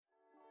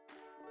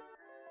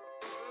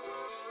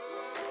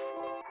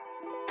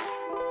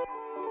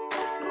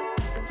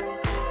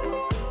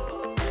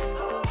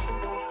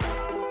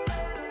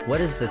What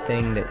is the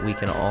thing that we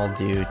can all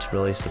do to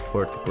really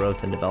support the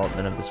growth and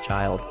development of this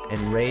child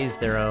and raise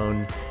their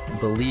own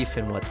belief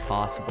in what's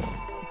possible?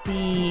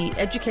 The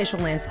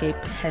educational landscape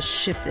has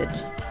shifted.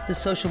 The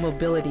social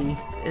mobility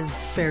is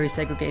very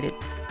segregated.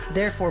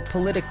 Therefore,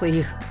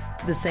 politically,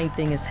 the same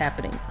thing is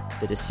happening.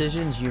 The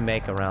decisions you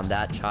make around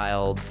that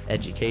child's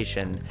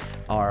education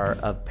are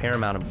of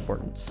paramount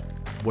importance.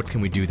 What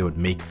can we do that would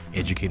make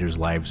educators'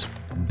 lives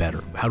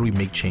better? How do we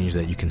make change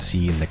that you can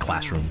see in the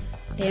classroom?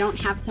 They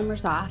don't have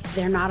summers off.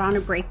 They're not on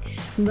a break.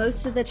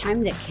 Most of the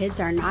time that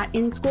kids are not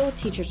in school,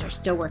 teachers are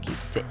still working.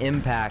 To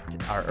impact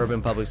our urban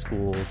public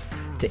schools,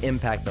 to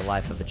impact the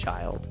life of a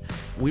child.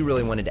 We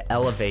really wanted to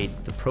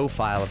elevate the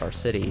profile of our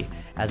city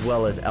as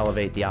well as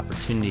elevate the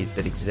opportunities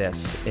that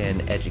exist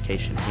in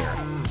education here.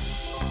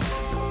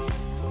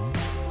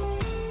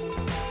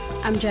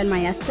 I'm Jen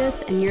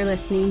Maestas, and you're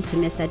listening to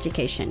Miss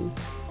Education.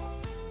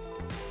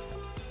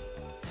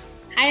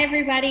 Hi,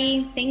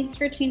 everybody. Thanks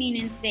for tuning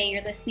in today.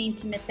 You're listening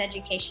to Miss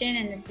Education,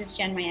 and this is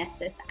Jen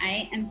Maestas.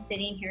 I am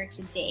sitting here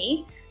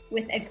today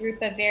with a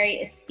group of very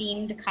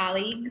esteemed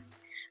colleagues.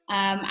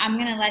 I'm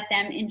going to let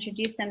them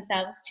introduce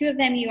themselves. Two of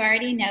them you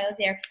already know.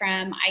 They're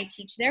from I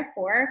Teach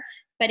Therefore.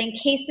 But in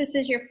case this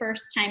is your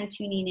first time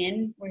tuning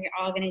in, we're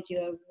all going to do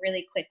a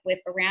really quick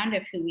whip around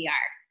of who we are.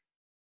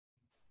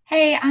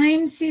 Hey,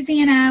 I'm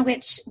Susanna,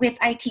 with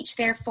I Teach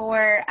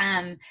Therefore.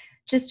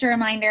 Just a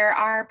reminder,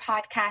 our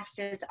podcast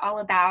is all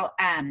about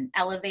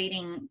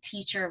elevating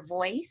teacher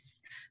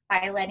voice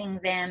by letting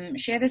them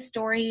share the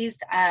stories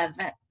of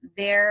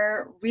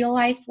their real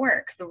life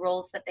work, the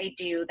roles that they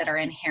do that are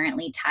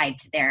inherently tied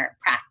to their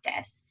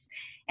practice.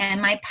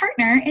 And my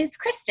partner is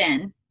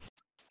Kristen.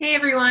 Hey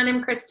everyone,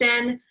 I'm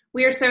Kristen.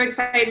 We are so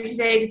excited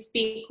today to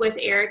speak with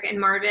Eric and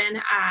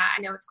Marvin.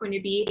 I know it's going to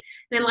be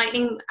an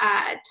enlightening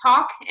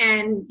talk,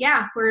 and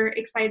yeah, we're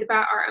excited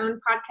about our own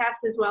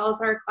podcast as well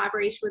as our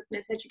collaboration with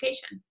Miss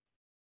Education.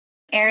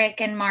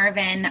 Eric and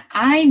Marvin,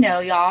 I know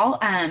y'all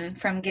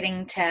from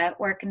getting to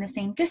work in the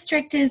same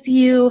district as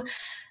you,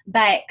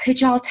 but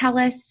could y'all tell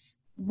us,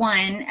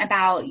 one,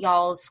 about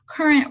y'all's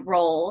current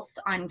roles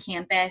on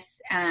campus,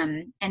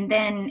 and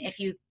then if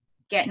you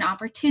get an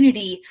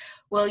opportunity,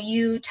 will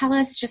you tell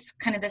us just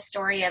kind of the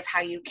story of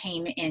how you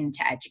came into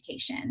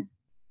education?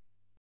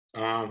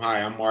 Hi,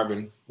 I'm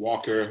Marvin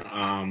Walker.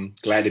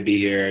 Glad to be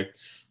here.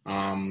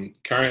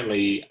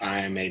 Currently, I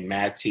am a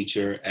math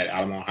teacher at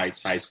Alamo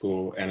Heights High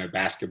School and a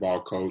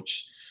basketball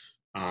coach.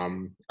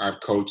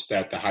 I've coached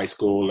at the high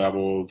school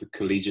level, the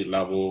collegiate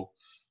level.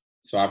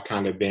 So I've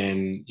kind of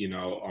been,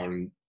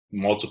 on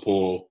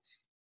multiple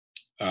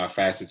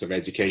facets of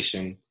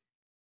education.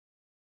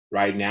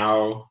 Right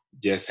now,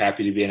 just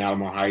happy to be in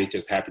Alamo Heights,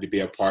 just happy to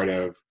be a part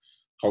of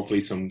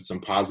hopefully some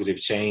positive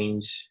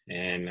change.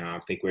 And I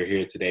think we're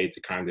here today to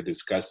kind of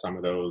discuss some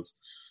of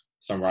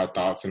our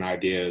thoughts and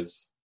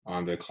ideas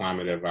on the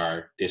climate of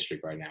our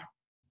district right now.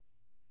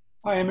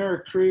 Hi, I'm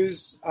Eric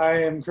Cruz.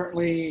 I am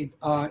currently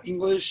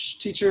English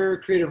teacher,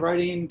 creative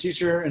writing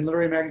teacher, and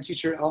literary magazine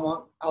teacher at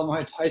Alamo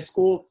Heights High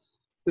School.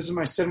 This is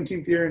my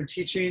 17th year in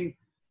teaching.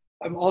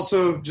 I'm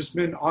also just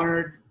been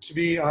honored to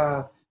be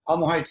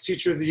Alamo Heights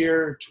Teacher of the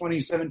Year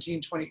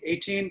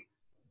 2017-2018.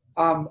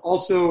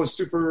 Also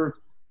super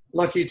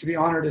lucky to be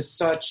honored as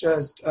such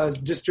as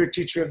District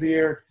Teacher of the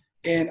Year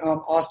in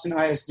Austin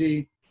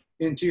ISD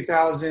in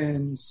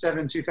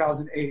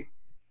 2007-2008.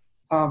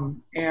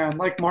 And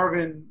like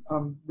Marvin,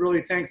 I'm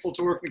really thankful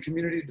to work in the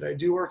community that I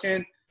do work in.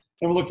 And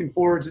I'm looking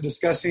forward to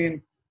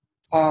discussing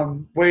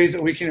ways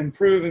that we can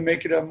improve and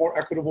make it a more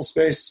equitable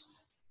space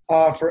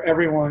for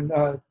everyone,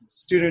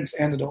 students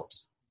and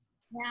adults.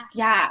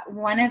 Yeah,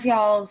 one of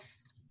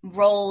y'all's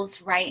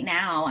roles right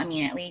now,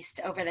 at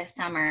least over the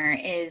summer,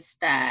 is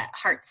the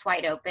Hearts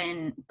Wide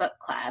Open book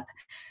club.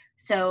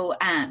 So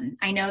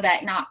I know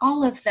that not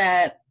all of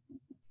the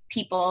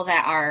people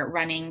that are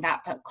running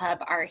that book club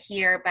are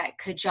here, but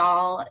could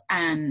y'all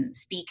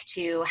speak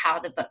to how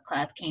the book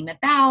club came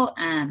about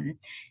and,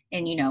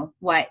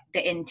 what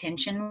the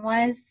intention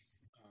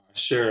was?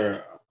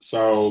 Sure.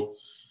 So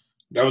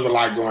there was a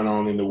lot going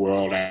on in the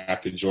world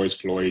after George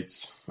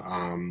Floyd's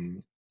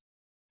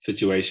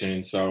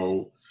situation.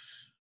 So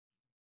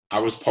I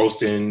was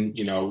posting,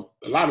 a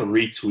lot of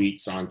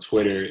retweets on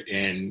Twitter,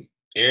 and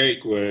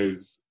Eric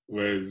was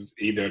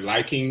either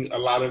liking a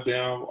lot of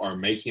them or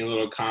making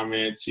little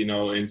comments,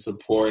 in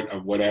support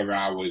of whatever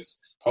I was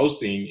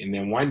posting. And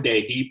then one day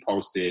he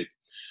posted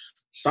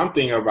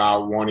something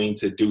about wanting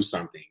to do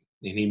something.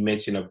 And he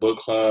mentioned a book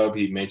club,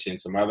 he mentioned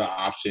some other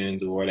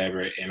options or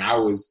whatever. And I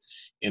was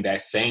in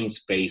that same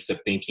space of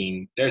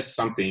thinking, there's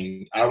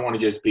something, I don't want to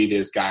just be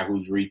this guy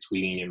who's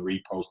retweeting and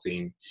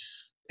reposting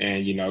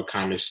and,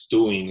 kind of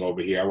stewing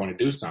over here. I want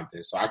to do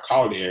something. So I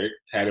called Eric,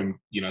 had him,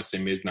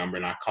 send me his number,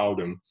 and I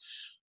called him.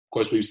 Of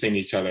course, we've seen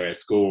each other at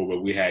school,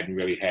 but we hadn't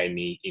really had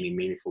any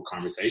meaningful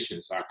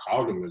conversations. So I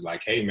called him and was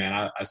like, hey, man,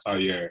 I saw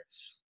your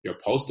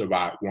post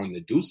about wanting to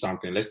do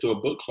something. Let's do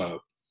a book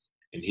club.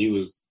 And he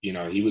was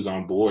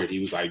on board. He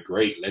was like,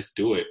 great, let's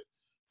do it.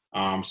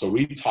 So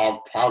we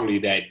talked probably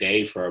that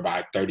day for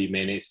about 30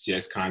 minutes,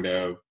 just kind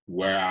of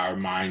where our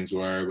minds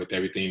were with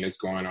everything that's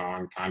going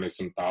on, kind of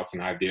some thoughts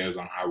and ideas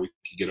on how we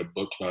could get a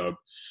book club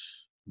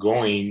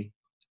going.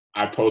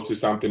 I posted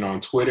something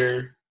on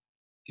Twitter,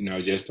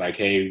 just like,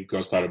 hey,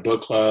 go start a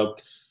book club.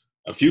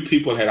 A few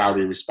people had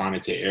already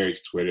responded to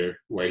Eric's Twitter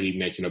where he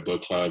mentioned a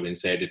book club and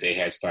said that they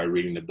had started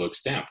reading the book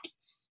Stamped.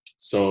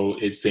 So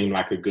it seemed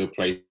like a good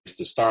place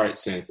to start,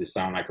 since it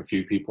sounded like a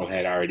few people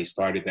had already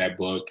started that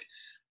book.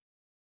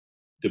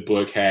 The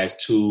book has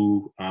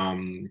 2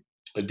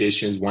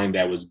 editions, one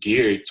that was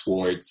geared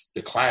towards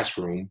the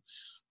classroom.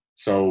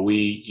 So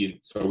we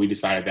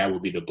decided that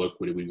would be the book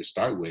that we would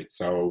start with.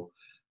 So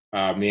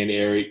me and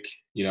Eric,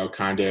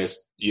 kind of,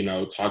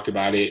 talked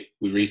about it.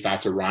 We reached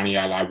out to Ronnie,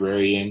 our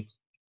librarian,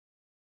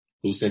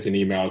 who sent an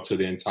email to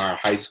the entire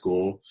high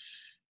school.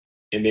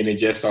 And then it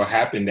just so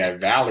happened that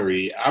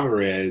Valerie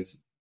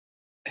Alvarez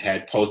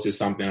had posted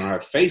something on her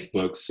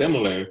Facebook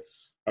similar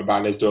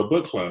about let's do a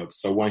book club.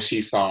 So when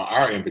she saw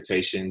our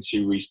invitation,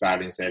 she reached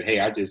out and said, hey,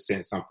 I just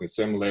sent something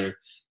similar,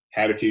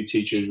 had a few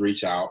teachers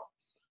reach out.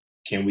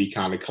 Can we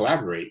kind of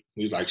collaborate?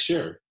 We was like,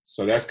 sure.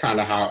 So that's kind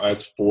of how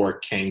us 4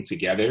 came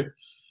together.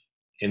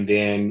 And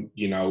then,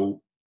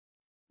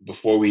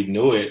 before we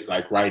knew it,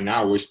 like right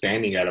now, we're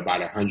standing at about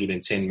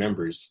 110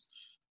 members,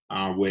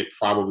 with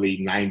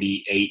probably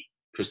 98%,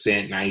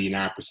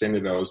 99%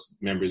 of those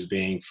members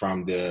being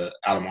from the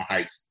Alamo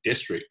Heights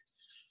district.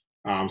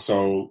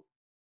 So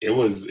it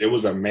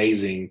was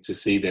amazing to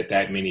see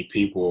that many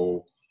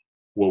people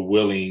were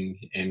willing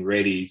and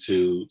ready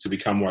to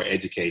become more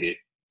educated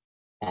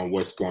on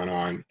what's going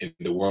on in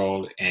the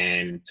world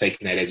and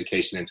taking that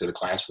education into the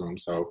classroom.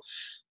 So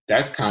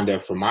that's kind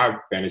of, from my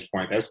vantage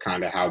point, that's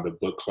kind of how the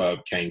book club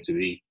came to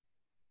be.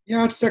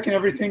 Yeah, I'd second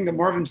everything that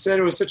Marvin said.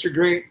 It was such a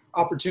great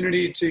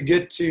opportunity to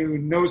get to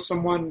know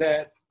someone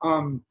that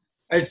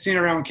I'd seen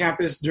around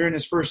campus during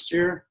his first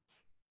year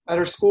at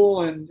our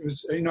school. And it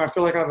was, I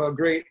feel like I have a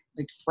great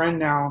friend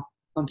now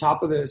on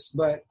top of this.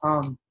 But,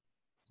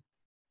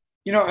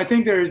 I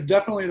think there's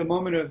definitely the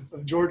moment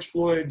of George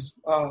Floyd's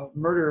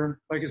murder,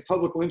 like his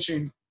public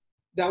lynching.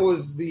 That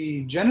was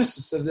the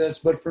genesis of this.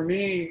 But for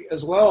me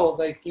as well,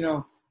 that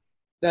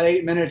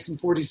 8 minutes and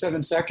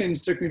 47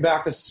 seconds took me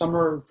back a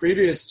summer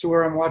previous to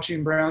where I'm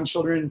watching brown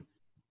children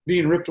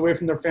being ripped away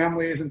from their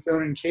families and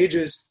thrown in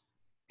cages.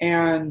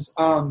 And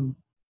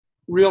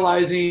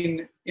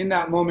realizing in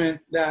that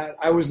moment that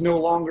I was no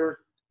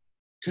longer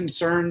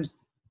concerned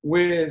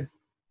with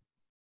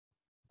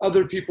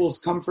other people's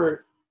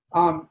comfort,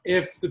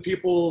 if the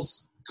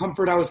people's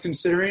comfort I was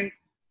considering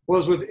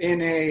was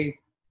within a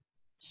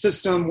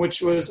system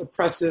which was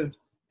oppressive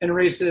and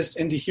racist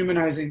and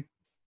dehumanizing.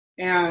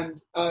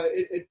 And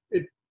to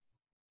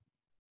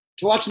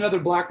watch another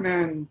Black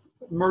man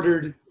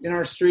murdered in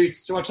our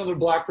streets, to watch another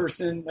Black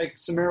person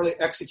summarily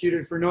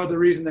executed for no other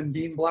reason than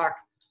being Black,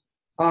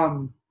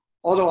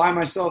 although I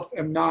myself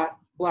am not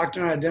Black,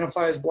 do not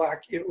identify as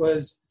Black, it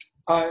was,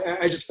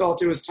 I just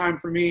felt it was time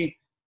for me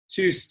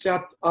to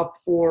step up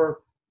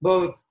for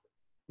both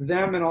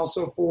them and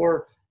also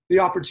for the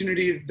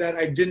opportunity that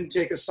I didn't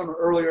take a summer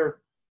earlier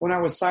when I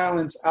was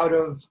silent out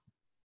of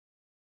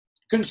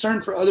concern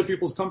for other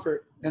people's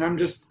comfort. And I'm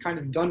just kind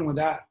of done with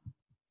that.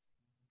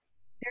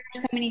 There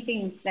are so many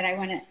things that I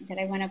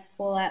want to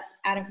pull up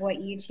out of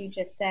what you two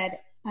just said.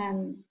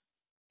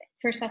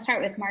 First, I'll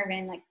start with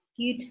Marvin.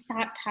 You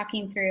stopped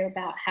talking through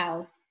about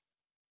how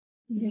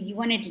you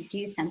wanted to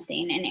do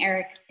something, and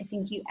Eric, I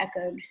think you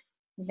echoed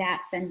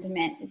that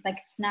sentiment.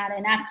 It's not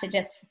enough to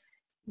just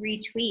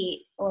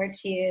retweet or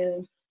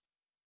to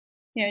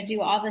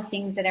do all the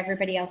things that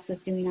everybody else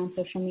was doing on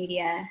social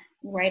media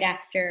right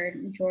after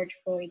George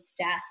Floyd's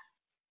death.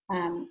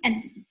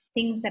 And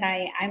things that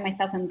I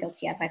myself am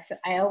guilty of.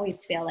 I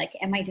always feel like,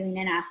 am I doing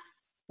enough?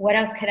 What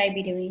else could I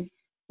be doing?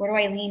 Where do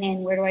I lean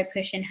in? Where do I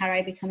push in? How do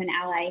I become an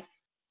ally?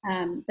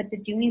 But the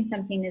doing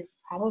something is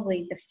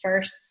probably the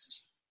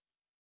first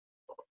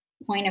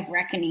point of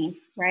reckoning,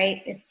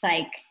 right? It's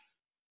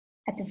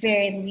at the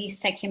very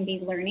least, I can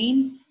be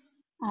learning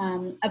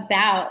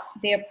about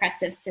the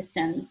oppressive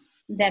systems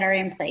that are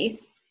in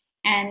place,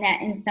 and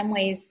that in some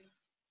ways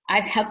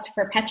I've helped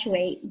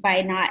perpetuate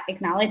by not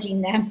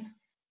acknowledging them.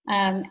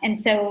 And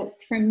so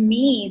for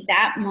me,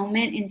 that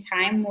moment in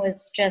time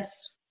was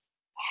just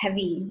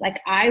heavy.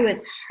 I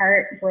was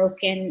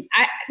heartbroken.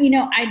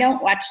 I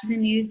don't watch the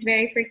news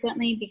very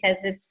frequently because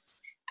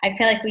I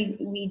feel like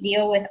we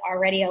deal with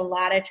already a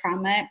lot of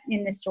trauma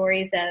in the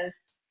stories of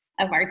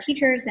our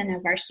teachers and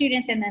of our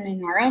students, and then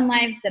in our own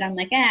lives, that I'm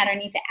I don't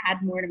need to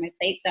add more to my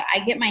plate. So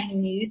I get my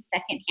news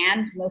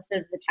secondhand most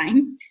of the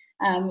time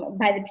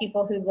by the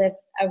people who live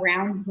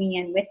around me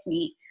and with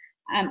me.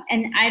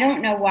 And I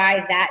don't know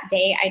why that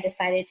day I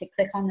decided to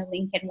click on the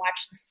link and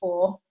watch the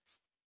full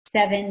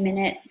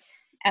 7-minute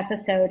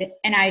episode,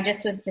 and I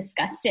just was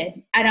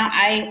disgusted. I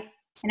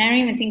don't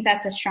even think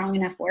that's a strong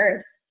enough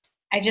word.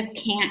 I just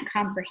can't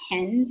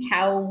comprehend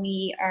how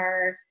we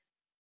are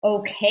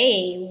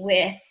okay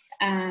with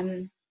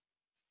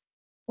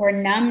or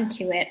numb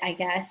to it, I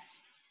guess,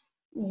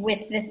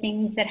 with the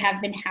things that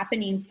have been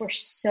happening for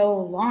so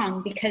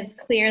long, because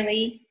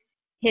clearly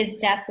his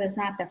death was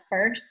not the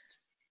first.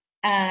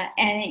 And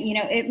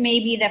it may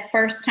be the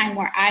first time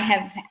where I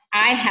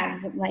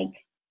have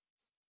like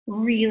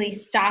really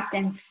stopped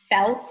and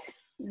felt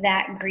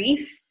that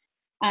grief.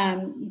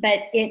 But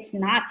it's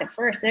not the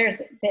first.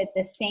 There's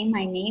the Say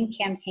My Name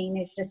campaign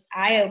is just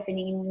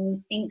eye-opening when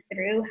you think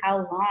through how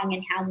long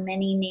and how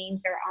many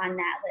names are on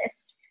that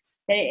list.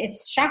 That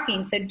it's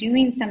shocking. So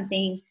doing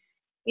something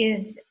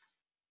is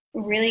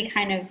really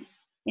kind of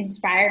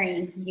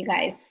inspiring, you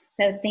guys.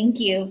 So thank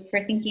you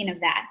for thinking of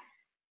that.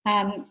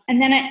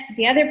 And then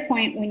the other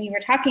point when you were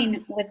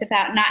talking was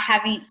about not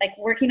having, like,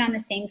 working on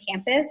the same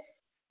campus,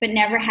 but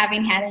never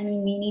having had any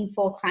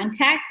meaningful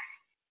contact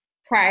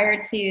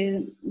prior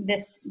to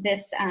this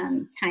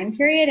time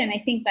period. And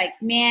I think, like,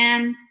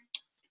 man,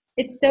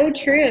 it's so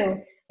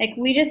true. Like,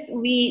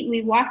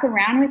 we walk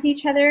around with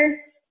each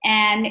other,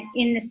 and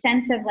in the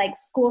sense of like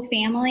school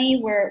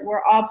family,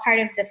 we're all part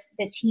of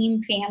the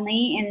team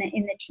family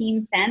in the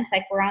team sense.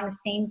 Like, we're on the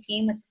same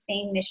team with the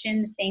same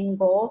mission, the same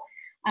goal.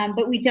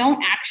 But we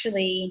don't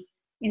actually,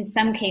 in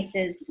some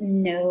cases,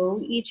 know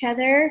each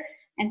other.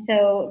 And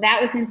so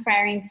that was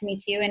inspiring to me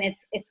too. And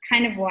it's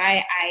kind of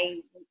why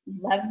I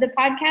love the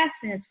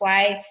podcast, and it's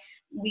why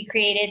we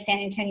created San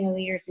Antonio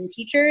Leaders and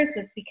Teachers,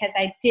 was because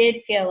I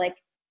did feel like,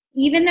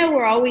 even though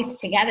we're always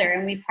together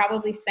and we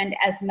probably spend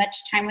as much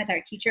time with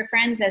our teacher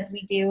friends as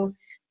we do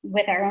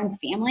with our own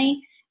family,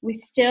 we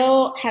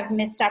still have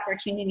missed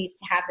opportunities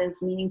to have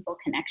those meaningful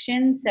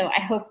connections. So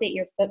I hope that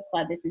your book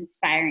club is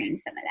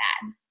inspiring some of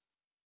that.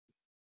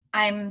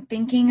 I'm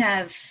thinking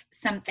of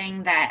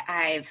something that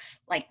I've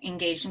like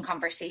engaged in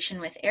conversation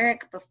with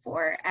Eric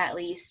before, at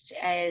least,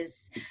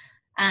 as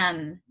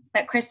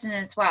but Kristen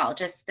as well,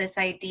 just this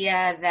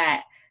idea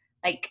that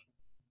like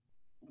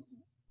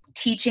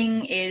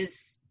teaching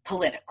is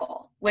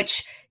political,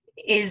 which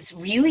is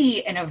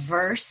really an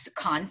averse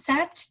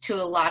concept to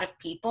a lot of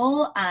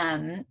people.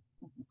 And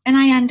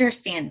I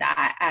understand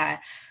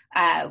that.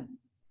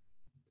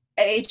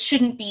 It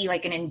shouldn't be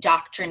like an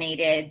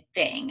indoctrinated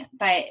thing,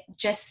 but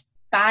just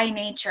by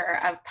nature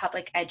of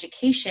public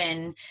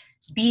education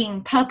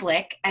being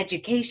public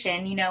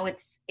education,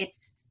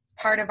 it's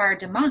part of our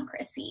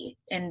democracy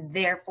and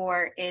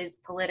therefore is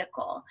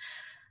political.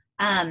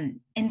 And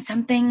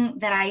something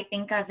that I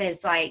think of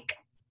is like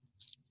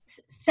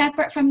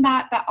separate from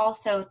that, but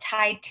also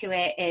tied to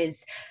it,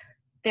 is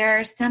there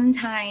are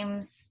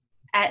sometimes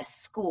at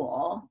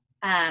school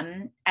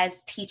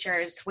as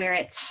teachers where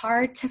it's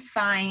hard to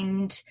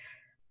find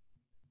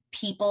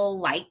people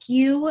like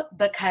you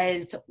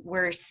because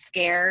we're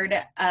scared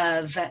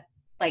of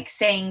like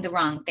saying the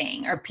wrong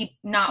thing, or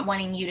not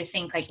wanting you to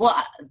think like,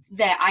 well,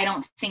 that I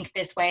don't think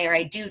this way, or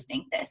I do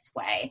think this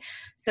way.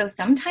 So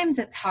sometimes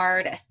it's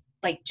hard,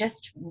 like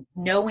just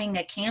knowing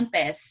a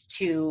campus,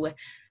 to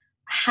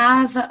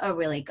have a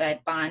really good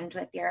bond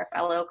with your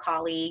fellow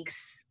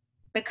colleagues,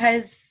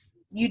 because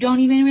you don't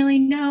even really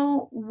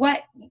know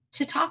what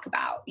to talk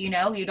about. You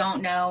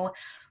don't know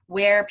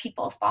where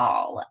people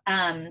fall.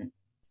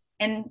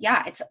 And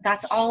yeah, it's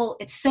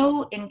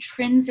so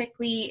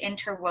intrinsically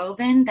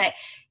interwoven that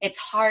it's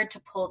hard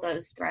to pull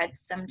those threads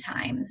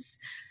sometimes.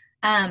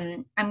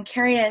 I'm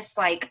curious,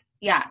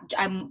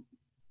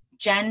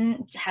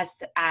 Jen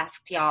has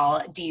asked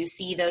y'all, do you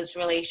see those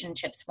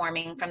relationships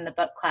forming from the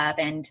book club?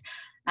 And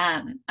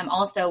I'm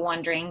also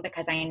wondering,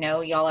 because I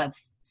know y'all have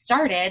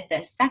started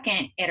the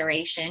second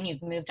iteration,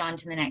 you've moved on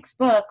to the next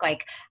book,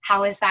 like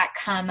how has that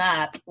come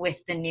up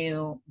with the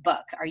new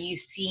book? Are you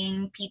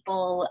seeing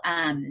people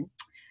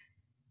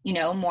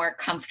more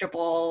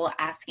comfortable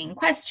asking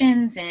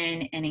questions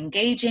and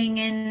engaging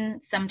in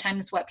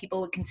sometimes what people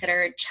would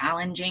consider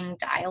challenging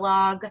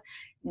dialogue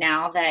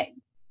now that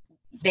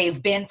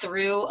they've been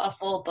through a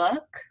full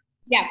book?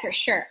 Yeah, for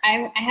sure.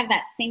 I have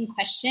that same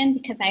question,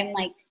 because I'm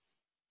like,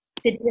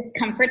 the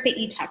discomfort that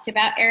you talked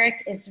about,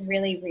 Eric, is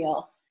really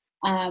real.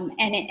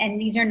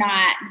 And these are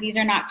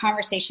not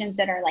conversations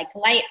that are like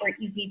light or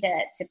easy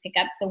to pick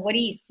up. So what are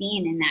you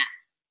seeing in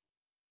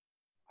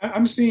that?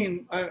 I'm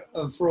seeing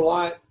for a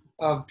lot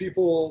of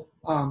people,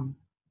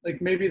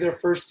 like maybe their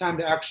first time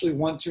to actually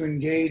want to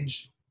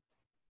engage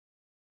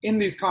in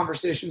these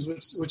conversations,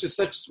 which is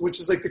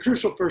like the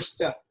crucial first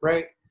step,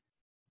 right?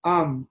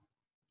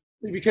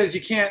 Because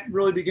you can't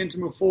really begin to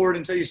move forward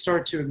until you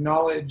start to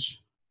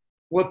acknowledge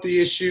what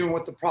the issue and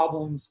what the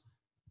problems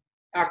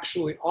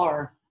actually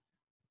are.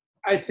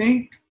 I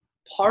think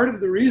part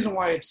of the reason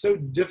why it's so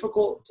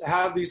difficult to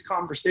have these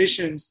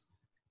conversations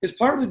is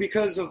partly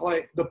because of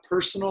like the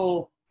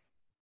personal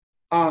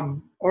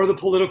or the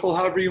political,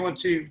 however you want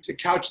to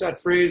couch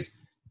that phrase,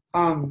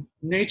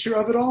 nature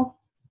of it all.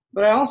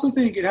 But I also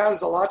think it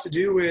has a lot to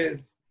do with,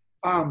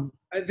 I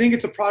think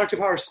it's a product of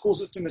how our school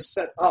system is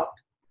set up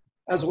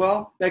as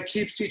well, that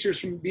keeps teachers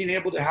from being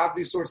able to have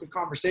these sorts of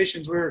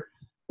conversations where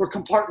we're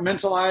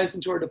compartmentalized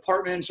into our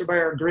departments or by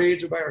our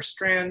grades or by our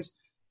strands.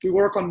 We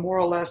work on more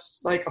or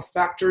less like a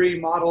factory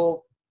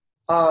model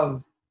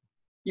of,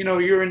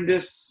 you're in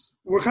this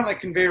we're kind of like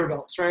conveyor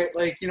belts, right?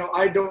 Like,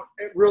 I don't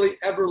really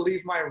ever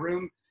leave my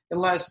room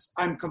unless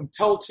I'm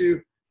compelled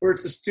to, where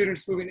it's the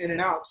students moving in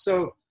and out.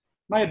 So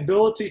my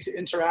ability to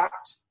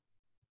interact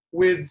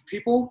with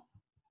people,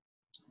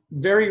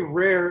 very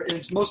rare, and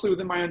it's mostly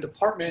within my own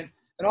department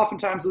and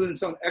oftentimes within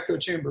its own echo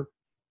chamber.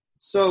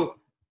 So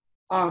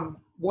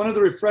one of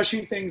the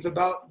refreshing things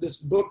about this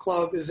book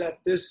club is that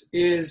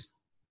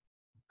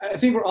I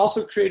think we're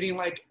also creating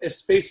like a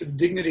space of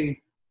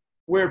dignity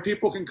where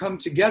people can come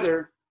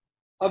together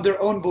of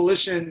their own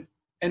volition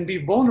and be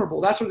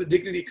vulnerable. That's where the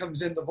dignity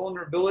comes in, the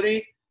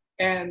vulnerability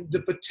and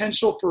the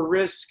potential for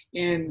risk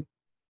in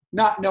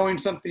not knowing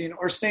something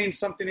or saying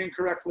something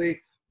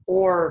incorrectly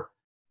or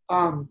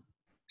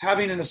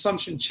having an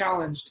assumption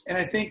challenged. And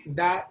I think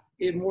that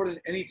it more than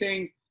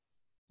anything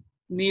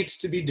needs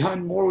to be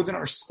done more within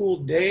our school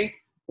day,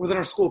 within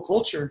our school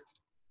culture,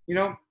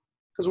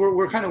 because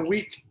we're kind of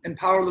weak and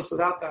powerless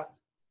without that.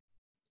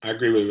 I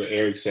agree with what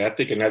Eric said. I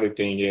think another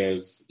thing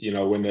is,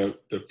 when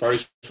the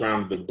first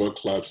round of the book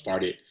club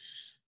started,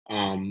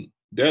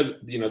 there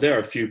are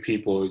a few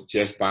people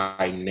just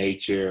by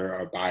nature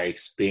or by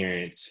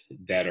experience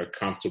that are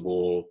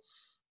comfortable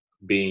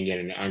being in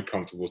an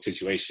uncomfortable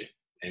situation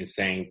and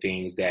saying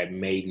things that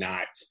may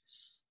not,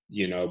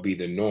 be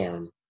the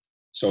norm.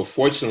 So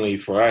fortunately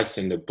for us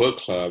in the book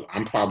club,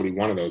 I'm probably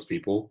one of those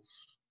people.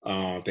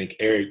 I think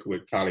Eric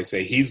would probably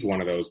say he's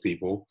one of those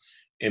people.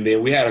 And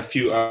then we had a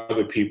few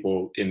other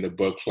people in the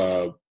book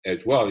club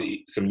as well,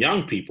 some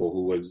young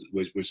people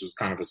which was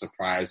kind of a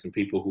surprise, some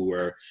people who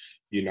were,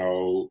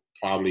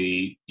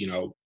 probably,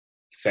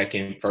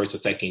 first or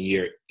second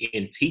year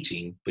in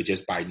teaching, but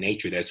just by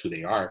nature, that's who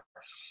they are.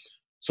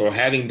 So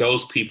having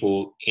those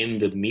people in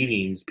the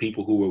meetings,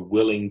 people who were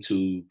willing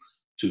to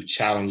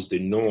challenge the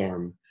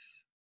norm,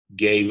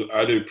 gave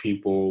other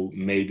people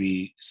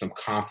maybe some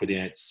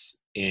confidence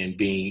in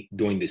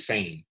doing the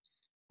same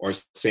or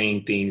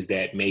saying things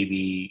that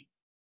maybe,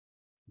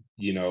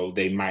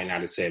 they might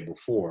not have said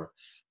before.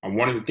 And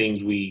one of the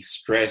things we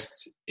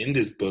stressed in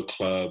this book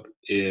club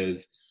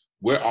is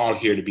we're all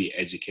here to be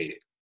educated.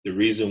 The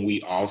reason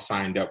we all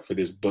signed up for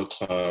this book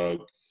club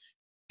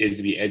is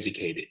to be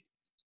educated.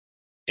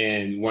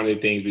 And one of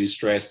the things we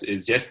stress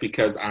is just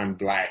because I'm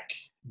Black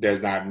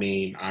does not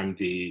mean I'm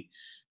the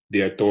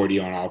authority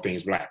on all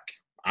things Black.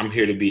 I'm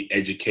here to be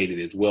educated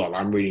as well.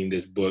 I'm reading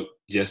this book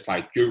just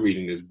like you're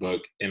reading this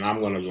book, and I'm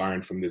going to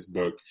learn from this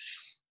book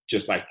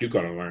just like you're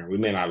going to learn. We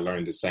may not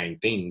learn the same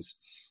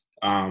things.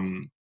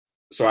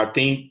 So I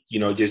think,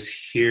 just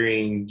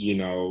hearing,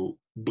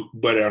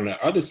 but on the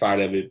other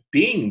side of it,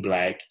 being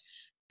Black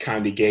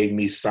kind of gave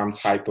me some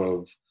type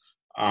of,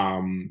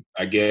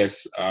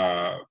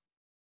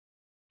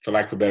 for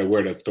lack of a better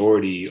word,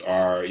 authority,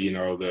 or,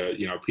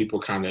 people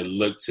kind of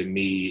look to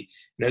me.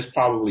 There's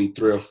probably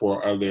 3 or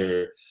 4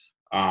 other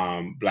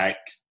Black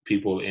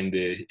people in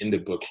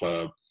the book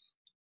club.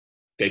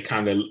 They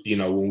kind of,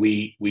 when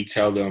we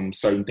tell them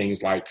certain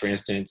things, like, for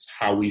instance,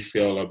 how we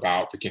feel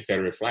about the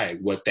Confederate flag,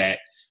 what that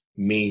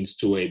means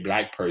to a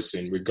Black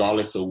person,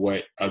 regardless of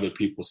what other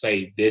people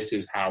say, this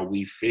is how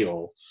we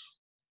feel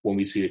when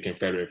we see the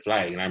Confederate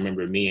flag. And I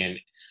remember me and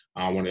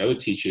one of the other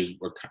teachers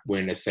were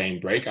in the same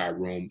breakout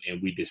room,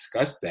 and we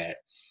discussed that.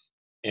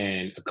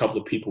 And a couple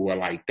of people were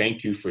like,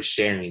 thank you for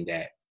sharing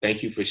that.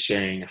 Thank you for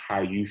sharing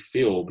how you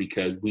feel,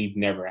 because we've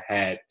never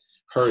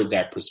heard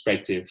that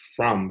perspective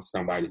from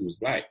somebody who's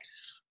Black.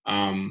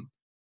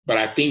 But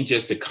I think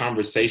just the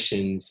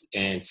conversations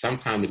and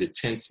sometimes the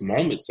tense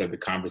moments of the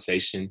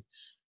conversation,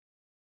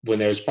 when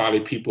there's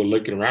probably people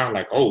looking around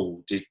like,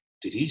 oh, did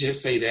he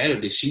just say that? Or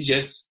did she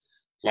just,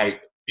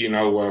 like,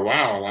 or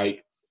wow,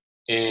 like,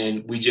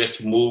 and we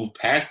just moved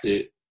past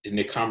it, and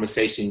the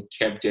conversation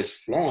kept just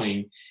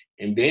flowing.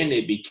 And then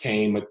it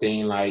became a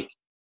thing like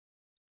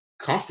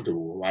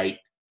comfortable, like,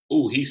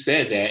 oh, he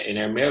said that. And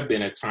there may have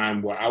been a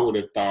time where I would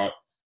have thought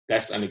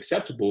that's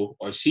unacceptable,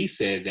 or she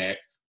said that.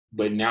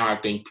 But now I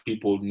think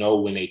people know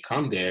when they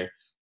come there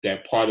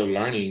that part of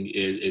learning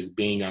is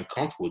being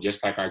uncomfortable,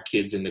 just like our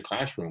kids in the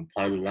classroom.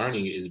 Part of the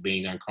learning is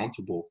being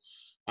uncomfortable.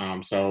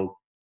 So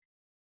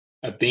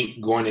I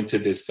think going into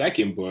this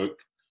second book,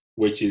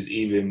 which is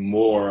even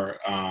more,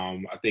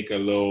 I think a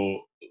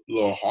little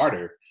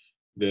harder,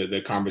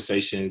 the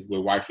conversations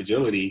with white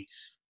fragility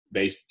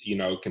based,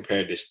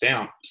 compared to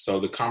STAMP. So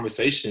the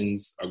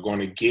conversations are going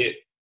to get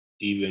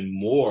even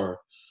more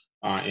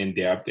in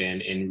depth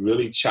and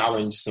really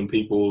challenge some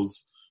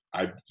people's,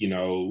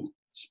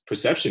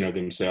 perception of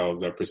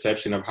themselves or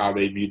perception of how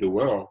they view the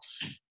world.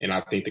 And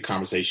I think the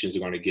conversations are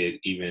going to get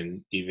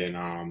even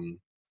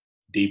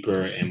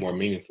deeper and more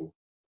meaningful.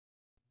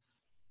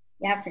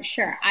 Yeah, for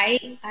sure.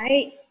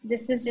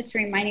 This is just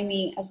reminding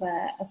me of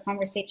a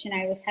conversation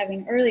I was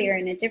having earlier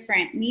in a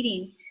different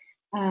meeting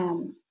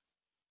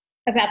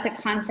about the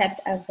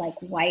concept of like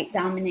white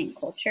dominant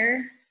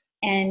culture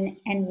and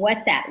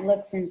what that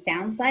looks and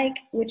sounds like,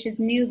 which is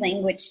new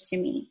language to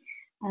me.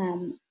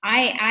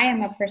 I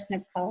am a person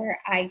of color.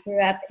 I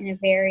grew up in a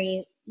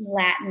very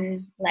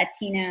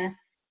Latina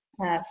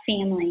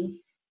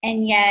family.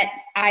 And yet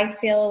I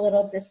feel a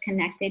little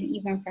disconnected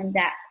even from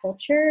that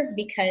culture,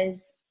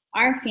 because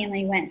our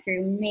family went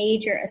through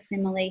major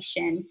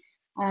assimilation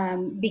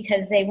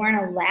because they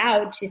weren't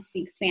allowed to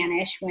speak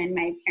Spanish when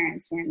my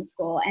parents were in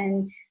school.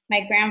 And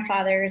my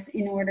grandfathers,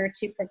 in order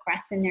to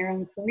progress in their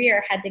own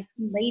career, had to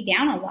lay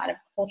down a lot of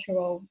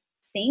cultural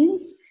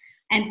things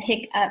and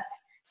pick up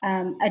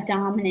a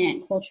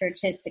dominant culture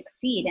to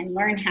succeed and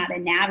learn how to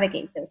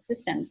navigate those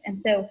systems. And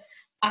so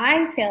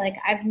I feel like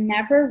I've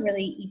never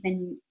really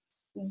even,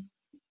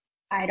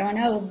 I don't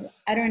know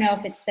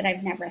if it's that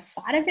I've never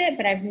thought of it,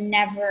 but I've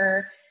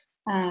never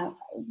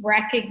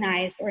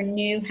recognized or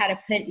knew how to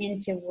put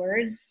into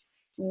words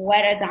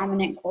what a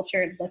dominant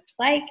culture looked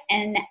like.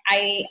 And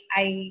I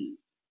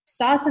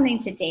saw something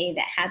today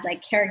that had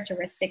like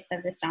characteristics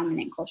of this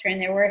dominant culture,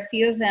 and there were a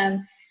few of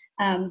them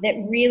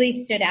that really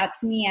stood out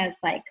to me as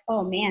like,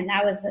 oh man,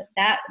 that was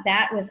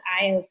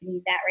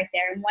eye-opening, that right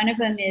there. And one of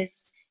them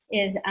is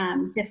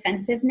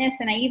defensiveness,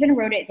 and I even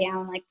wrote it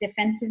down, like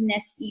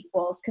defensiveness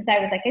equals, because I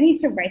was like, I need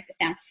to write this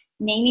down,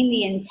 naming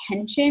the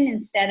intention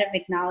instead of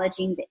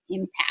acknowledging the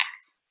impact.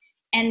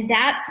 And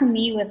that to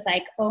me was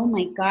like, oh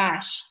my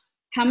gosh,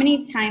 how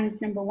many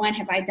times, number one,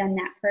 have I done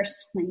that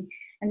personally?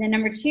 And then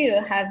number two,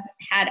 have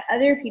had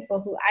other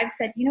people who I've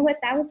said, you know what,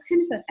 that was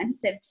kind of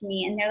offensive to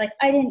me. And they're like,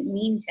 I didn't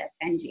mean to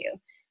offend you.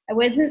 I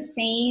wasn't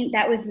saying,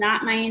 that was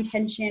not my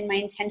intention. My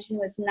intention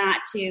was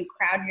not to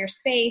crowd your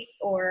space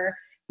or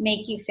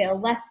make you feel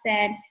less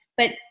than.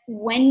 But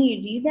when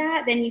you do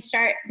that, then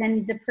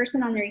the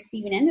person on the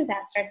receiving end of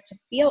that starts to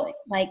feel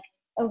like,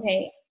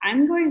 okay,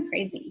 I'm going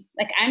crazy.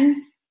 Like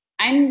am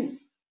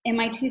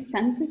I too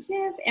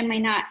sensitive? Am I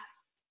not?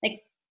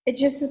 Like, it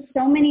just is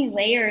so many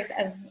layers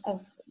of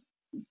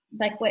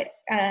like what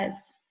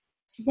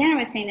Susanna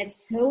was saying,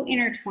 it's so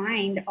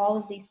intertwined, all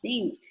of these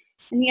things.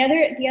 And the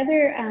other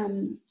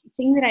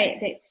thing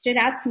that stood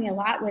out to me a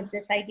lot was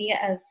this idea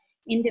of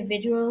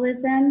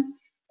individualism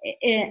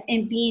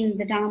and being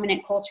the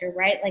dominant culture,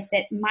 right? Like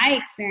that my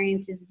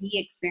experience is the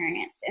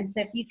experience. And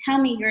so if you tell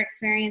me your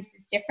experience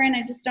is different,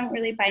 I just don't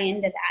really buy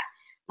into that.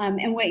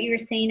 And what you were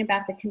saying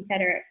about the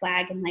Confederate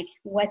flag and like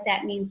what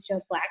that means to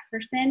a Black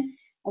person,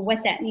 or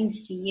what that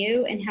means to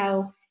you, and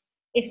how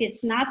if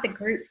it's not the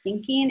group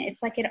thinking,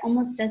 it's like it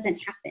almost doesn't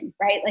happen,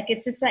 right? Like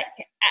it's just like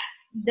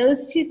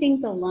those two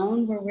things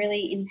alone were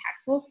really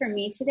impactful for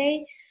me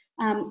today.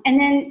 And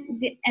then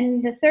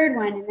the third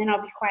one, and then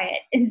I'll be quiet,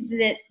 is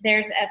that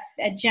there's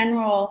a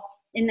general,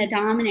 in the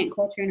dominant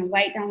culture, in a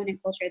white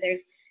dominant culture,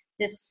 there's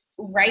this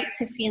right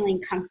to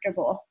feeling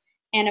comfortable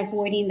and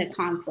avoiding the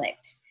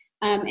conflict.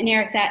 And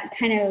Eric, that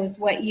kind of is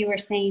what you were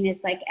saying,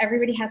 is like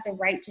everybody has a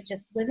right to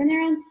just live in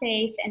their own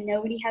space and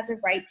nobody has a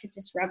right to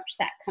disrupt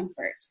that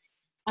comfort.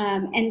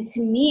 And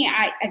to me,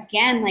 I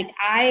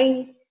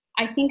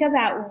think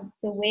about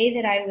the way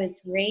that I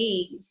was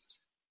raised,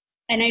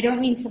 and I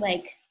don't mean to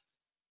like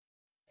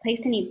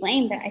place any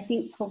blame, but I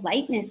think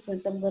politeness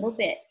was a little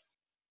bit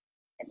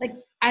like,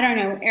 I don't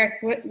know, Eric,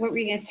 what were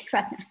you going to say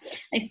about that?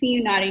 I see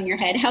you nodding your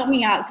head. Help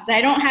me out, because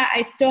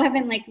I still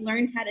haven't like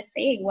learned how to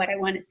say what I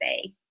want to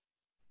say.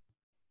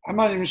 I'm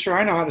not even sure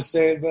I know how to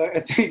say it, but I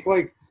think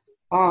like,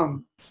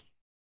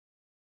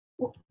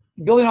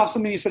 building off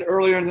something you said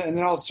earlier, and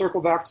then I'll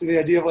circle back to the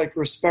idea of like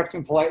respect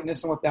and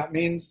politeness and what that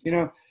means. You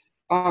know,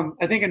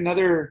 I think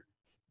another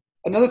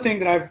thing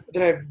that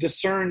I've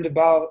discerned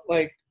about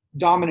like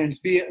dominance,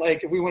 be it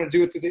like if we want to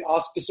do it through the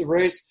auspice of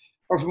race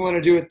or if we want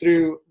to do it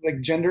through like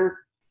gender,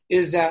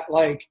 is that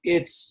like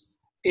it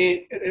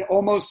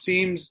almost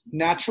seems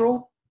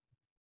natural,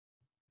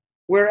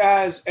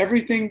 whereas every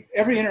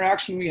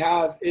interaction we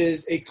have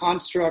is a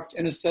construct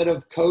and a set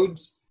of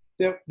codes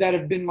that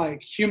have been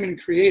like human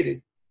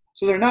created.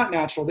 So they're not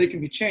natural, they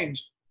can be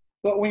changed.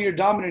 But when you're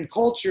dominant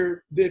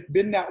culture, they've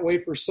been that way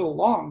for so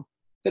long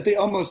that they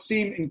almost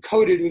seem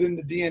encoded within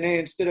the DNA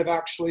instead of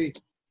actually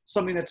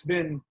something that's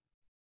been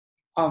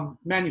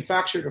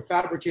manufactured or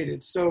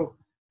fabricated. So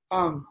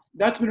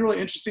that's been really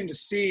interesting to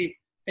see.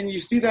 And you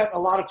see that in a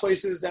lot of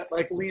places that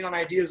like lean on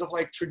ideas of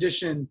like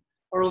tradition,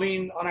 or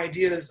lean on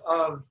ideas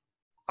of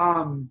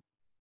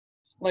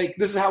like,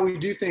 this is how we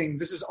do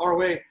things, this is our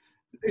way.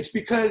 It's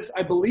because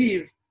I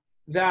believe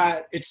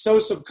that it's so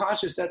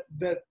subconscious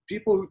that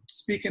people who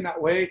speak in that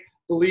way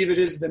believe it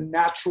is the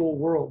natural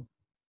world,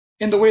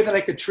 in the way that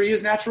like a tree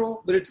is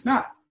natural, but it's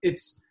not.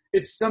 It's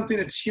something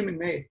that's human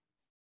made.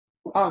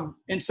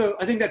 And so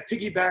I think that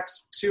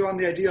piggybacks too on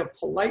the idea of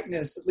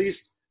politeness, at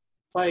least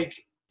like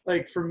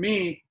for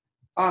me,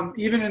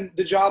 even in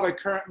the job I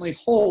currently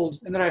hold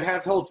and that I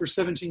have held for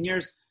 17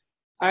 years,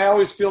 I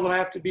always feel that I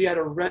have to be at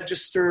a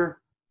register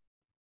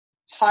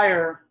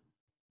higher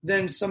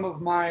than some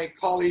of my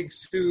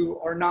colleagues who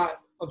are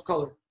not of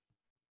color.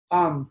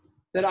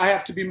 That I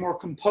have to be more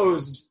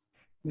composed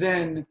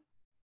than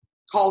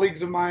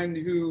colleagues of mine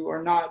who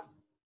are not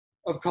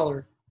of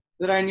color.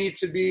 That I need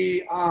to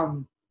be,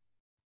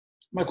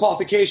 my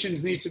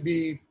qualifications need to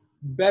be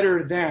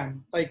better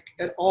than, like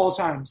at all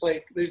times.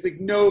 Like there's like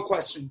no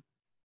question.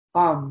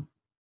 And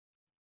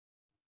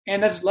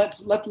that's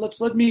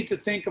led me to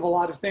think of a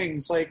lot of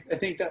things. Like I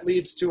think that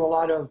leads to a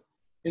lot of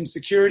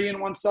insecurity in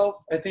oneself.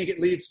 I think it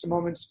leads to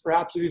moments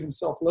perhaps of even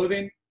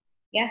self-loathing.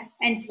 Yeah,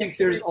 and I think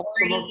there's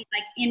also like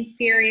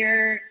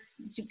inferior,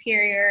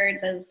 superior,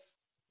 those.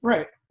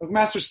 Right, like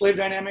master-slave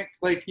dynamic,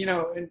 like, you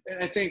know, and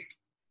I think,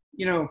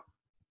 you know,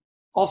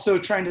 also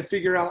trying to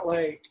figure out,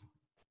 like,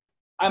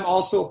 I'm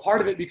also a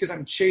part of it because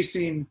I'm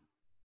chasing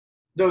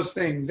those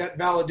things, that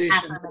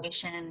validation.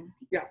 Affirmation.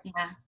 Yeah.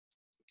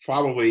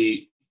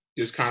 Probably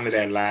just kind of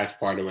that last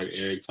part of what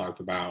Eric talked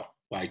about,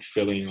 like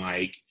feeling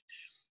like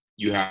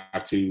you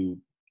have to,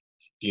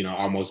 you know,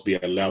 almost be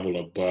a level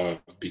above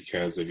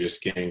because of your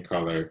skin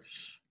color.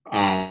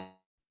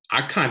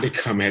 I kind of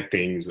come at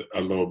things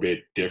a little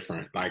bit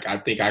different. Like, I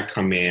think I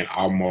come in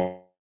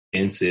almost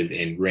defensive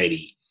and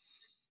ready.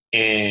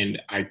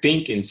 And I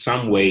think in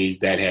some ways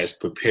that has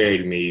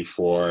prepared me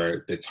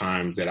for the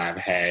times that I've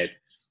had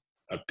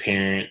a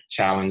parent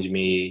challenge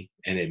me,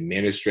 an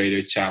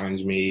administrator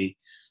challenge me,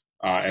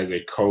 as a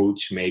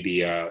coach,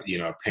 maybe a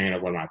parent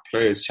of one of my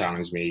players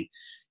challenge me.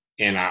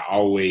 And I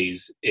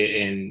always,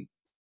 and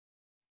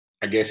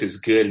I guess it's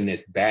good and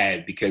it's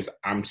bad because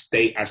I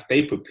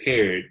stay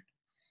prepared,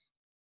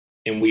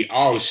 and we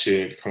all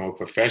should from a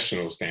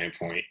professional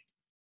standpoint.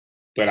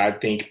 But I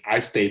think I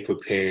stay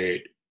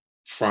prepared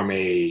from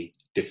a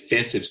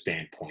defensive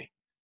standpoint.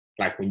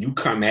 Like, when you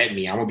come at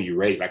me, I'm gonna be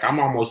ready. Like, I'm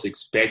almost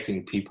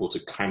expecting people to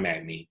come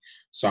at me.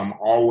 So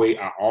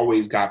I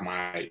always got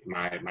my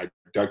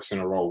ducks in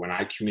a row. When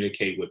I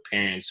communicate with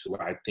parents who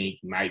I think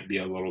might be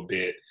a little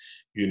bit,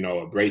 you know,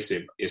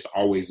 abrasive, it's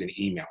always an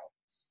email.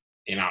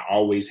 And I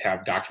always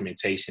have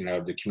documentation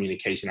of the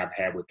communication I've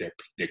had with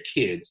their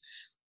kids.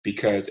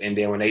 Because, and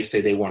then when they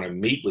say they want to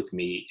meet with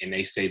me and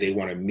they say they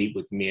want to meet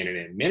with me and an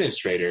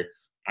administrator,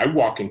 I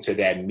walk into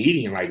that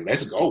meeting like,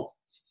 let's go.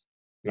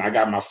 And I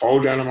got my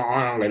folder under my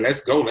arm. I'm like,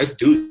 let's go, let's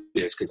do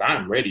this, because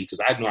I'm ready, because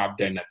I know I've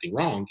done nothing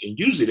wrong. And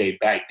usually they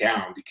back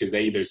down because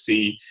they either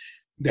see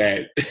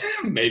that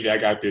maybe I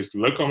got this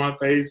look on my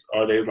face,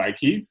 or they're like,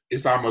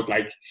 it's almost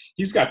like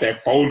he's got that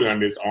folder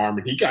under his arm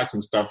and he got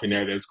some stuff in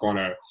there that's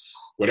gonna,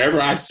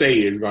 whatever I say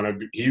is gonna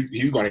be,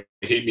 he's gonna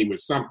hit me with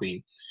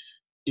something,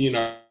 you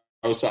know.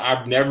 So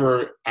I've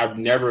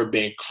never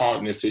been caught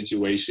in a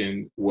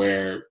situation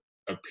where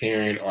a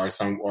parent or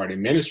an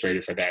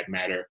administrator, for that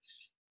matter,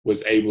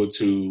 was able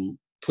to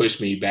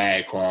push me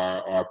back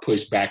or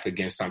push back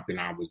against something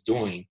I was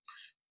doing.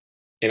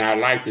 And I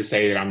like to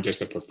say that I'm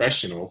just a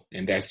professional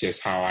and that's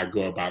just how I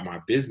go about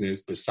my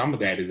business. But some of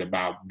that is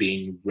about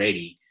being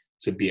ready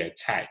to be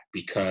attacked,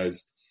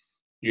 because,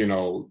 you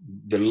know,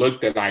 the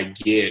look that I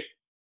get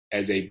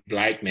as a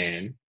Black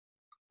man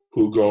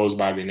who goes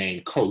by the name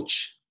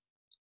Coach,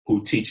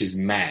 who teaches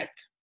math.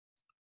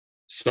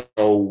 So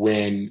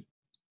when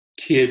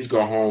kids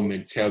go home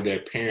and tell their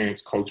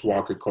parents, Coach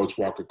Walker, Coach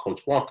Walker,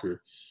 Coach Walker,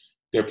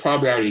 they're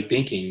probably already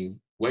thinking,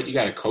 what, you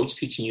got a coach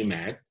teaching you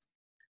math?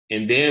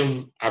 And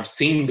then I've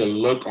seen the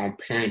look on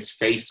parents'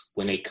 face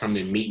when they come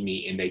to meet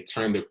me and they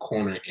turn the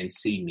corner and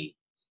see me.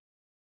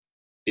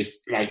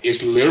 It's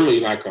literally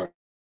like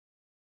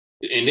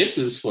and this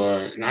is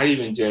for not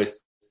even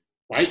just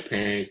white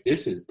parents,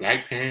 this is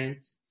Black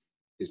parents,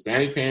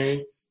 Hispanic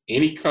parents,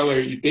 any color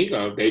you think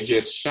of, they're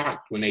just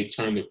shocked when they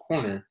turn the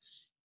corner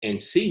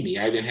and see me.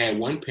 I even had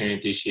one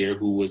parent this year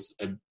who was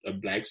a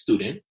Black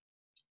student,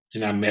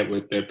 and I met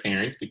with their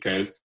parents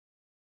because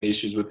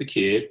issues with the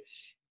kid.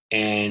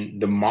 And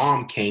the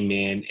mom came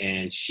in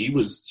and she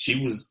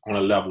was on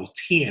a level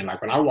 10.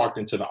 Like, when I walked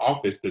into the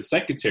office, the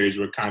secretaries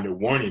were kind of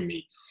warning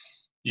me,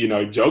 you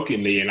know,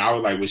 jokingly. And I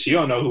was like, well, she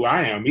don't know who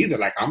I am either.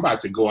 Like, I'm about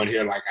to go in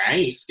here like I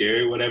ain't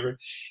scary, whatever.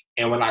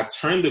 And when I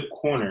turned the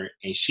corner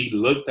and she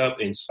looked up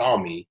and saw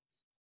me,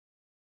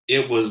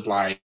 it was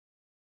like,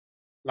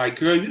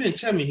 girl, you didn't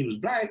tell me he was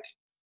Black.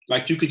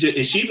 Like, you could just,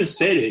 and she even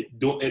said it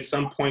at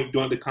some point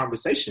during the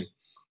conversation.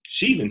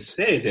 She even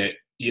said that,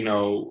 you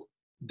know,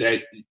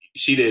 that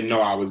she didn't know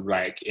I was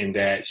Black and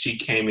that she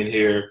came in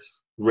here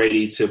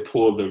ready to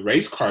pull the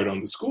race card on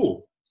the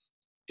school.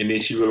 And then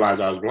she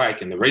realized I was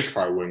Black and the race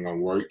card wasn't going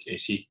to work. And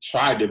she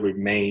tried to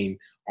remain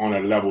on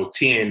a level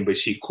 10, but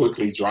she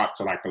quickly dropped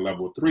to like a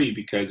level 3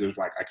 because it was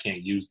like, I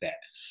can't use that.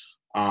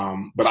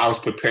 But I was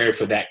prepared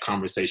for that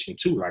conversation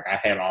too. Like, I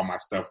had all my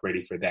stuff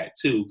ready for that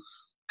too,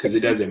 because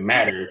it doesn't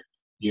matter.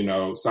 You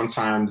know,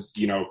 sometimes,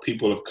 you know,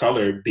 people of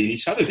color beat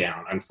each other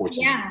down,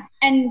 unfortunately. Yeah.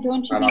 And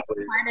don't you think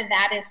part of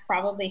that is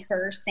probably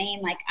her saying,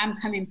 like, I'm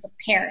coming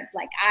prepared.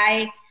 Like,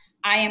 I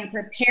am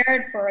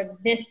prepared for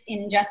this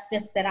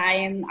injustice that I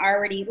am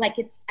already, like,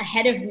 it's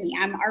ahead of me.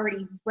 I'm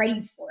already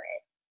ready for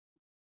it.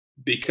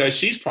 Because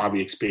she's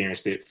probably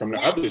experienced it from the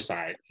other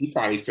side. She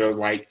probably feels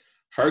like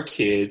her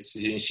kids,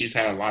 and she's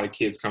had a lot of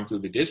kids come through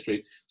the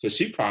district, so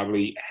she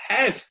probably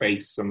has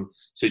faced some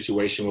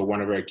situation where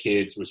one of her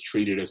kids was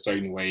treated a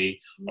certain way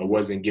or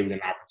wasn't given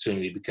an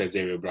opportunity because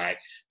they were Black.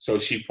 So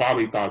she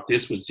probably thought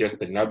this was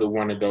just another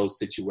one of those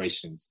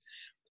situations.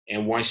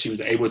 And once she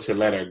was able to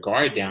let her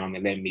guard down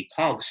and let me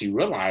talk, she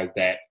realized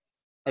that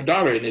her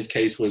daughter, in this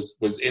case,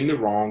 was in the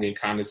wrong and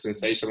kind of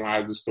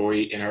sensationalized the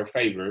story in her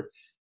favor.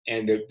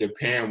 And the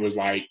parent was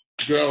like,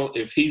 girl,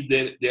 if he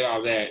did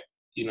all that,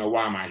 you know,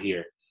 why am I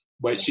here?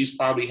 but she's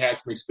probably had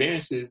some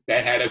experiences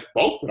that had us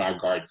both with our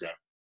guards up.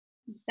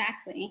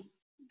 Exactly.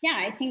 Yeah,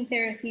 I think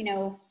there's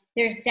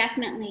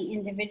definitely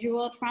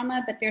individual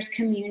trauma, but there's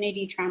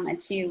community trauma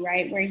too,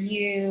 right?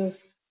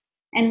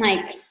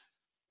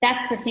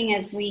 That's the thing,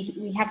 is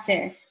we have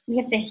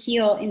to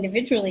heal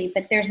individually,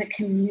 but there's a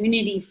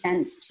community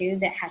sense too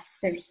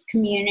there's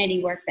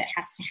community work that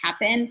has to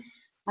happen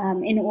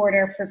in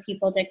order for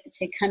people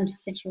to come to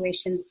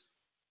situations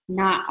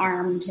not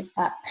armed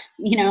up,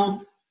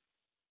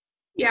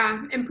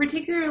 Yeah, and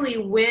particularly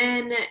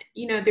when,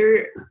 there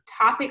are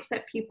topics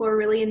that people are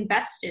really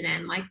invested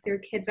in, like their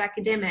kids'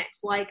 academics,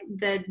 like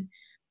the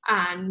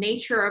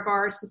nature of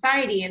our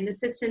society and the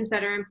systems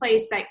that are in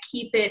place that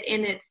keep it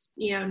in its,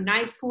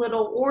 nice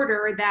little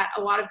order that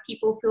a lot of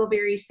people feel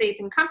very safe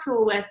and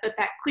comfortable with, but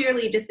that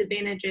clearly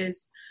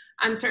disadvantages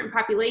certain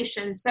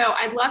populations. So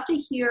I'd love to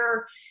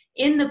hear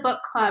in the book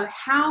club,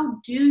 how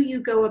do you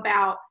go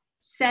about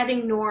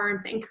setting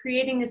norms and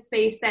creating a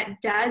space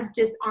that does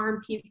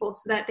disarm people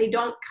so that they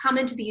don't come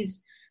into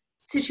these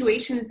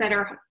situations that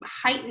are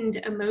heightened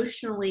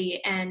emotionally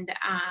and,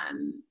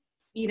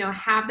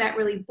 have that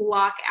really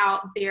block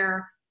out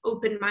their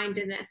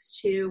open-mindedness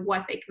to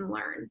what they can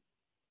learn?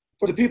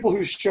 For the people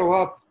who show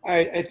up,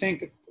 I think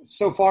that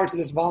so far to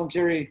this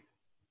voluntary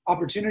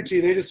opportunity,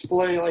 they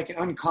display like an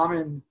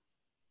uncommon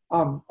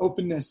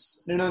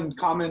openness and an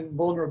uncommon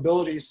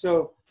vulnerability.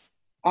 So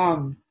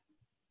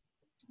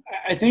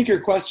I think your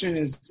question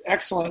is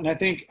excellent, and I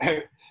think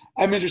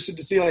I'm interested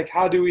to see like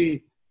how do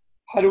we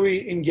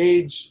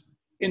engage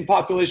in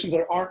populations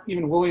that aren't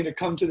even willing to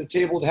come to the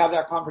table to have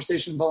that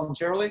conversation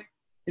voluntarily,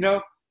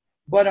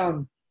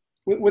 But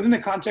within the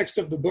context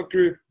of the book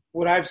group,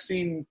 what I've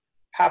seen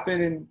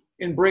happen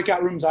in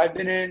breakout rooms I've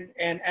been in,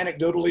 and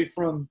anecdotally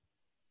from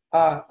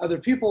other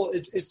people,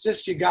 it's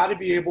just you got to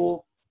be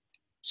able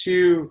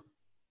to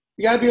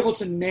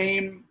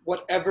name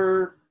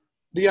whatever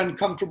the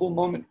uncomfortable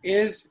moment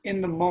is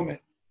in the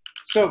moment.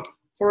 So,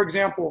 for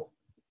example,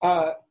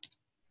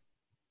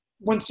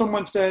 when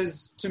someone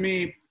says to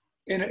me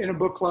in a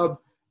book club,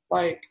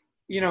 like,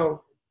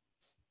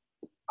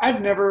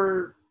 I've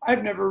never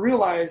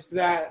realized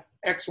that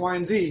X, Y,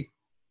 and Z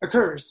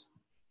occurs.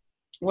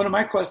 One of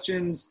my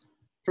questions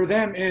for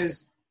them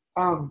is,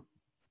 have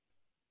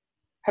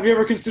you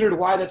ever considered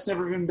why that's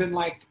never even been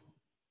like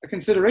a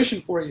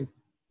consideration for you?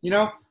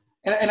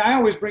 And I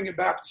always bring it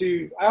back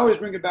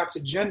to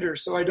gender,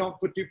 so I don't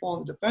put people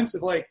on the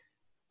defensive. Like,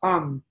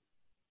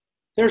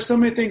 there's so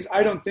many things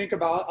I don't think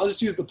about. I'll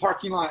just use the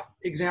parking lot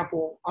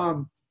example.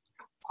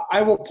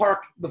 I will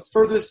park the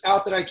furthest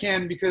out that I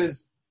can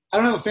because I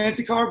don't have a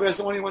fancy car, but I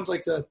don't want anyone to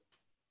like to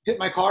hit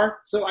my car.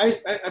 So I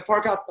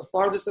park out the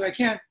farthest that I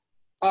can.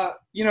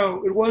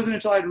 It wasn't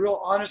until I had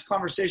real honest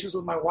conversations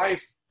with my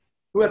wife,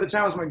 who at the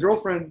time was my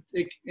girlfriend,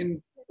 like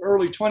in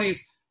early 20s,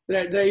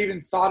 that I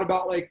even thought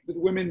about like that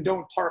women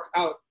don't park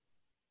out.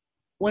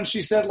 When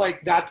she said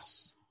like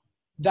that's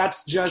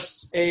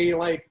just a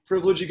like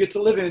privilege you get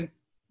to live in,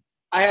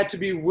 I had to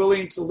be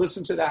willing to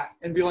listen to that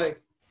and be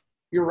like,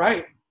 you're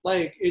right.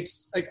 Like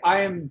it's like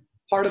I am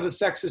part of a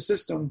sexist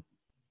system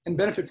and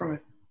benefit from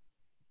it.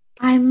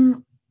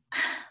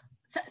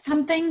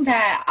 Something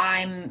that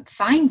I'm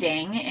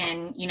finding,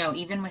 and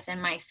even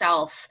within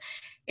myself,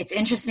 it's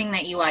interesting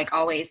that you like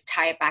always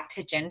tie it back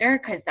to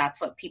gender because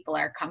that's what people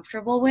are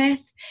comfortable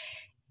with.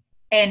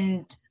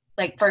 And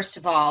like, first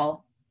of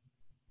all,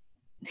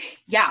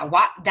 yeah,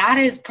 that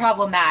is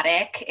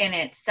problematic in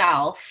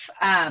itself.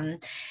 And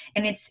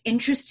it's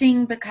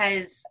interesting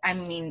because,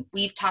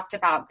 we've talked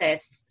about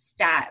this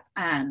stat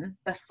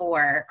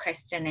before,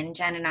 Kristen and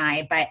Jen and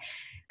I, but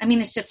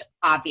it's just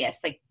obvious.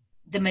 Like,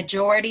 the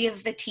majority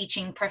of the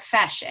teaching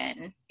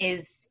profession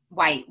is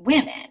white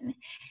women.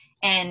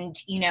 And,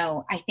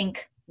 I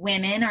think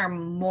women are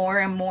more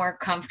and more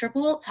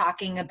comfortable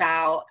talking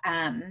about,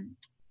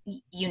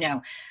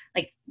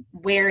 like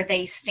where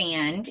they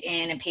stand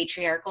in a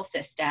patriarchal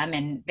system,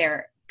 and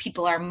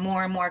people are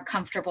more and more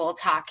comfortable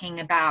talking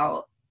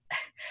about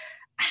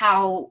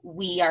how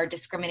we are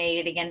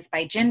discriminated against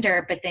by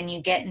gender. But then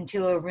you get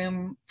into a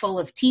room full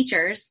of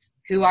teachers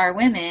who are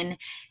women,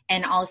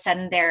 and all of a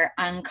sudden they're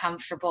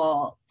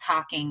uncomfortable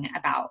talking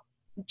about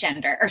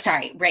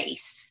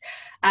race.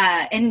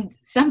 And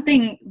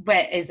something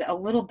that is a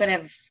little bit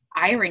of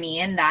irony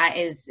in that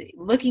is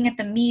looking at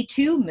the Me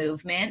Too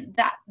movement,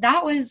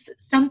 that was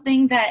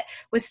something that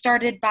was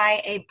started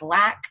by a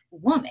Black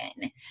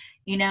woman,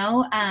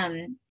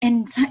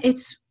 and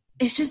it's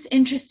just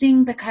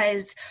interesting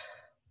because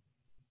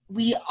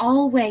we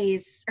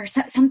always, or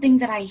something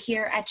that I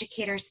hear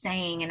educators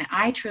saying, and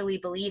I truly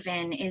believe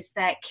in, is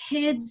that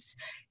kids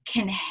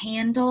can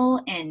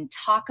handle and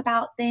talk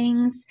about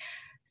things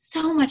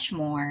so much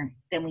more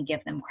than we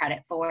give them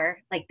credit for.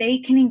 Like, they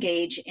can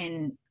engage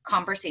in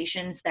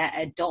conversations that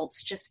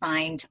adults just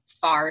find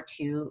far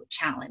too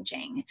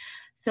challenging.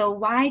 So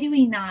why do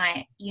we not,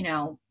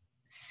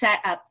 set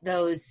up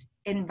those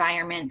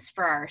environments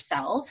for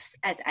ourselves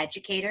as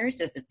educators,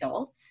 as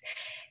adults?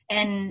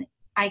 And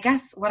I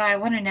guess what I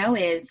want to know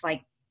is,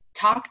 like,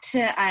 talk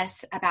to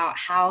us about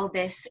how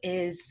this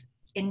is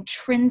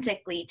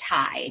intrinsically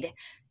tied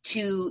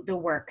to the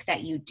work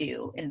that you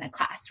do in the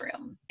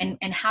classroom?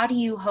 And how do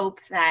you hope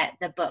that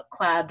the book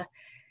club,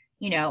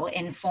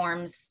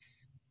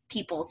 informs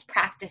people's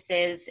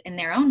practices in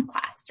their own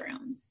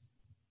classrooms?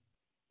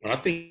 Well,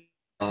 I think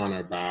on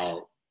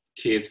about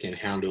kids can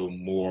handle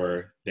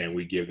more than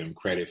we give them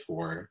credit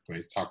for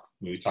when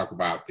we talk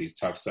about these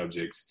tough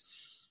subjects.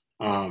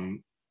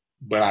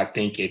 But I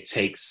think it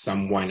takes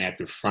someone at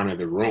the front of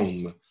the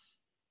room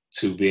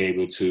to be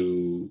able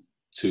to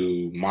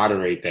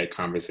moderate that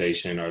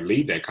conversation or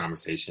lead that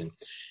conversation.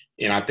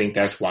 And I think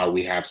that's why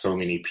we have so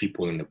many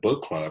people in the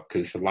book club,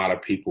 because it's a lot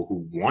of people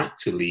who want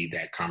to lead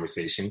that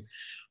conversation,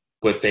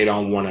 but they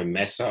don't want to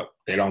mess up.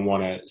 They don't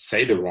want to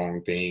say the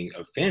wrong thing,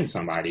 offend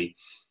somebody.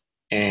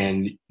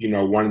 And,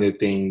 one of the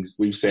things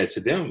we've said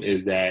to them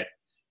is that,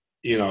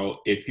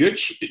 if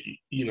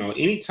you're,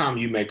 anytime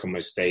you make a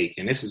mistake,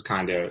 and this is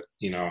kind of,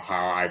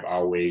 how I've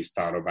always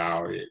thought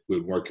about it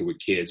with working with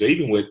kids or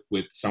even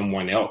with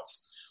someone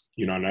else,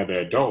 another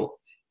adult,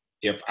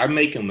 if I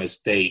make a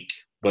mistake,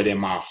 but in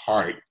my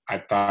heart, I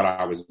thought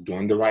I was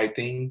doing the right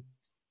thing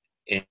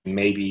and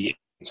maybe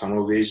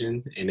tunnel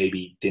vision and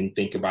maybe didn't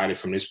think about it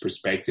from this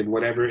perspective,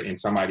 whatever. And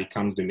somebody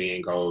comes to me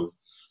and goes,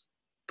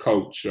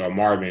 Coach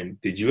Marvin,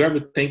 did you ever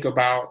think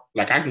about,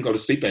 I can go to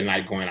sleep at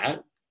night going,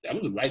 that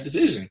was the right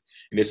decision.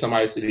 And then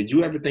somebody said, did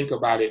you ever think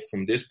about it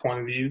from this point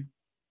of view?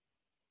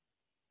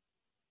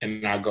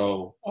 And I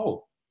go,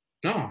 oh,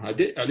 no, I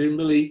didn't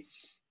really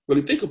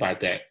think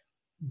about that.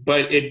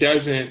 But it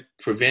doesn't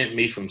prevent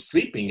me from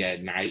sleeping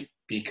at night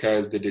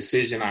because the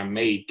decision I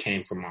made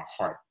came from my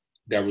heart.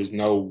 There was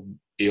no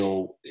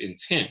ill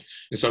intent.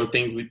 And so the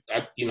things we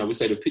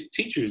say to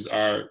teachers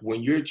are,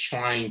 when you're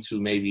trying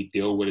to maybe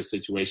deal with a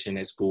situation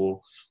at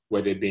school,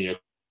 whether it be in your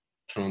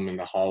classroom, in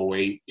the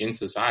hallway, in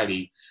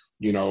society,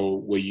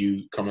 where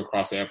you come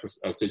across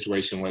a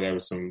situation where there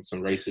was some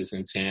racist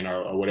intent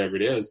or whatever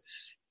it is,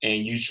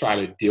 and you try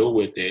to deal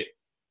with it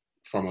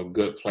from a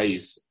good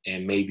place,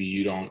 and maybe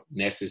you don't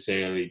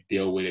necessarily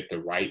deal with it the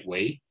right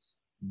way,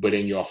 but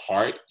in your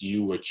heart,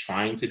 you were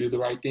trying to do the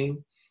right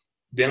thing,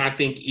 then I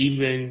think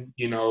even,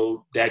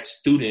 that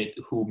student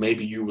who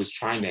maybe you was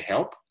trying to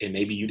help and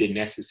maybe you didn't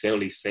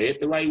necessarily say it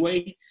the right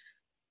way,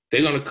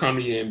 they're going to come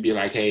to you and be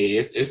like, hey,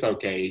 it's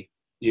okay.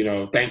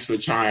 Thanks for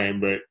trying,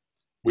 but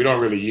we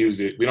don't really use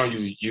it. We don't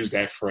use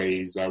that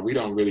phrase. We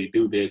don't really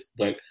do this,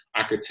 but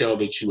I could tell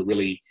that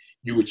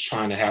you were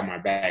trying to have my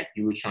back.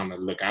 You were trying to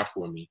look out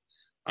for me.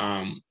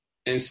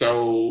 And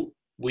so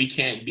we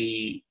can't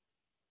be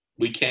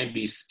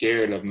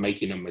scared of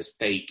making a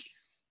mistake,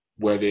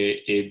 whether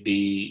it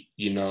be,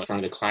 in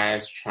front of the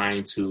class,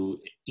 trying to,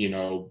 be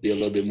a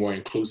little bit more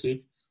inclusive,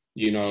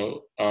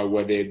 or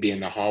whether it be in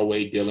the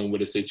hallway dealing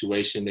with a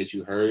situation that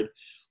you heard.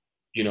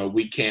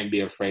 We can't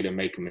be afraid of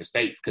making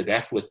mistakes, because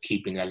that's what's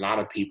keeping a lot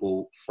of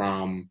people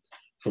from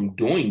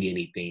doing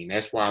anything.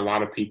 That's why a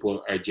lot of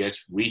people are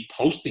just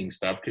reposting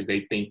stuff, because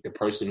they think the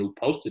person who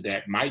posted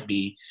that might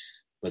be,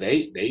 but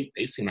they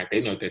seem like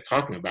they know what they're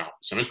talking about.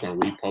 So I'm just going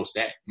to repost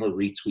that. I'm going to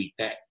retweet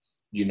that.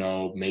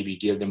 Maybe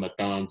give them a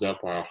thumbs up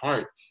or a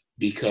heart,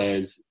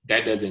 because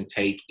that doesn't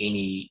take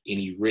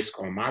any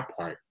risk on my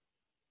part.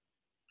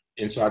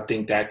 And so I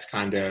think that's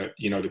kind of,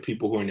 the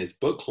people who are in this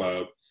book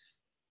club,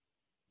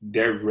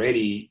 they're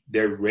ready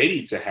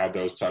to have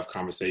those tough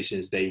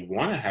conversations. They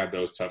want to have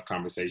those tough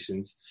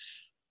conversations,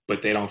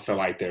 but they don't feel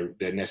like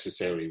they're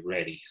necessarily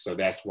ready. So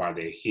that's why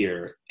they're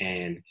here.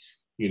 And,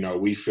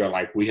 we feel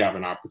like we have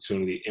an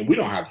opportunity, and we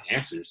don't have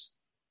answers,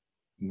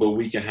 but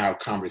we can have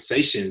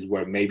conversations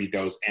where maybe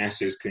those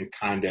answers can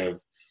kind of,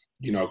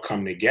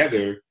 come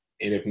together.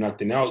 And if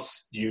nothing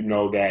else,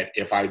 that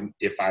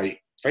if I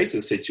face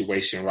a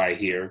situation right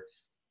here,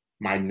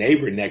 my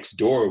neighbor next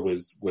door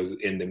was we're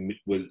in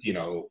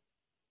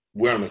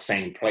the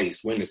same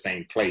place. We're in the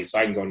same place. So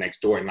I can go next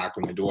door and knock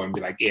on the door and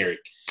be like, Eric,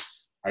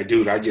 I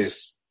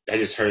just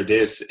heard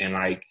this, and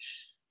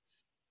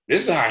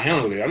this is how I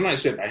handled it. I'm not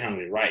sure if I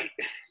handled it right,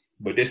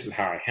 but this is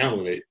how I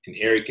handled it. And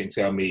Eric can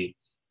tell me,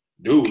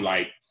 dude,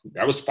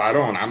 that was spot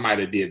on. I might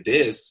have did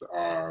this,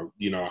 or,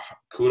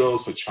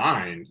 kudos for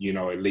trying,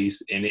 at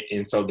least.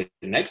 And so the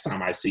next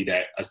time I see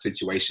a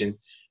situation,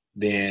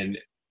 then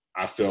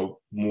I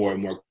feel more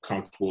and more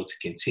comfortable to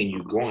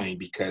continue going,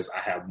 because I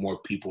have more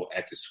people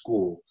at the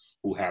school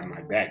who have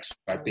my back. So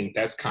I think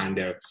that's kind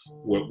of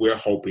what we're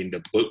hoping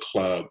the book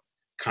club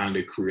kind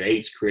of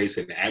creates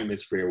an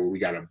atmosphere where we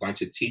got a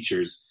bunch of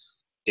teachers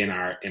in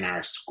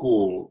our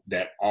school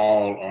that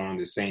all are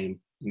on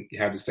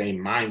have the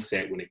same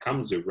mindset when it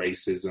comes to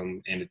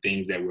racism and the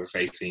things that we're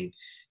facing.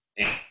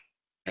 And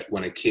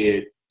when a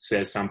kid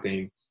says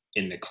something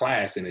in the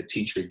class and a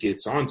teacher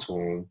gets onto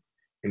them,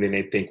 and then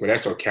they think, well,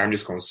 that's okay, I'm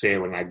just going to say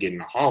it when I get in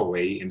the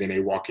hallway. And then they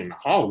walk in the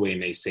hallway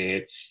and they say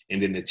it.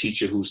 And then the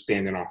teacher who's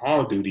standing on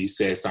hall duty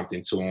says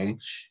something to them.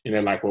 And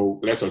they're like, well,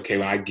 that's okay,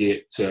 when I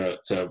get to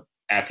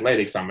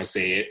athletics, I'm going to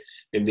say it.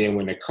 And then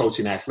when the coach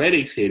in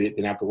athletics hit it,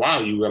 then after a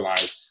while you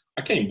realize,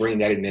 I can't bring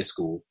that in this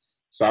school.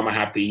 So I'm going to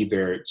have to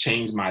either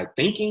change my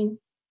thinking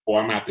or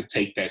I'm going to have to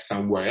take that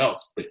somewhere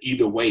else. But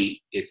either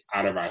way, it's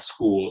out of our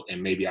school,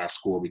 and maybe our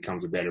school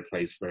becomes a better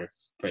place for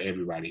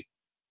everybody.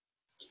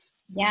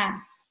 Yeah.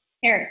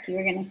 Eric, you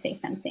were going to say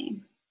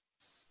something.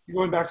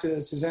 Going back to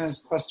Susanna's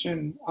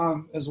question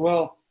as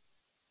well,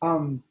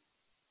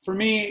 for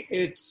me,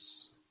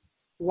 it's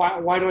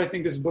why do I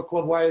think this book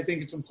club, why I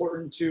think it's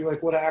important to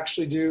like what I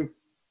actually do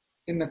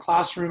in the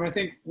classroom. I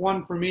think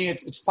one, for me,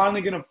 it's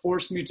finally going to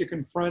force me to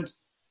confront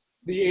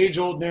the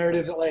age-old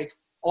narrative that like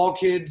all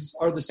kids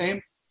are the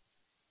same.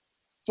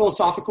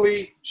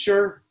 Philosophically,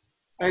 sure,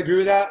 I agree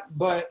with that,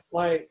 but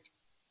like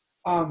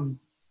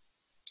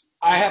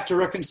I have to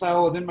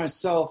reconcile within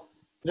myself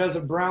that as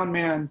a brown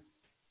man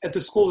at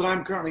the school that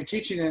I'm currently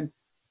teaching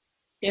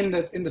in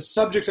the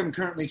subject I'm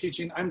currently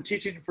teaching, I'm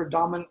teaching a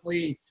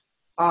predominantly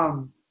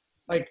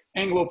like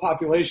Anglo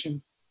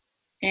population,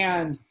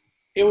 and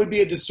it would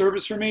be a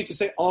disservice for me to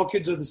say all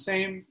kids are the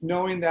same,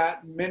 knowing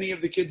that many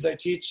of the kids I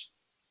teach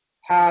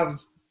have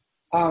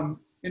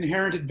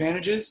inherent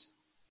advantages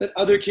that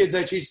other kids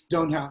I teach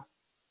don't have.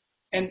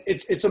 And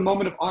it's a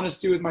moment of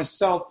honesty with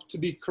myself to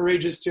be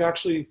courageous to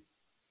actually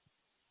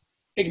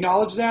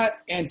acknowledge that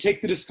and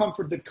take the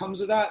discomfort that comes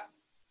with that.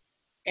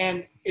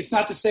 And it's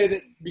not to say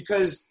that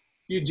because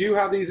you do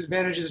have these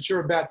advantages that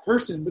you're a bad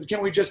person, but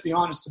can we just be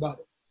honest about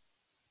it?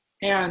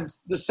 And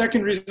the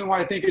second reason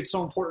why I think it's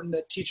so important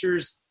that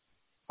teachers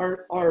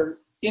are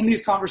in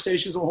these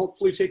conversations will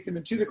hopefully take them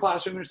into the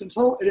classroom. And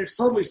it's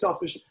totally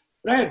selfish,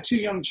 but I have 2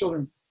 young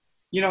children.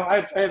 You know,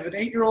 I have an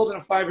 8-year-old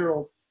and a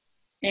 5-year-old.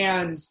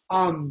 And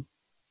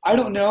I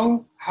don't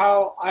know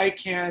how I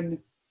can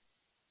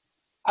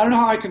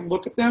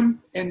look at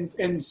them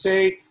and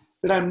say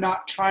that I'm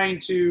not trying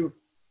to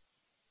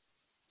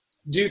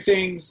do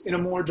things in a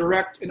more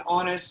direct and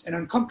honest and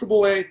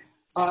uncomfortable way,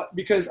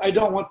 because I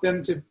don't want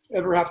them to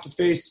ever have to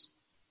face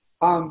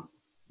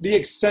the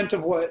extent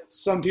of what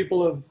some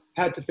people have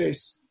had to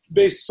face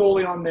based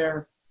solely on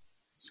their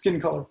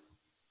skin color.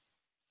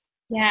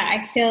 Yeah,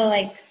 I feel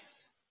like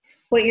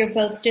what you're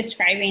both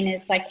describing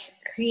is like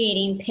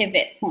creating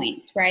pivot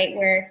points, right?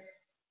 Where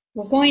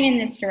we're going in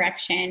this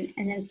direction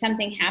and then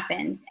something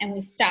happens and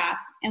we stop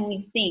and we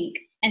think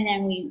and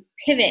then we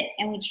pivot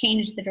and we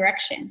change the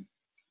direction.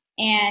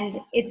 And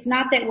it's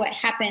not that what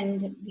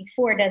happened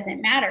before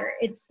doesn't matter.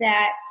 It's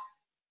that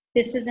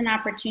this is an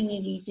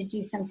opportunity to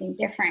do something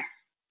different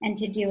and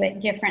to do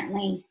it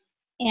differently.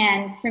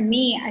 And for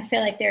me, I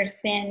feel like there's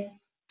been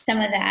some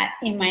of that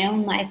in my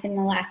own life in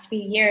the last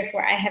few years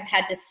where I have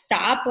had to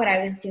stop what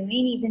I was doing,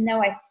 even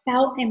though I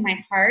felt in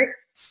my heart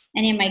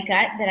and in my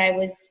gut that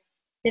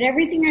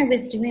everything I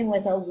was doing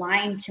was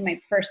aligned to my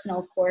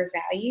personal core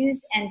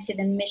values and to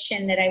the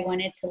mission that I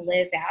wanted to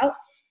live out.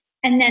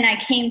 And then I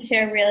came to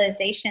a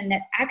realization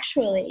that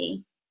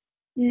actually,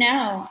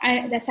 no,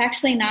 that's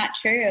actually not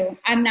true.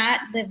 I'm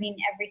not living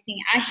everything.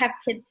 I have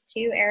kids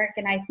too, Eric,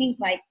 and I think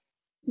like,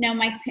 no,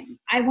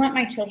 I want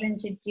my children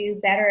to do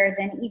better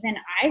than even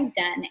I've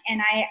done.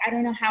 And I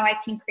don't know how I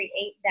can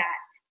create that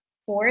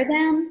for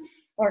them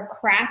or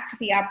craft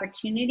the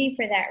opportunity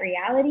for that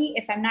reality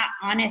if I'm not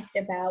honest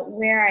about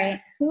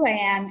who I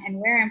am and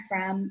where I'm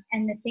from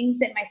and the things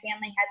that my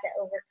family had to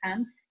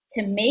overcome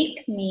to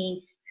make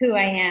me who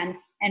I am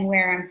and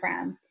where I'm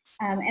from.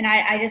 And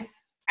I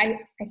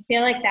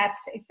feel like that's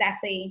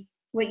exactly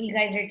what you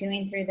guys are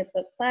doing through the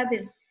book club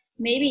is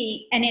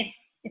maybe, and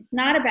it's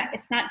not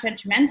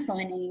judgmental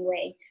in any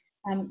way.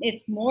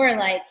 It's more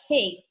like,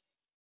 hey,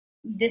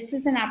 this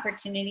is an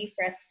opportunity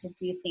for us to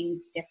do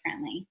things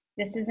differently.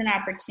 This is an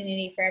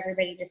opportunity for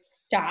everybody to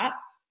stop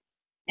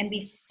and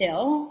be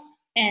still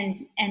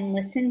and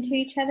listen to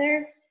each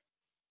other,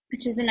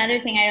 which is another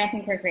thing I don't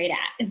think we're great at,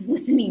 is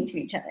listening to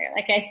each other.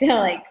 Like I feel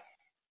like,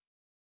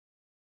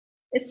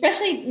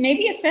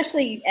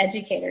 especially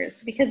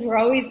educators, because we're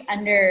always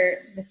under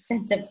the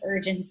sense of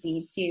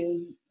urgency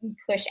to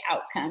push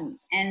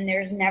outcomes, and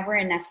there's never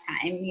enough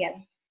time. We have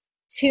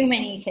too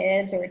many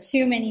kids or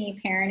too many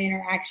parent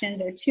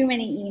interactions or too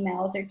many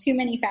emails or too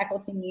many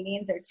faculty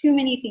meetings or too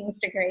many things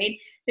to grade.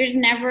 There's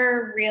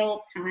never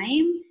real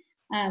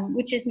time,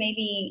 which is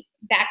maybe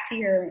back to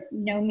your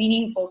no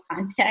meaningful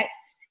contact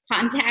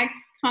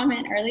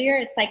comment earlier.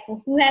 It's like,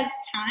 well, who has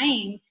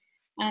time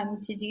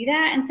to do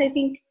that? And so I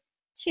think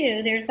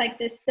too, there's like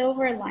this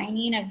silver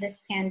lining of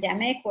this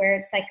pandemic where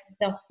it's like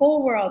the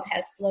whole world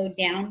has slowed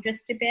down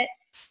just a bit.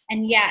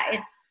 And yeah,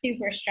 it's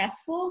super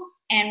stressful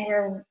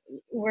and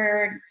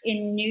we're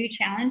in new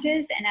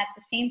challenges. And at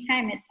the same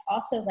time, it's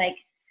also like,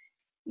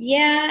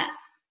 yeah,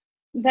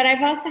 but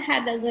I've also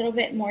had a little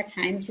bit more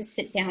time to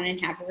sit down and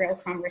have real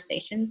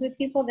conversations with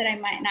people that I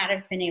might not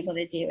have been able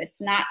to do.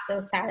 It's not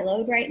so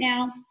siloed right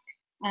now.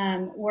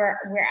 We're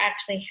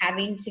actually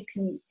having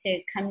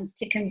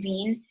to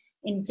convene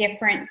in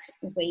different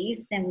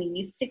ways than we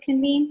used to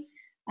convene.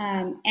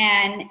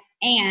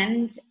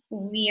 And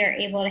we are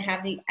able to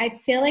have I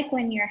feel like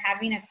when you're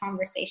having a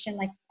conversation,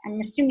 like I'm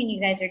assuming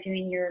you guys are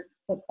doing your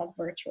book club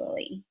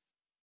virtually.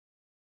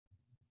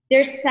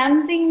 there's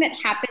something that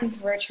happens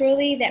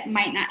virtually that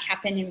might not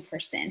happen in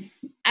person.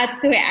 That's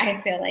the way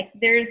I feel. Like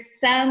there's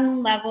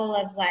some level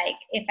of like,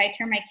 if I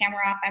turn my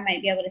camera off, I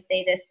might be able to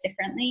say this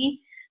differently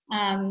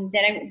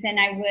than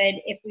I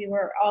would if we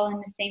were all in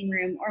the same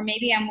room. Or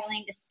maybe I'm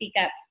willing to speak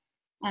up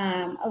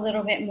a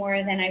little bit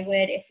more than I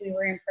would if we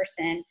were in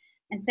person.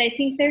 And so I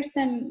think there's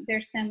some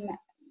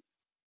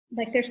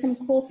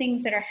cool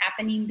things that are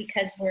happening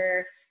because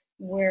we're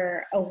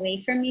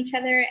away from each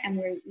other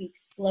and we've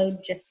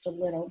slowed just a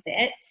little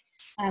bit,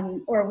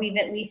 or we've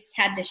at least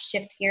had to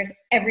shift gears.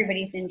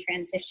 Everybody's in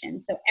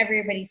transition, so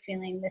everybody's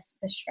feeling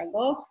the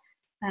struggle.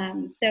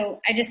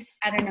 So I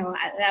don't know.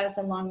 That was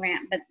a long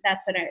rant, but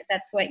that's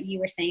what you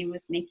were saying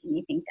was making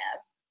me think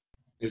of.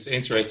 It's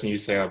interesting you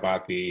say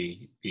about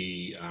the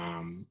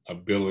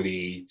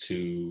ability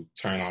to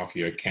turn off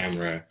your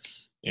camera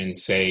and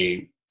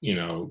say,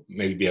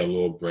 maybe be a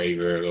little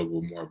braver, a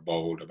little bit more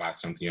bold about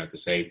something you have to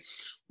say.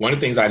 One of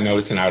the things I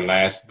noticed in our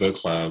last book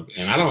club,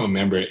 and I don't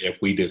remember if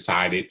we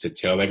decided to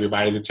tell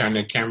everybody to turn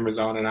their cameras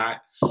on or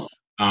not,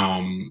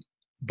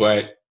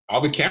 but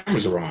all the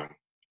cameras are on.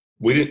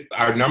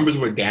 Our numbers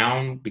were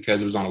down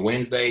because it was on a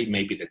Wednesday,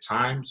 maybe at the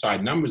time, so our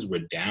numbers were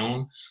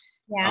down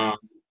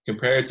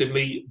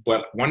comparatively.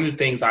 But one of the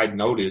things I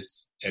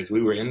noticed as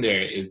we were in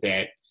there is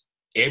that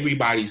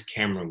everybody's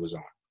camera was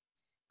on.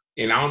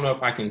 And I don't know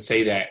if I can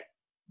say that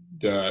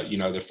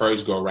the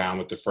first go around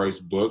with the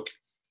first book,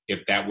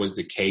 if that was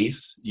the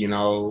case,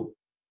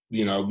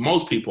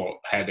 most people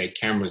had their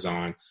cameras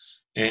on.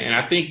 And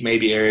I think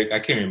maybe, Eric, I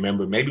can't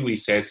remember, maybe we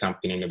said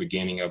something in the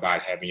beginning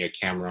about having your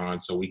camera on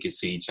so we could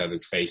see each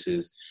other's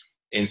faces.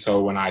 And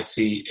so when I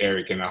see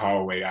Eric in the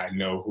hallway, I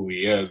know who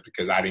he is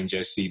because I didn't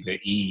just see the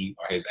E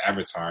or his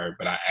avatar,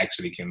 but I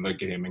actually can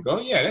look at him and go,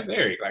 yeah, that's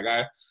Eric.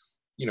 Like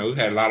we've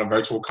had a lot of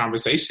virtual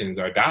conversations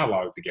or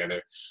dialogue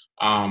together.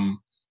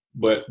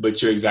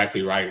 But you're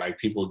exactly right. Like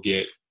people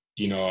get,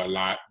 a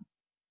lot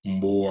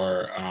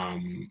more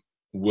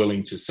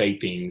willing to say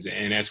things.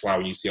 And that's why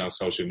when you see on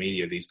social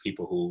media, these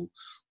people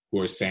who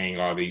are saying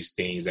all these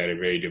things that are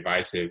very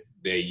divisive,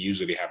 they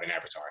usually have an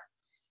avatar.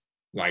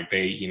 Like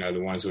they,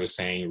 the ones who are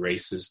saying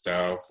racist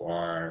stuff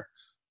or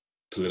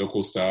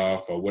political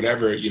stuff or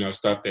whatever,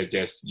 stuff that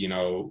just,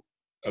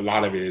 a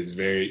lot of it is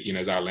very,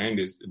 as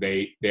outlandish,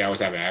 they always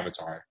have an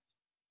avatar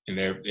and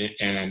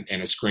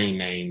and a screen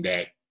name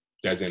that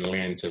doesn't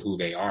lend to who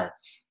they are.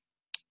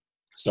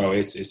 So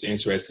it's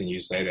interesting you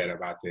say that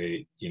about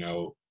the,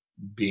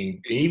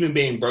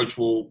 being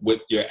virtual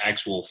with your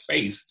actual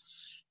face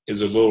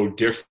is a little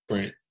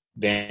different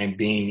than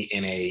being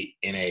in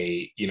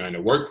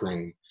a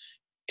workroom.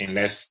 And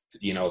let's,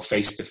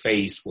 face to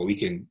face where we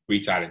can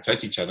reach out and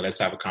touch each other. Let's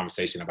have a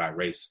conversation about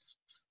race.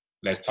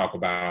 Let's talk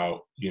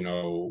about,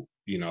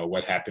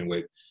 what happened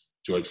with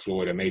George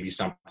Floyd, or maybe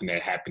something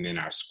that happened in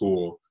our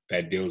school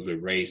that deals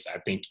with race. I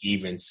think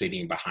even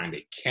sitting behind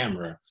a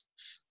camera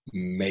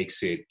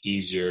makes it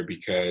easier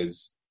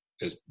because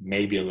there's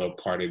maybe a little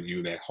part of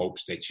you that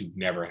hopes that you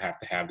never have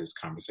to have this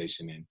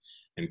conversation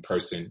in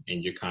person,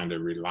 and you're kind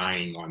of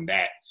relying on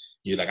that.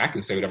 You're like, I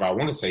can say whatever I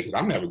want to say because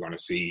I'm never going to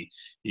see,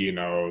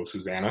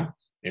 Susanna.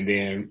 And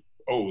then,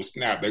 oh,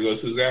 snap, there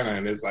goes Susanna.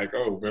 And it's like,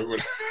 oh, remember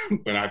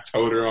when I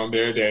told her on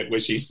there that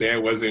what she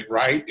said wasn't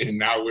right, and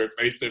now we're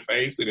face to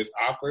face and it's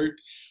awkward.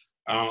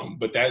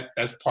 But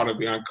that's part of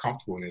the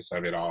uncomfortableness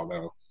of it all,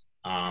 though.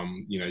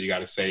 You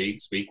got to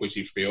speak what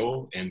you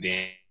feel, and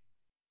then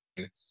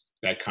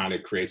that kind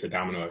of creates a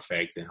domino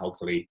effect, and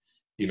hopefully,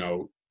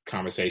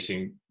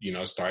 conversation,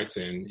 starts,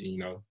 and,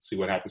 see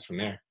what happens from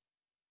there.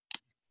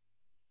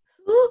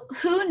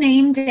 Who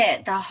named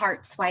it the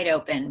Hearts Wide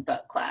Open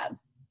Book Club?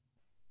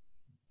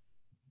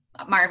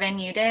 Marvin,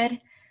 you did?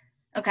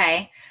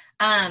 Okay.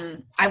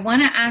 I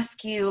want to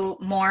ask you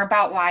more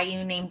about why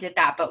you named it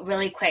that, but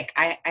really quick,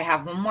 I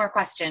have one more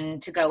question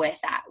to go with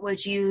that.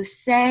 Would you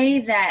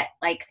say that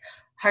like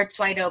Hearts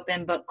Wide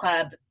Open Book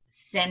Club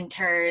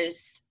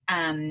centers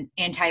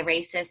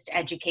anti-racist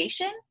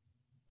education?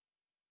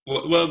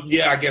 Well,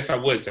 yeah, I guess I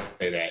would say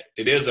that.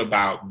 It is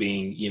about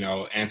being,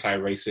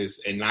 anti-racist,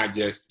 and not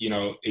just,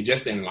 it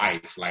just in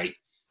life, like,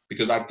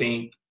 because I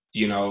think,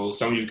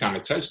 some of you kind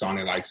of touched on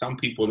it, like some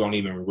people don't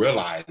even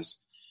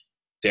realize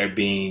they're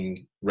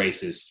being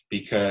racist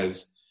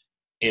because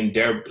in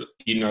their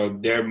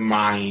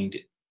mind,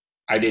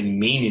 I didn't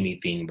mean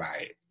anything by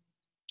it.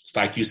 It's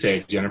like you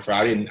said, Jennifer,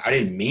 I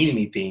didn't mean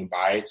anything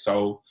by it.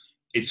 So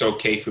it's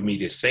okay for me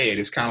to say it.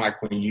 It's kind of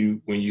like when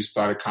you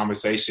start a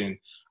conversation,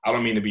 I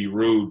don't mean to be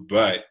rude,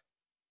 but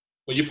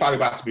you're probably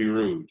about to be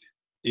rude,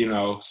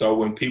 So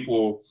when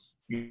people,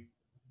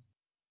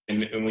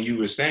 and when you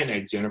were saying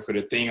that, Jennifer,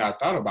 the thing I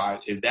thought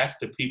about is that's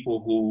the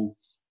people who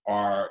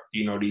are,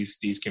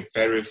 these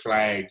Confederate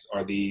flags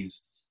or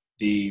these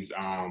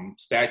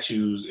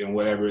statues and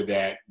whatever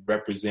that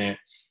represent,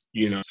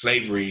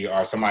 slavery,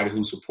 or somebody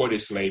who supported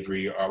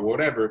slavery or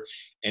whatever.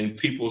 And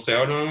people say,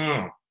 oh,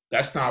 no.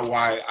 That's not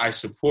why I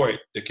support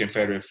the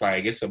Confederate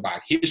flag. It's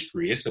about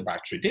history. It's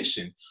about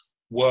tradition.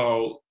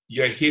 Well,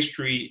 your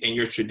history and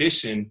your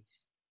tradition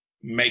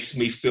makes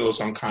me feel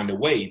some kind of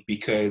way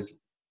because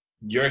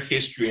your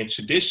history and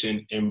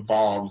tradition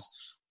involves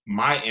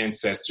my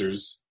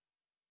ancestors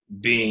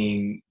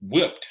being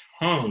whipped,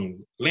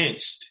 hung,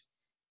 lynched.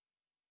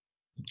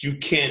 You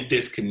can't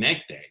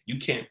disconnect that. You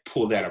can't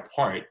pull that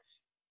apart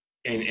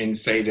and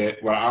say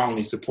that, well, I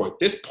only support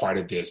this part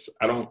of this.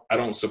 I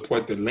don't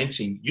support the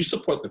lynching. You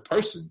support the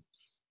person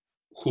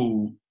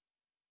who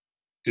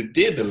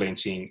did the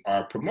lynching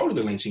or promoted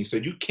the lynching. So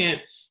you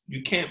can't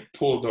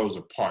pull those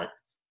apart.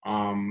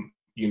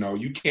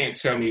 You can't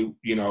tell me,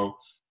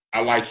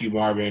 I like you,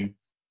 Marvin.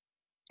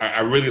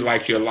 I really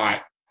like you a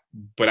lot,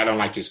 but I don't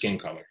like your skin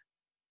color.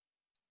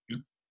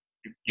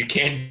 You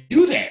can't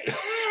do that.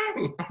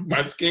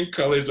 My skin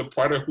color is a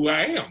part of who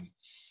I am.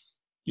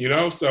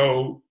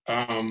 So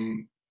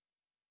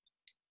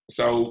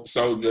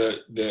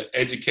the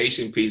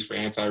education piece for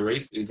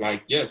anti-race is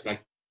like, yes,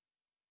 like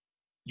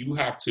you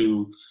have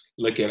to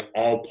look at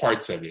all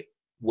parts of it,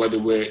 whether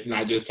we're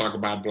not just talking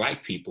about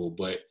Black people,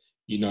 but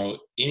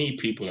any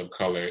people of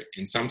color.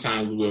 And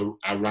sometimes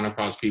I run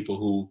across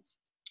people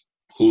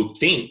who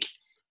think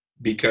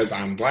because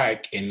I'm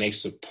Black and they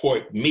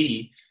support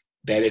me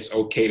that it's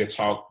okay to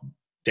talk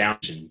down.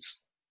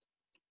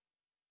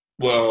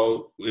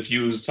 Well, if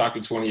you was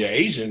talking to one of your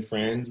Asian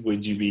friends,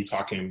 would you be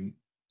talking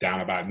down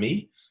about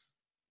me?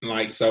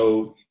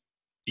 So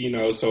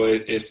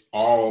it's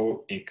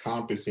all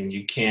encompassing.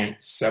 You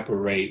can't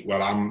separate,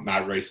 well, I'm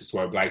not racist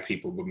toward Black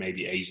people, but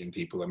maybe Asian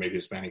people or maybe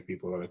Hispanic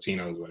people or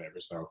Latinos, whatever.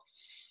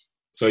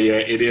 So yeah,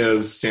 it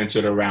is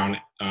centered around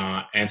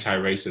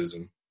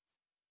anti-racism.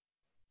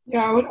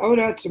 Yeah, I would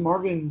add to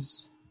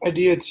Marvin's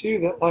idea too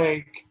that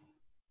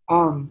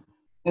and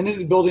this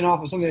is building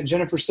off of something that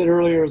Jennifer said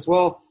earlier as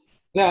well,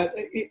 that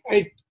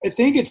I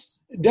think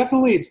it's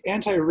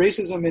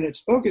anti-racism in its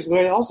focus, but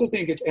I also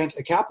think it's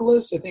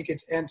anti-capitalist. I think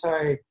it's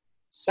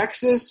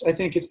anti-sexist. I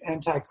think it's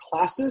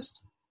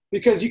anti-classist,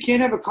 because you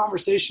can't have a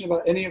conversation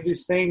about any of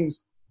these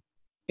things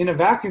in a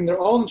vacuum. They're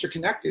all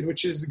interconnected,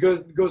 which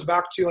goes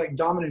back to like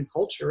dominant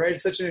culture, right?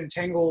 It's such an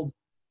entangled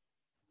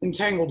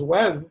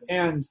web,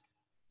 and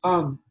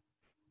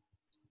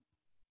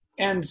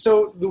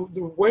so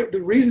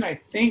the reason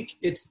I think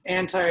it's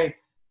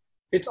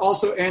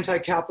also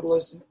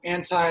anti-capitalist and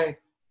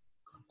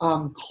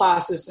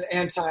anti-classist and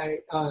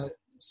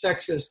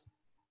anti-sexist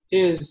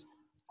is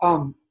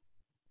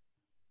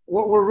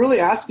what we're really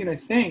asking, I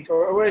think,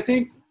 or what I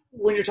think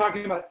when you're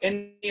talking about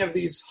any of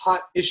these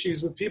hot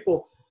issues with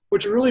people,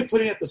 what you're really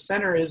putting at the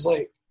center is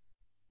like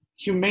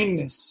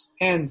humaneness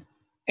and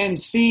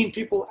seeing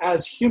people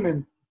as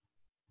human.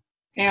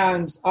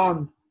 And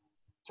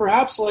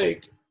perhaps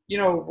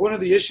one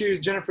of the issues,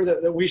 Jennifer,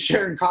 that we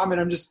share in common,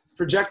 I'm just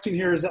projecting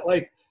here, is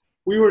that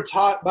we were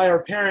taught by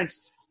our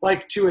parents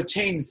to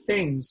attain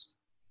things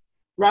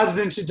rather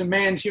than to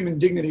demand human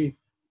dignity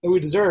that we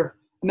deserve.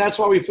 And that's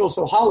why we feel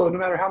so hollow. No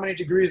matter how many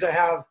degrees I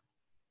have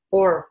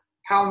or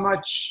how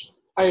much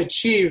I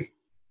achieve,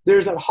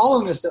 there's that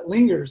hollowness that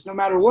lingers no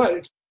matter what.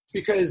 It's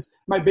because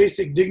my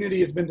basic dignity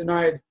has been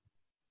denied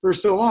for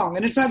so long.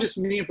 And it's not just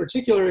me in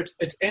particular,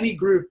 it's any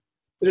group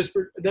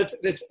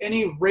that's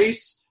any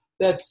race,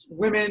 that's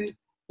women,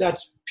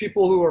 that's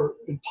people who are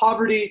in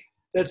poverty,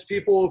 that's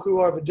people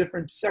who have a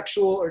different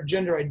sexual or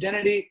gender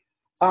identity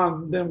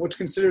than what's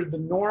considered the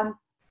norm.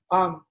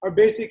 Our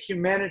basic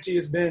humanity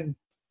has been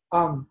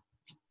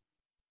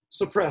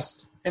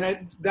suppressed.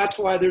 And that's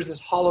why there's this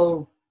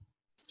hollow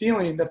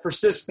feeling that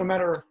persists no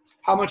matter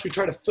how much we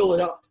try to fill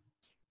it up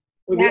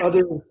with the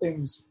other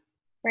things.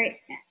 Right.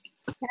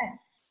 Yes.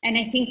 And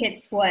I think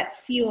it's what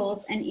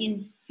fuels an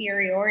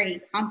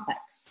inferiority complex.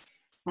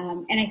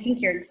 And I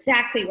think you're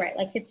exactly right.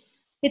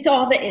 It's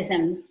all the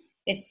isms.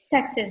 It's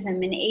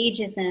sexism and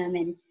ageism,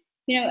 and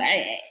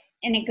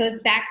and it goes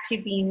back to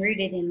being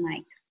rooted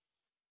in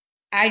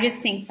I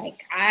just think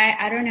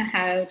I don't know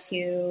how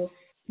to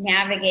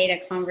navigate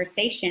a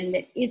conversation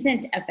that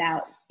isn't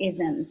about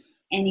isms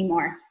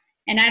anymore.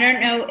 And I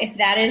don't know if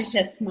that is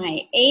just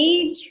my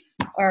age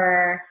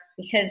or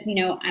because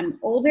I'm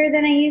older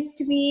than I used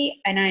to be,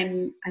 and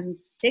I'm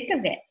sick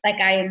of it.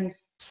 I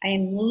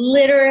am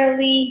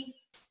literally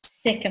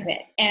sick of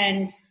it.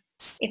 And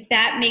if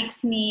that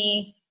makes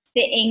me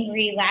the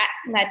angry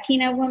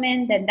Latina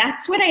woman, then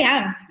that's what I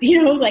am.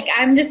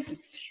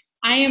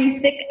 I am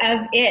sick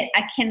of it.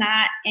 I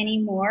cannot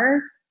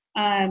anymore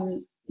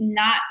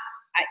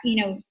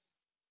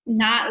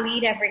not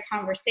lead every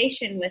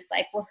conversation with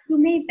well, who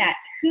made that?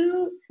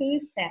 Who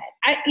said?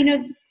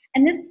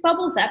 And this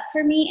bubbles up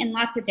for me in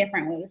lots of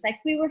different ways. I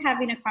was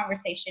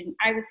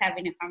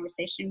having a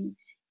conversation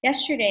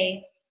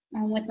yesterday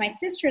with my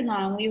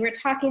sister-in-law, and we were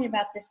talking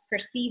about this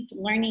perceived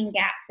learning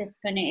gap that's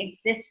going to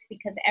exist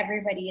because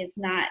everybody is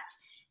not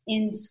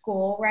in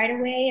school right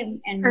away.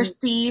 And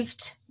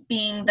perceived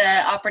being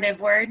the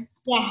operative word.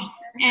 Yeah.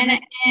 And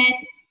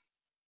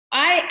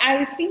I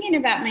was thinking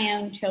about my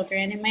own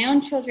children, and my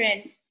own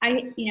children,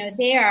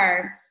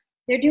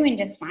 they're doing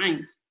just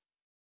fine.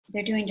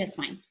 They're doing just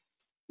fine.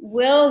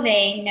 Will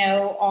they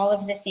know all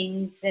of the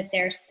things that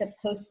they're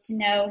supposed to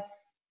know?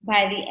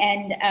 by the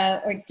end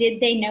of, or did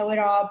they know it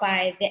all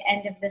by the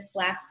end of this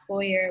last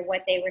school year,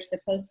 what they were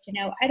supposed to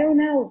know? I don't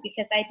know,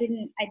 because I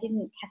didn't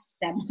test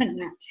them on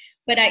that.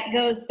 But it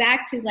goes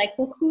back to like,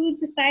 well, who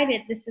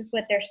decided this is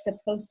what they're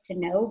supposed to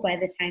know by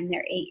the time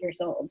they're 8 years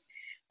old?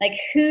 Like,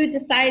 who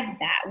decides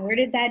that? Where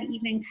did that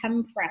even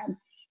come from?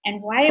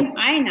 And why am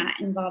I not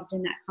involved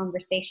in that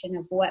conversation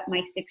of what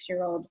my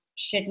 6-year-old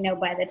should know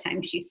by the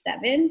time she's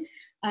 7?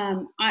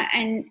 And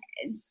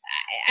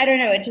I don't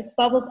know, it just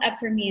bubbles up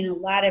for me in a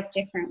lot of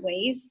different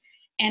ways.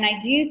 And I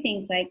do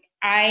think, like,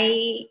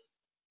 I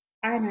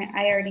don't know,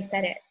 I already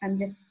said it. I'm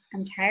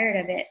tired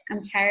of it.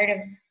 I'm tired of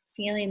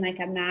feeling like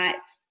I'm not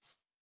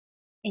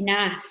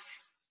enough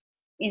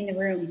in the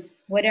room,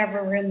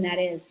 whatever room that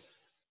is.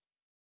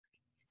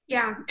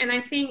 Yeah, and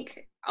I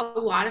think a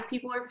lot of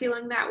people are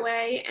feeling that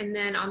way. And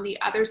then on the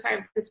other side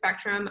of the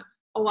spectrum,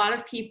 a lot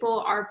of people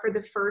are for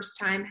the first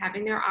time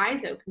having their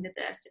eyes open to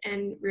this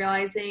and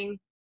realizing,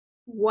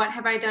 what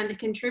have I done to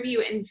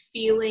contribute, and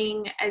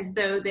feeling as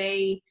though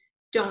they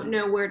don't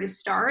know where to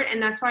start.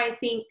 And that's why I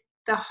think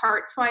the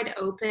Hearts Wide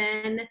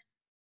Open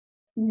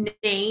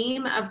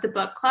name of the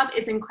book club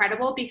is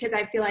incredible, because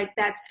I feel like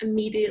that's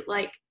immediate,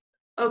 like,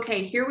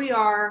 okay, here we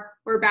are,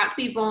 we're about to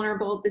be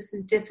vulnerable, this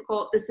is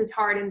difficult, this is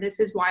hard, and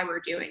this is why we're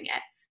doing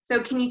it.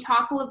 So can you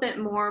talk a little bit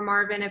more,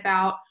 Marvin,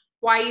 about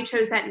why you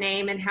chose that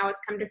name and how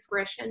it's come to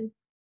fruition?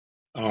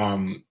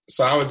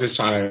 So I was just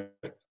trying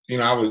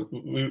to, I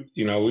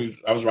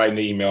was writing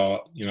the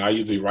email. I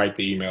usually write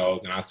the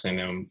emails and I send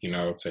them,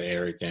 to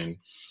Eric and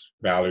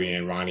Valerie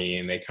and Ronnie,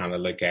 and they kind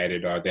of look at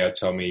it, or they'll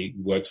tell me,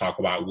 we'll talk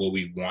about what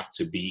we want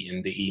to be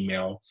in the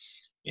email.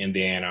 And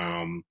then,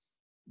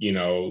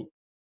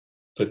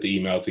 put the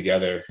email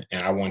together,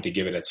 and I wanted to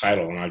give it a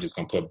title, and I was just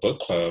going to put book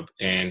club.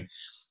 And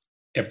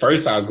at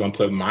first I was going to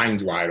put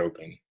Minds Wide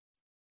Open.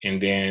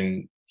 And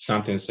then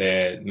something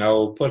said,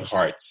 no, put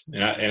hearts.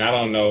 And I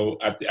don't know.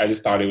 I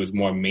just thought it was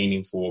more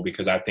meaningful,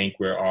 because I think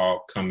we're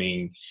all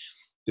coming,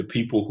 the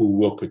people who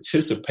will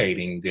participate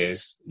in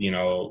this,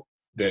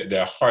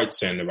 their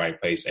hearts are in the right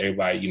place.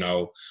 Everybody,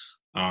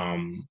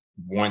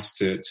 wants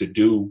to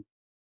do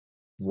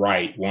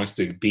right, wants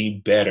to be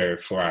better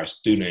for our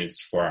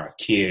students, for our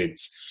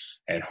kids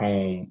at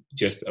home,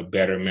 just a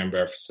better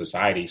member of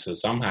society. So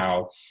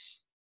somehow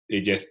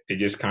it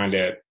just kind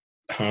of,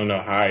 I don't know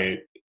how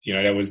it,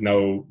 there was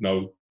no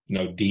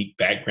deep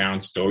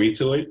background story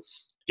to it.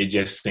 It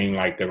just seemed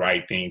like the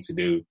right thing to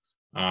do,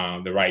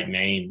 the right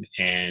name.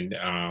 And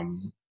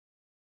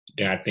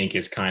I think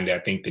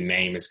the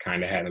name has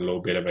kind of had a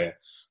little bit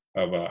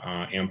of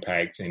a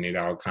impact, and it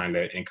all kind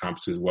of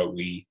encompasses what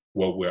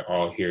we're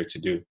all here to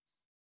do.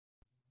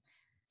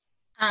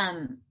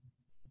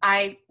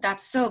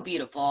 That's so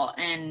beautiful,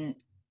 and,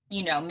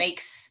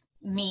 makes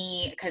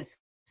me, because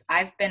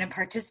I've been a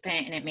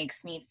participant, and it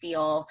makes me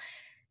feel,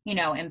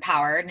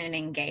 empowered and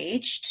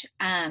engaged.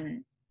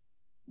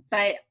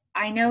 But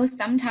I know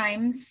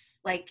sometimes,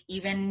 like,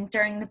 even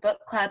during the book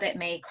club, it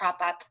may crop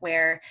up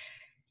where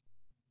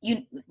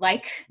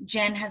like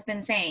Jen has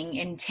been saying,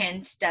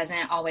 intent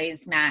doesn't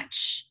always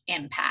match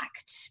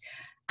impact.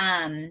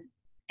 And,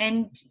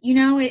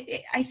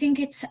 I think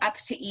it's up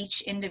to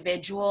each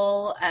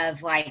individual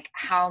of, like,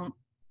 how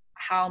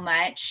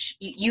much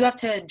you have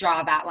to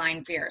draw that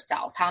line for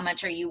yourself. How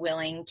much are you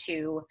willing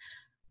to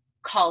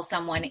call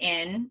someone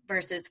in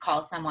versus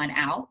call someone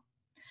out?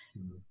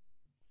 Mm-hmm.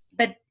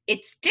 But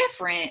it's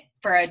different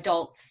for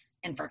adults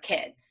and for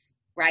kids,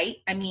 right?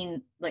 I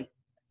mean, like,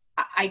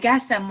 I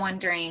guess I'm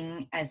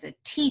wondering, as a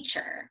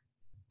teacher,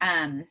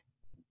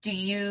 do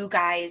you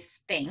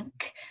guys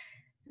think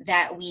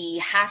that we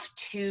have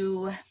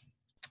to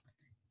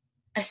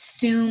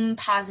assume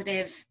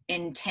positive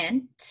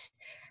intent?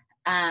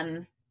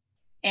 And,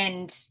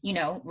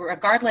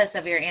 regardless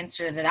of your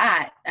answer to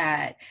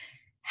that,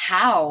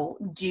 how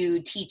do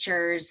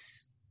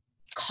teachers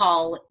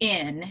call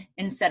in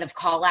instead of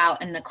call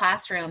out in the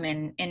classroom?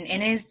 And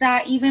is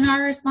that even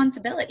our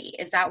responsibility?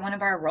 Is that one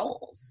of our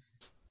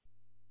roles?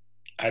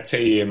 I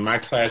tell you, in my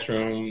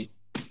classroom,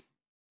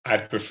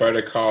 I'd prefer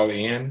to call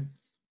in,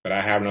 but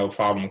I have no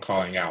problem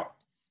calling out.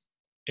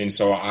 And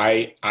so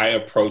I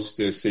approach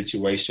this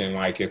situation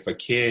like, if a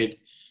kid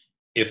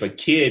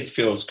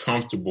feels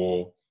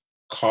comfortable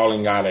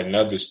calling out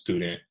another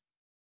student,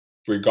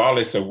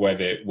 regardless of what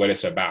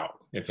it's about.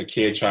 If a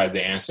kid tries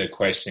to answer a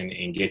question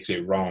and gets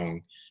it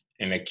wrong,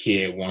 and a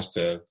kid wants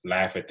to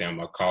laugh at them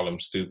or call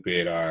them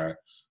stupid or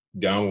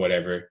dumb,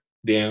 whatever,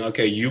 then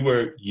okay, you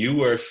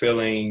were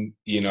feeling,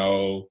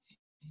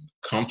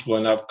 comfortable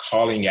enough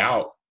calling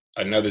out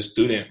another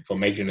student for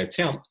making an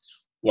attempt.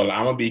 Well,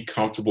 I'm gonna be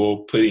comfortable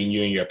putting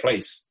you in your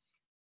place,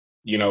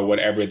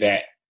 whatever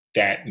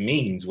that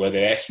means. Whether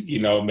that,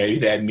 maybe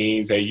that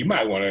means that you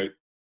might want to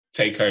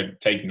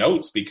take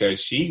notes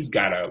because she's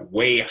got a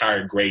way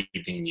higher grade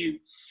than you.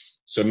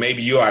 So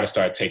maybe you ought to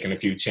start taking a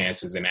few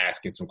chances and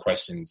asking some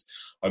questions,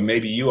 or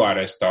maybe you ought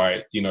to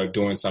start,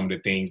 doing some of the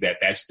things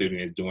that student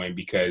is doing,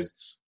 because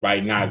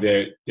right now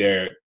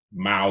they're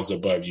miles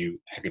above you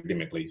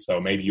academically.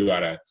 So maybe you ought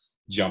to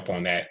jump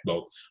on that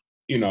boat,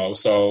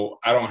 so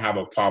I don't have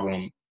a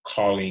problem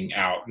calling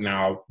out.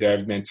 Now, there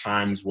have been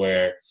times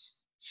where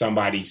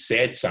somebody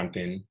said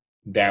something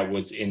that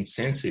was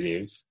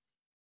insensitive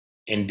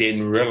and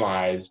didn't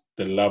realize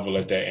the level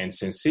of that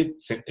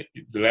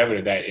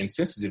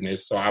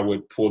insensitiveness. So I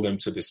would pull them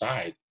to the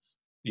side.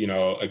 You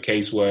know, a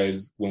case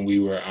was when we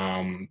were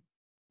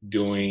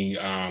doing,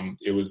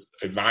 it was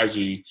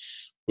advisory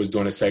was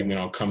doing a segment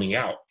on coming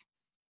out,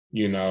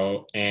 you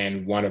know,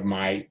 and one of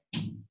my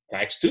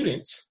Black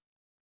students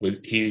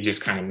he's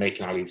just kind of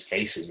making all these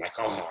faces like,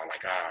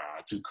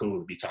 too cool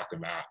to be talking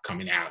about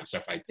coming out and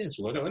stuff like this,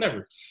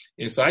 whatever.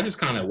 And so I just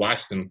kind of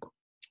watched him.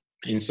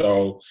 And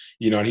so,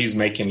 you know, he's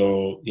making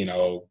little, you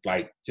know,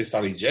 like just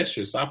all these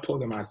gestures. So I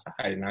pulled him outside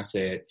and I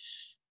said,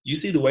 you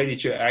see the way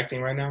that you're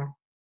acting right now?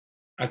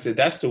 I said,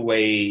 that's the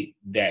way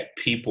that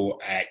people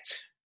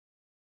act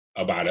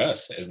about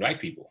us as Black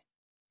people.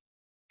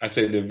 I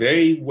said, the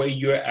very way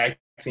you're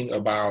acting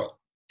about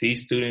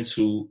these students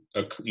who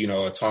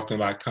are talking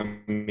about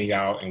coming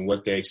out and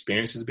what their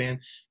experience has been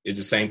is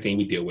the same thing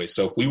we deal with.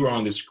 So if we were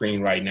on the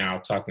screen right now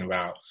talking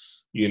about,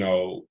 you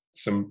know,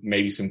 some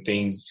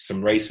things,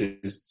 some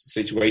racist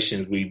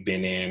situations we've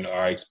been in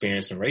or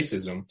experiencing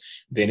racism,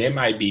 then it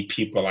might be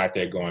people out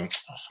there going,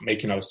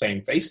 making those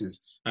same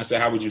faces. I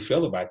said, how would you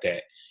feel about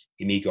that?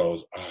 And he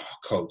goes,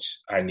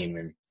 Coach, I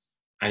didn't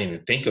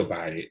even think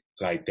about it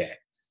like that.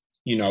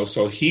 You know,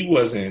 so he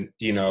wasn't,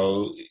 you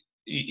know,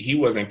 he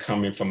wasn't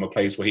coming from a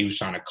place where he was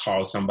trying to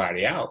call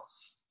somebody out.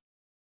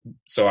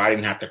 So I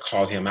didn't have to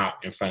call him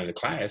out in front of the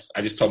class.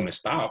 I just told him to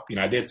stop. You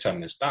know, I did tell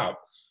him to stop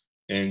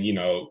and, you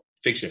know,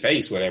 fix your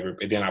face, whatever.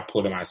 But then I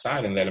pulled him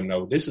outside and let him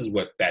know this is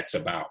what that's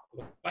about.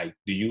 Like,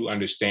 do you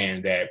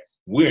understand that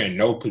we're in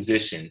no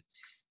position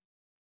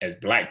as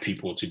Black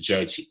people to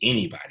judge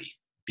anybody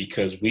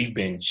because we've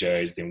been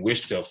judged and we're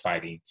still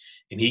fighting?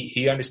 And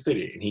he understood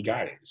it and he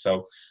got it.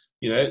 So,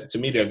 you know, to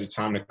me, there's a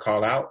time to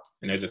call out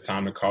and there's a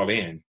time to call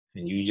in.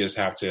 And you just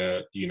have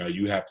to, you know,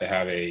 you have to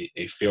have a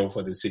feel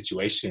for the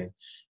situation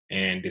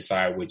and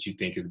decide what you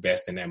think is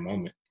best in that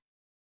moment.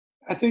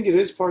 I think it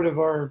is part of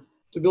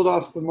to build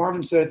off what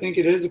Marvin said, I think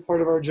it is a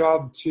part of our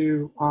job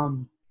to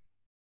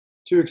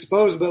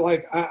expose. But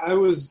like I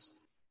was,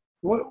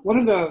 one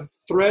of the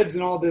threads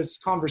in all this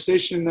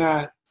conversation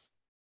that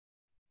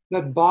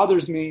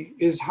bothers me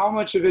is how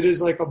much of it is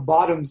like a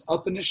bottoms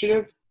up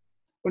initiative,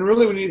 when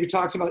really we need to be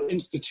talking about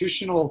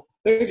institutional.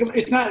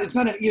 It's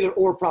not an either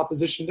or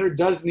proposition. There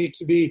does need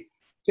to be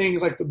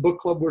things like the book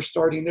club we're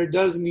starting. There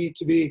does need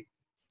to be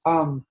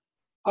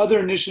other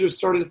initiatives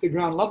started at the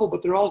ground level,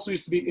 but there also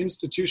needs to be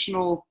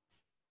institutional.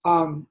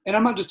 And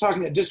I'm not just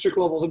talking at district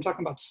levels. I'm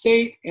talking about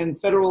state and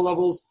federal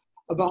levels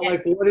about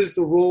like what is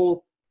the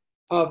role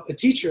of a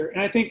teacher.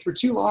 And I think for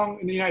too long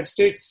in the United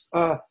States,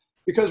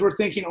 because we're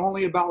thinking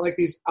only about like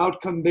these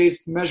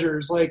outcome-based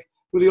measures, like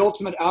with the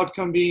ultimate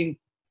outcome being,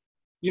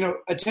 you know,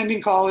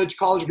 attending college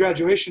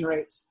graduation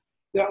rates,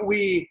 that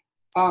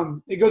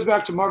it goes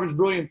back to Marvin's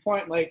brilliant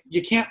point. Like,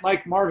 you can't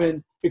like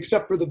Marvin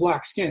except for the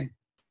Black skin.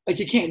 Like,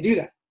 you can't do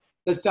that.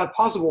 That's not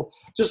possible.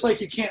 Just like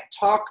you can't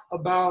talk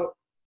about,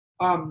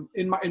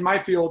 in my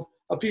field,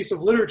 a piece of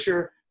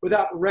literature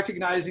without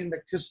recognizing the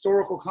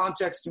historical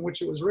context in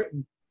which it was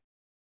written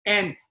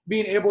and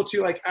being able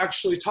to like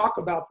actually talk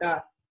about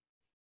that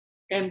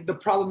and the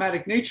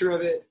problematic nature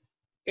of it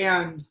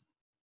and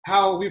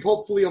how we've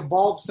hopefully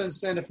evolved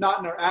since then, if not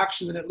in our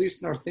action, then at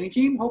least in our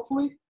thinking,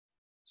 hopefully.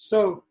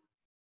 So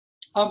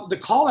the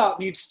call out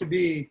needs to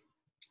be,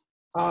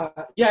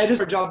 it is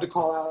our job to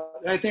call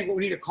out. And I think what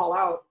we need to call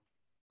out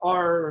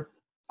are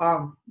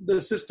the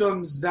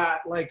systems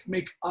that like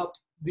make up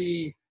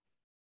the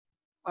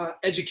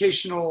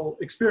educational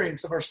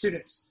experience of our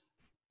students.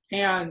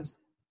 And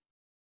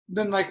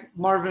then like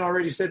Marvin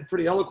already said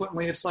pretty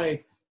eloquently, it's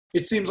like,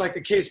 it seems like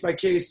a case by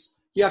case,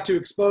 you have to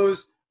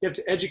expose, you have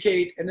to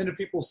educate, and then if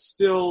people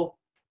still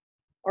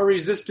are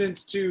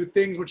resistant to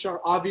things which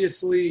are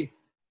obviously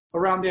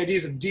around the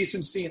ideas of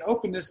decency and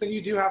openness, then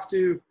you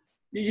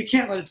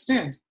can't let it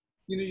stand.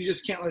 You know, you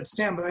just can't let it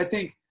stand. But I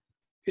think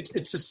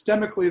it's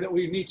systemically that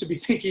we need to be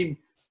thinking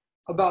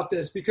about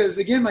this because,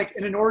 again, like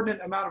an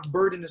inordinate amount of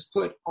burden is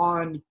put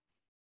on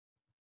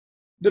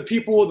the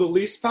people with the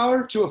least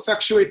power to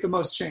effectuate the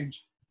most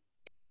change.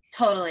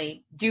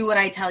 Totally. Do what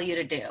I tell you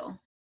to do.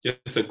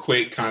 Just a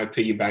quick kind of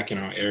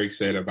piggybacking on Eric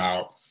said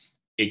about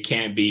it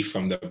can't be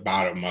from the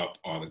bottom up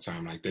all the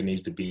time. Like there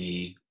needs to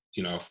be,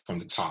 you know, from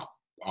the top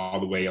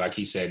all the way. Like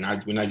he said,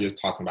 we're not just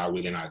talking about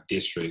within our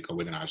district or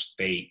within our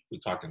state. We're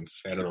talking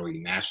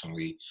federally,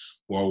 nationally,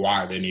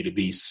 worldwide. There need to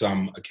be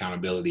some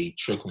accountability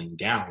trickling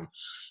down.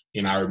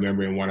 And I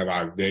remember in one of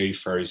our very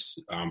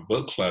first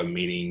book club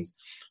meetings,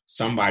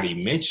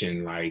 somebody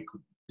mentioned like,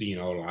 you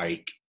know,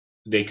 like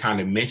they kind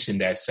of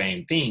mentioned that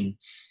same thing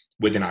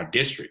within our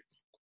district.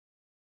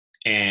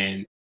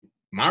 And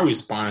my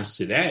response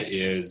to that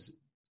is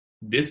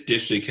this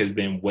district has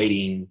been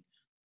waiting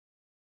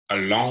a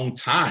long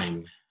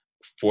time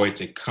for it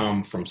to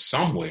come from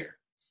somewhere.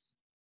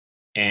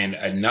 And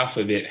enough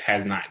of it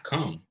has not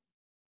come.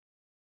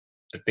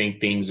 I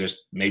think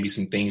maybe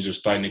some things are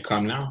starting to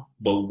come now,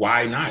 but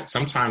why not?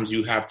 Sometimes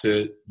you have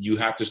to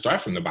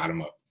start from the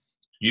bottom up.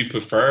 You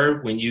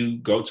prefer when you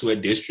go to a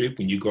district,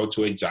 when you go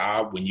to a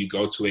job, when you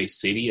go to a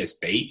city, a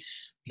state,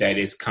 that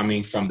is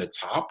coming from the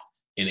top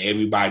and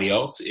everybody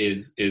else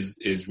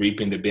is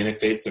reaping the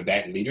benefits of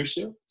that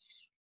leadership.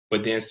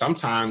 But then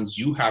sometimes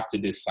you have to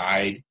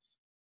decide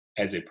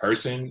as a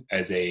person,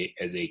 as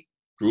a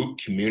group,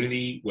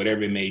 community,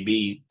 whatever it may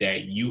be,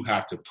 that you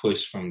have to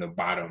push from the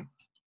bottom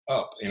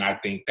up. And I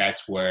think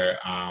that's where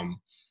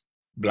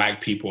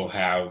Black people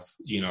have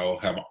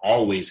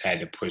always had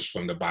to push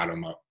from the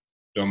bottom up.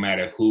 No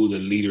matter who the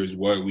leaders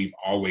were, we've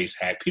always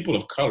had people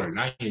of color,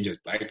 not even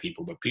just Black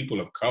people, but people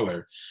of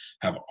color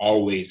have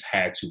always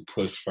had to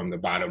push from the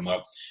bottom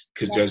up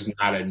because there's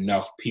not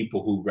enough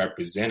people who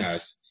represent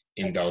us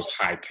in those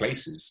high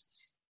places.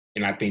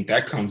 And I think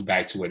that comes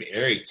back to what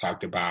Eric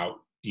talked about,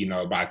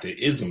 about the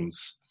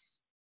isms,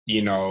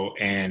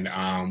 and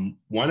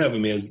one of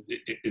them is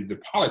the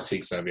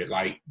politics of it.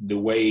 Like the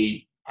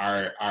way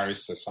our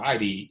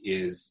society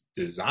is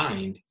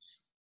designed,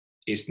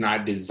 it's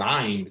not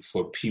designed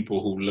for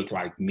people who look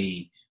like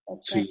me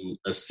to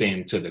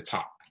ascend to the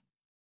top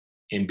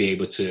and be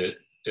able to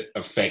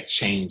affect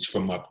change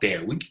from up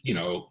there.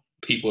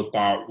 People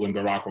thought when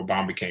Barack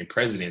Obama became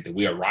president that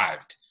we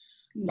arrived.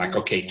 Mm-hmm. Like,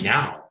 okay,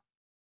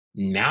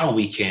 now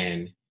we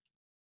can.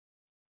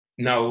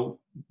 No,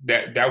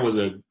 that was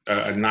a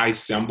nice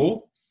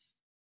symbol,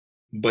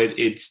 but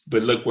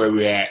look where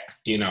we're at.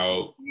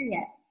 The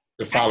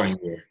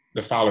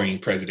following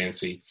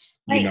presidency.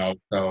 Right.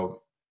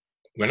 So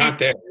we're not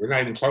there. We're not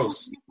even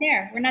close.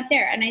 We're not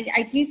there. And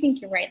I do think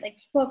you're right. Like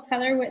people of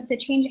color, the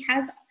change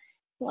has,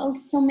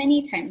 so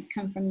many times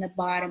come from the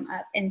bottom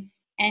up.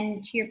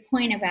 And to your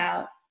point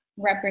about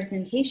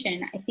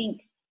representation, I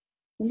think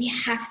we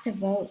have to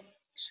vote.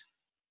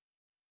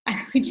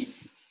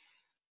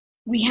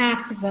 We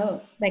have to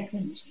vote. Like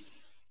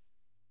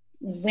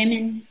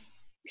women,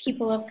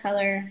 people of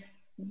color,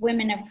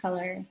 women of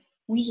color,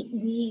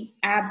 we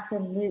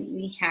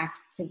absolutely have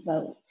to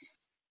vote.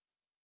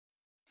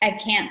 I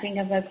can't think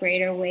of a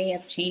greater way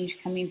of change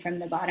coming from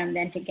the bottom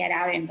than to get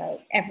out and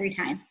vote every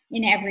time,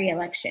 in every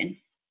election.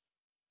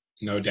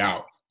 No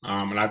doubt.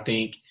 And I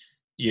think,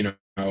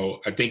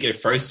 I think at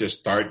first just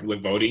start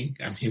with voting.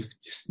 I mean,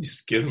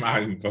 just get them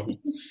out and vote.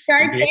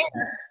 Start there.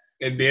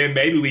 And then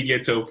maybe we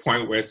get to a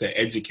point where it's an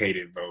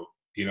educated vote,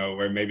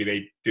 where maybe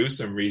they do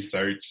some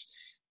research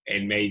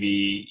and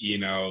maybe,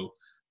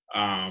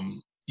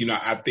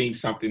 I think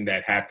something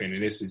that happened,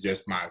 and this is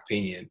just my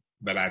opinion,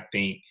 but I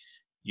think,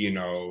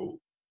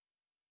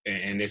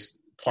 and it's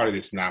part of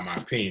this is not my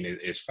opinion,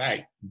 it's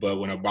fact. But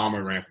when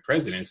Obama ran for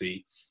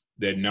presidency,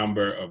 the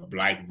number of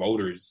Black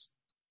voters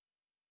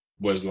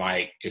was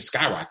it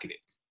skyrocketed,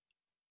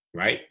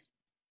 right?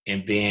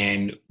 And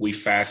then we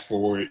fast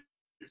forward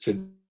to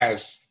the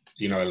last,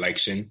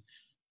 election,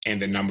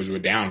 and the numbers were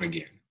down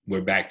again.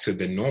 We're back to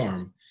the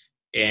norm.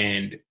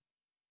 And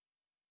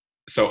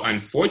so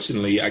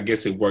unfortunately, I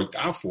guess it worked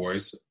out for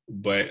us,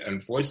 but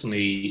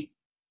unfortunately,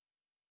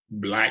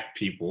 Black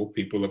people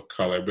of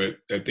color, but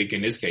I think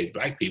in this case,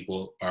 Black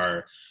people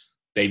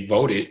they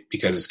voted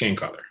because of skin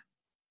color.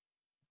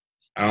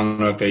 I don't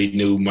know if they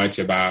knew much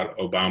about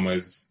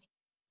Obama's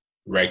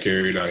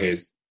record or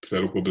his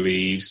political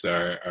beliefs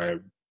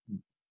or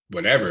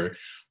whatever,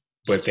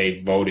 but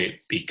they voted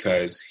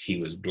because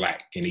he was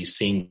Black and he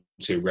seemed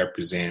to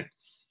represent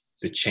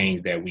the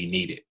change that we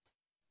needed.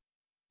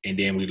 And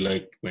then we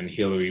looked when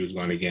Hillary was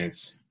going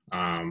against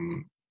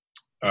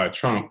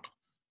Trump,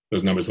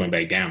 those numbers went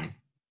back down.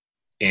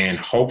 And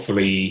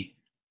hopefully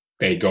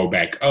they go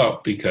back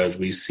up because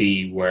we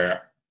see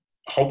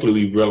hopefully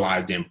we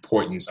realize the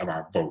importance of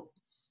our vote.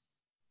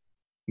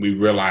 We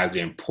realize the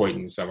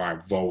importance of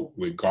our vote,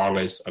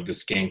 regardless of the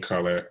skin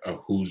color of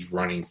who's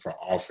running for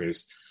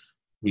office.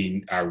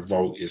 Our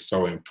vote is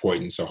so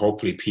important. So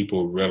hopefully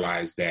people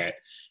realize that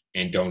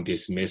and don't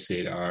dismiss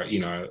it. Or,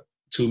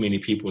 too many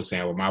people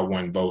saying, well, my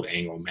one vote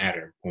ain't gonna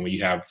matter. When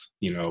you have,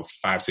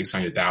 500,000,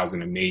 600,000,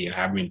 1 million,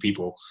 how many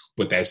people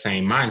with that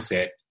same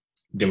mindset,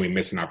 then we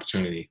miss an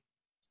opportunity.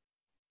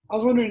 I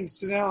was wondering,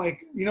 Susanna,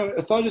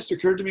 a thought just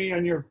occurred to me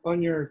on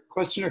your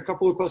question, a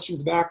couple of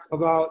questions back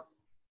about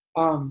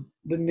the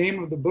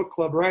name of the book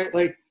club, right?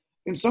 Like,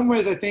 in some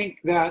ways, I think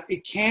that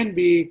it can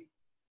be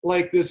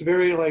like this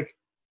very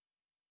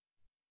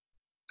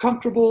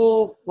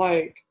comfortable,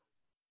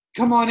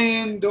 come on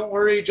in, don't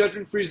worry,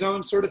 judgment-free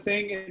zone sort of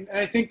thing. And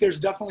I think there's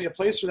definitely a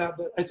place for that.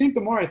 But I think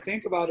the more I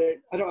think about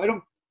it, I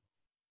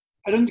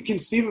don't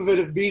conceive of it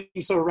as being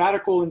so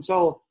radical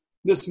until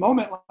this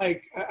moment. I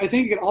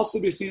think it could also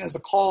be seen as a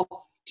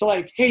call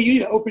to hey, you need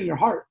to open your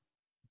heart.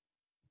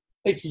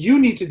 You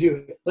need to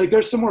do it.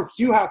 There's some work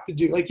you have to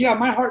do. Yeah,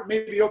 my heart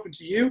may be open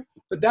to you,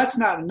 but that's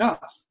not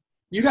enough.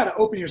 You got to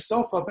open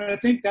yourself up. And I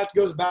think that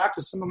goes back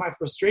to some of my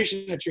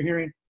frustration that you're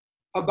hearing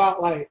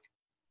about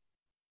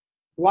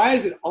why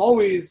is it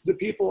always the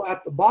people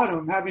at the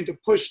bottom having to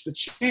push the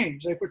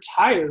change? We're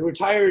tired. We're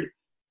tired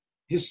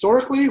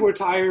historically. We're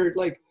tired.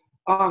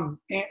 And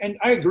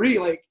I agree.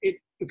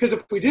 because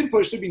if we did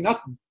push, there'd be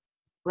nothing,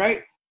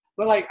 right?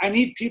 But like, I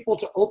need people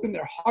to open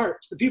their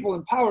hearts, the people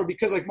in power,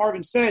 because like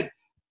Marvin said,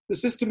 the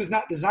system is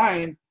not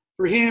designed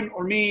for him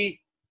or me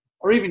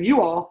or even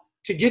you all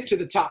to get to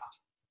the top,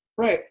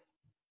 right?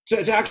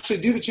 To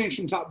actually do the change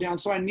from top down.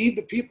 So I need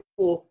the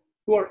people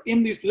who are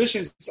in these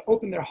positions to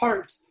open their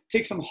hearts,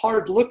 take some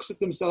hard looks at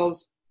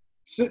themselves,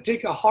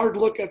 take a hard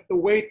look at the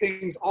way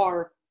things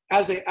are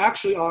as they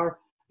actually are,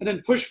 and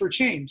then push for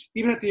change,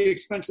 even at the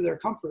expense of their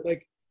comfort.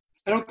 Like,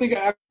 I don't think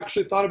I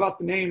actually thought about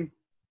the name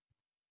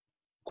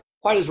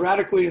quite as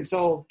radically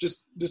until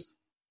just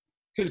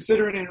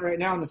considering it right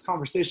now in this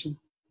conversation.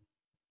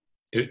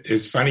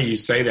 It's funny you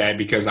say that,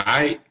 because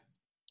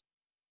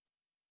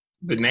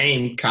the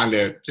name kind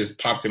of just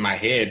popped in my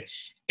head,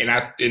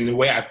 and the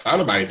way I thought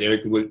about it,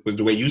 Eric, was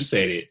the way you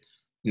said it.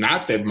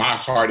 Not that my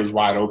heart is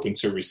wide open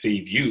to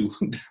receive you.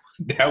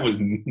 That was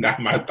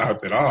not my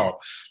thoughts at all.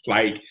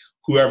 Like,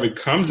 whoever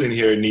comes in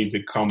here needs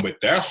to come with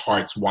their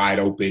hearts wide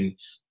open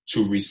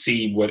to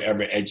receive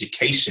whatever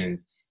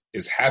education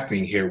is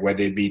happening here,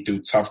 whether it be through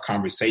tough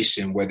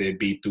conversation, whether it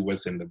be through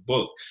what's in the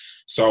book.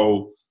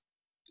 So,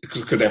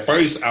 because at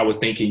first I was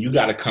thinking you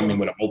got to come in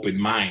with an open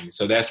mind.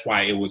 So that's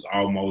why it was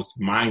almost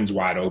minds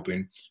wide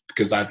open,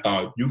 because I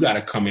thought you got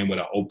to come in with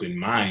an open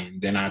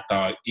mind. Then I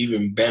thought,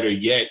 even better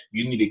yet,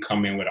 you need to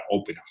come in with an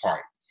open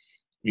heart.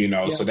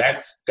 So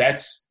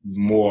that's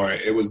more,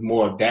 it was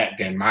more of that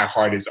than my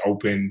heart is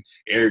open,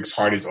 Eric's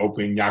heart is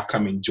open. Y'all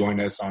come and join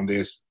us on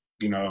this,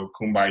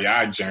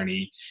 kumbaya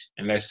journey,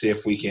 and let's see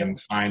if we can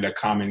find a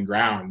common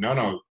ground.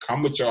 No,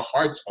 come with your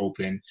hearts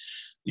open.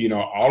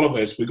 All of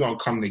us, we're going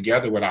to come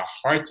together with our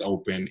hearts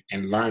open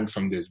and learn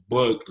from this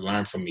book,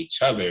 learn from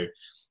each other,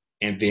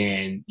 and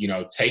then,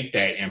 take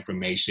that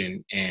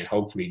information and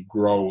hopefully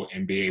grow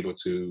and be able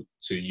to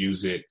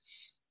use it,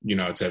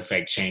 to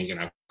affect change in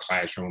our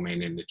classroom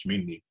and in the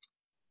community.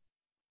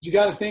 You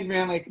got to think,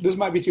 man, like, this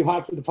might be too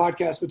hot for the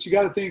podcast, but you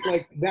got to think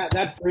like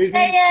that phrasing.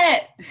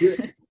 Say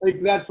it. Like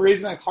that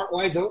phrasing, like heart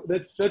wide open,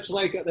 that's such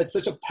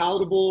a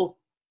palatable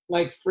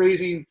like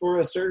phrasing for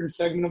a certain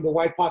segment of the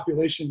white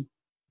population.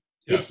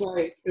 Yeah. It's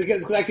like,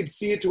 because I could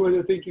see it to where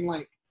they're thinking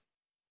like,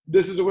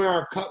 this is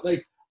where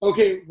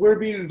okay, we're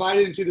being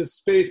invited into this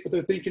space, but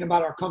they're thinking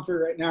about our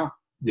comfort right now.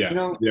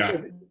 Yeah.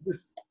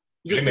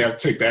 They may have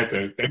took that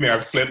they may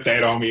have flipped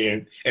that on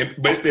me,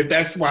 but if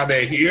that's why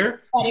they're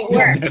here,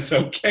 that's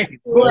okay.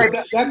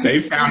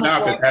 They found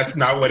out that that's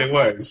not what it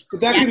was.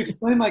 But that could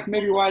explain like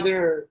maybe why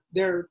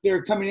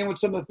they're coming in with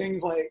some of the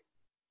things like,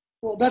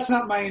 well, that's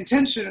not my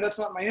intention, or that's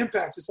not my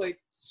impact. It's like,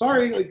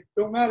 sorry, like,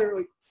 don't matter,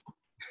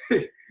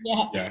 like.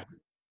 Yeah.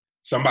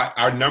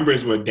 Our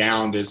numbers were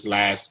down this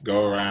last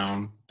go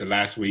around, the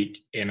last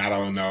week, and I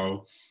don't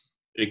know.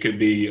 It could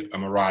be a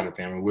Marauder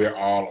thing. We're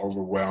all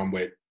overwhelmed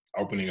with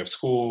opening of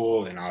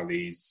school and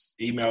because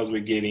emails we're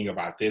getting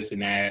about this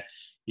and that,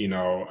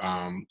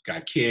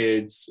 got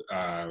kids,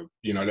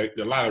 there's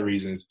a lot of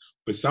reasons.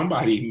 But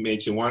somebody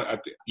mentioned one,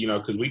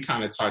 because we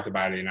kind of talked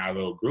about it in our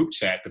little group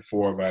chat, the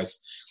four of us,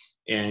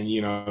 and,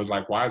 it was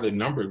like, why were the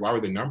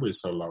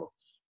numbers so low?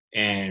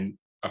 And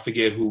I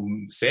forget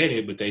who said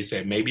it, but they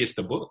said maybe it's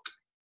the book.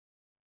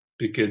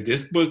 Because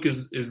this book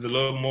is a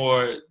little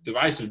more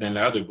divisive than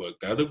the other book.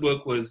 The other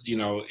book was,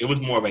 it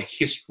was more of a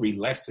history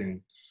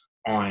lesson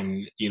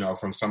on,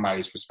 from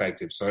somebody's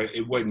perspective. So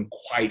it wasn't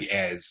quite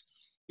as,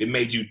 it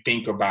made you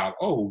think about,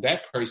 oh,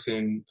 that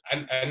person,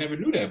 I never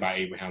knew that about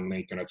Abraham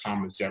Lincoln or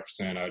Thomas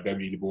Jefferson or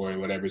W. Du Bois or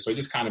whatever. So it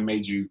just kind of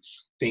made you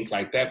think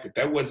like that. But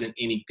that wasn't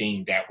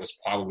anything that was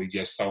probably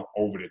just so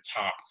over the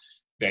top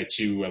that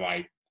you were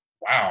like,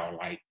 wow,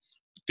 like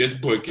this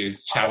book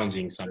is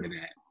challenging some of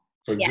that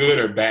for good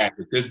or bad.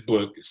 But this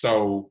book,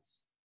 so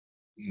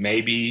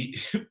maybe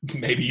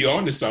you're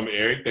onto something,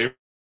 Eric. They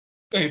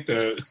think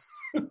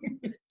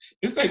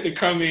it's like to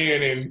come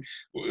in and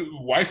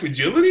white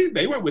fragility.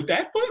 They went with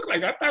that book.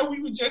 Like, I thought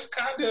we were just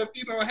kind of,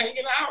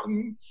 hanging out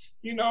and,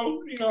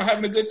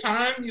 having a good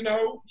time,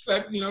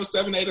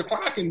 7, 8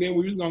 o'clock. And then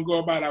we was going to go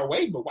about our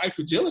way. But white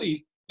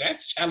fragility,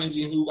 that's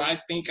challenging who I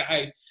think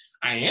I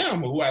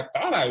am, or who I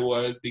thought I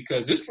was,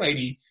 because this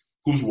lady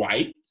who's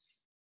white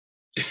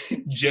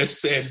just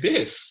said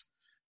this,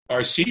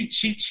 or she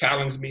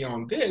challenged me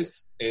on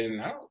this.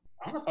 And I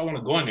don't know if I want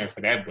to go in there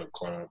for that book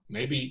club.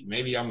 Maybe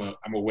I'm gonna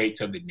wait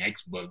till the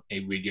next book.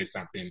 Maybe we get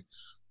something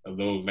a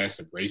little less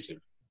abrasive.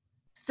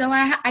 So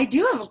I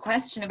do have a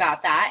question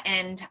about that,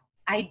 and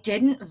I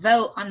didn't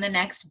vote on the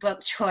next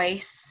book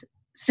choice,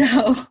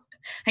 so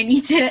I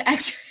need to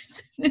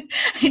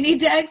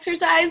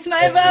exercise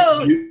my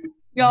vote. You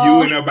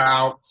and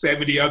about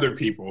 70 other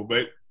people,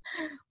 but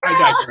I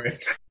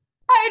digress.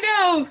 I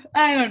know.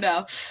 I don't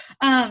know.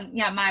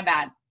 My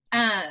bad.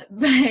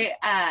 But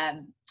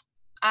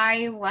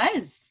I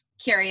was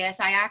curious.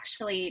 I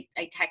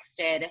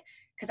texted,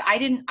 because I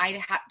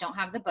don't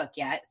have the book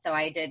yet, so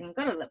I didn't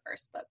go to the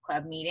first book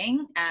club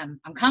meeting. I'm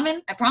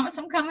coming. I promise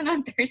I'm coming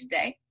on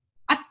Thursday.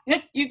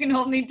 You can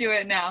hold me to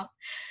it now.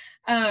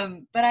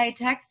 But I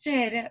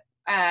texted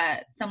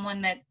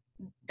someone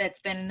that's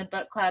been in the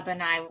book club,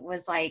 and I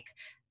was like,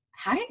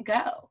 how'd it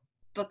go?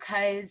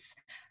 Because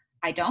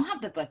I don't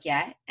have the book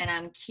yet, and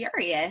I'm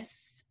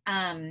curious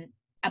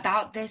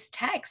about this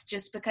text,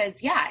 just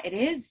because, yeah, it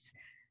is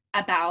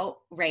about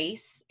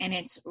race and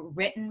it's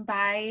written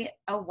by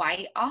a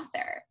white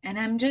author. And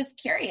I'm just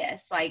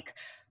curious, like,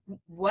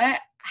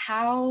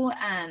 how,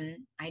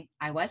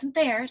 I wasn't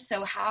there.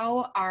 So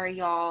how are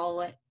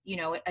y'all,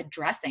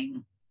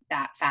 addressing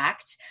that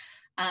fact?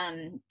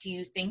 Do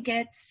you think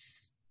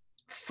it's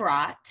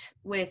fraught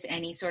with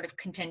any sort of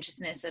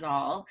contentiousness at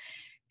all?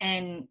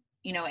 And,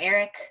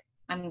 Eric,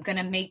 I'm going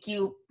to make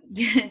you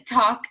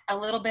talk a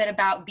little bit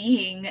about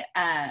being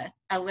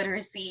a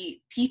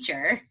literacy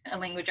teacher, a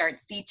language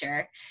arts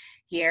teacher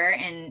here,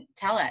 and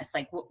tell us,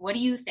 like, what do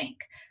you think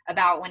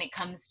about when it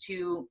comes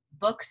to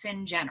books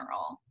in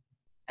general?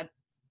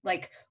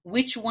 Like,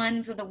 which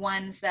ones are the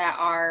ones that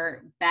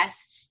are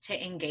best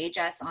to engage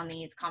us on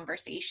these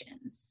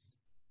conversations?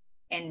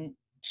 And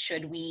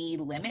should we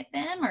limit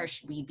them, or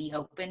should we be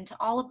open to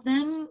all of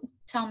them?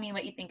 Tell me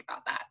what you think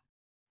about that.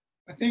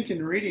 I think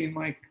in reading,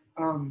 like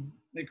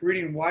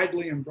reading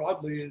widely and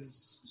broadly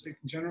is like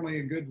generally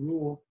a good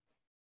rule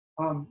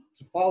to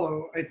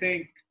follow. I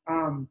think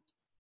our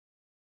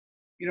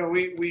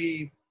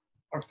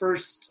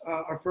first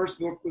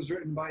book was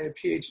written by a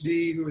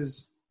PhD who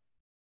is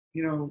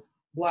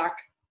Black,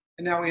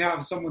 and now we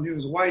have someone who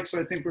is white. So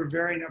I think we're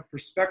varying our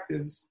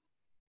perspectives.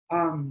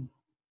 I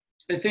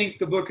think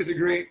the book is a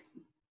great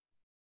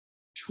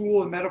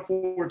tool and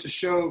metaphor to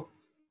show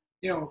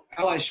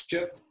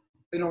allyship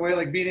in a way,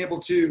 like being able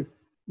to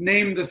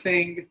name the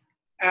thing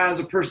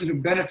as a person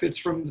who benefits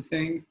from the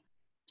thing.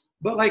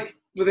 But like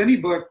with any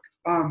book,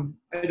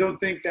 I don't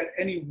think that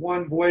any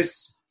one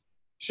voice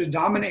should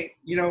dominate.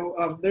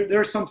 There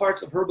are some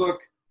parts of her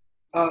book,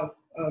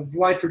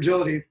 White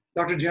Fragility,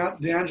 Dr.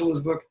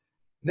 D'Angelo's book,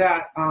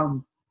 that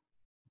are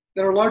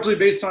largely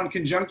based on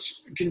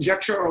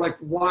conjecture or like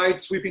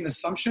wide sweeping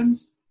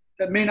assumptions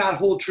that may not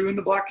hold true in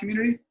the Black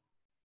community.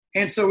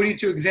 And so we need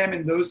to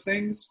examine those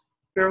things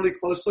fairly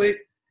closely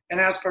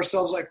and ask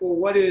ourselves, like, well,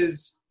 what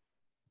is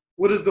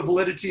the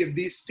validity of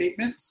these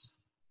statements?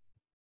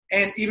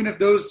 And even if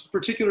those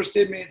particular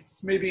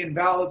statements may be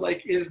invalid,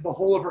 like, is the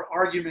whole of her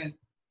argument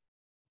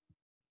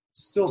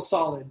still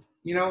solid?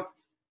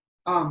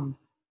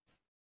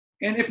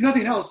 And if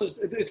nothing else,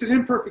 it's an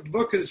imperfect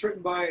book because it's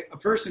written by a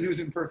person who's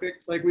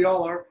imperfect, like we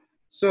all are.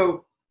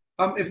 So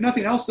if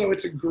nothing else, though,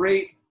 it's a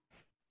great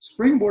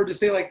springboard to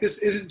say, like, this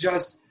isn't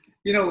just,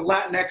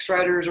 Latinx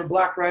writers or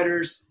Black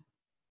writers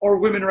or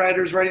women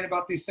writers writing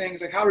about these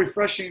things. Like, how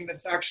refreshing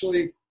that's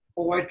actually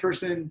a white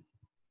person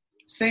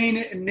saying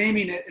it and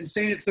naming it and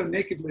saying it so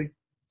nakedly.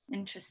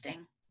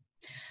 Interesting.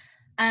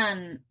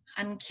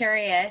 I'm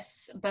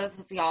curious, both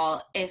of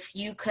y'all, if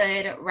you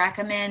could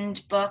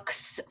recommend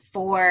books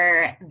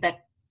for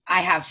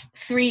I have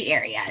 3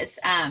 areas.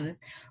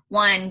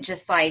 One,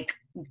 just like,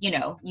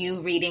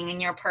 you reading in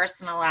your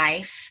personal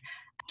life.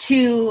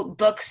 2,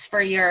 books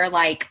for your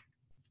like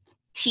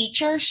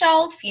teacher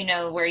shelf,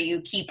 where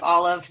you keep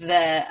all of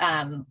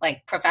the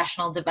like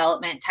professional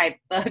development type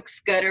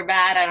books, good or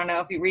bad. I don't know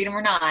if you read them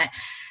or not.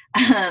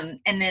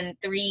 And then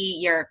 3,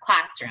 your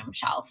classroom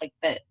shelf, like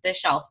the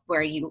shelf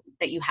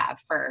that you have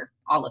for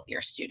all of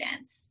your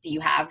students. Do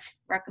you have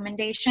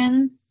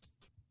recommendations?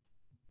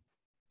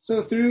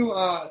 So through,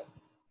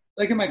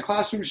 like in my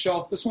classroom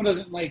shelf, this one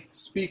doesn't like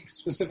speak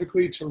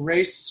specifically to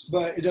race,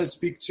 but it does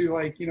speak to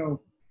like,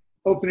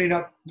 opening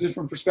up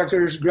different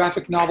perspectives.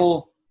 Graphic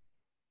novel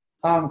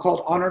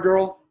called Honor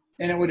Girl.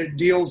 And what it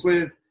deals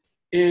with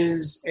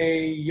is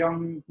a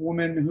young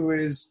woman who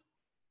is,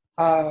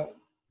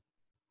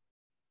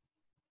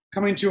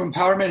 coming to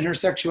empowerment in her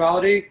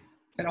sexuality,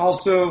 and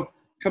also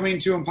coming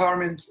to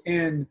empowerment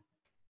in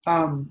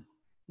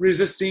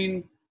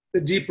resisting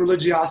the deep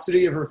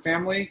religiosity of her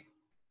family,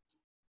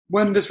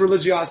 when this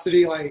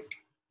religiosity like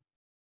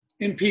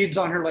impedes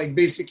on her like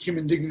basic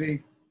human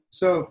dignity.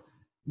 So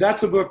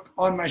that's a book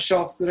on my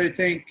shelf that I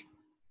think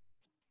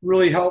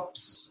really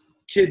helps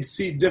kids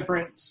see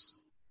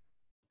difference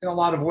in a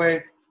lot of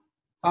way.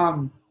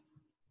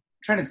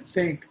 Trying to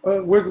think.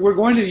 We're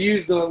going to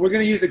use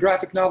the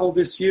graphic novel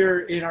this year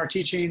in our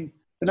teaching,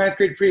 the 9th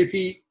grade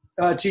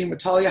pre-AP team with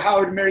Talia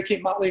Howard and Mary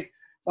Kate Motley.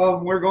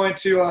 We're going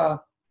to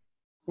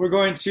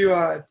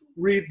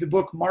read the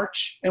book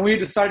March, and we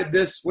decided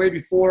this way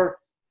before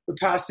the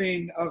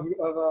passing of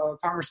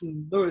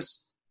Congressman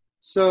Lewis.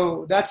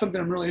 So that's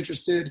something I'm really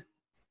interested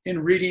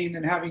in reading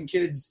and having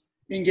kids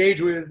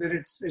engage with, and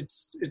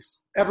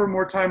it's ever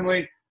more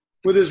timely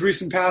with his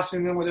recent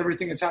passing than with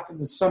everything that's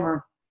happened this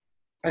summer,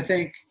 I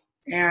think.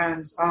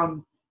 And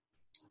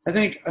I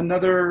think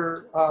those are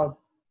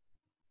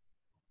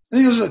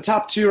the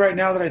top 2 right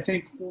now that I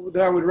think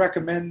that I would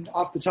recommend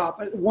off the top.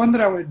 One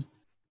that I would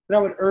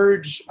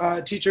urge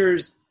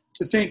teachers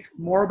to think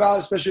more about,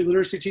 especially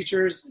literacy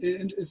teachers.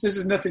 This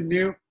is nothing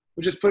new.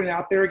 We're just putting it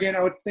out there again.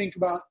 I would think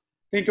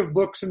of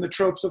books and the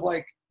tropes of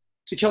like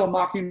To Kill a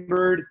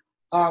Mockingbird,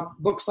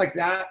 books like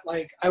that.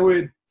 Like I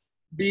would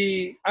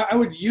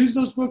use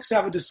those books to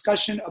have a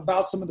discussion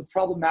about some of the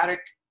problematic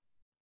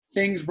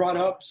things brought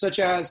up, such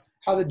as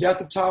how the death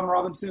of Tom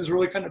Robinson is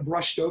really kind of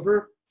brushed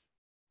over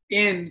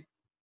in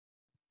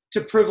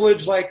to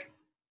privilege like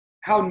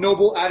how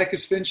noble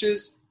Atticus Finch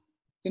is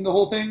in the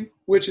whole thing,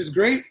 which is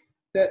great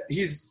that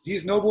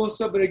he's noble and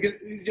stuff, but again,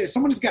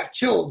 someone just got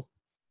killed,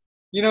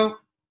 you know,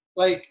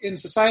 like in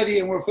society,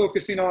 and we're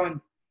focusing on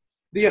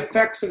the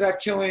effects of that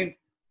killing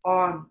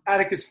on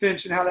Atticus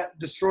Finch and how that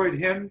destroyed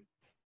him,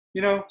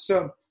 you know?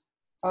 So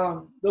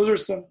those are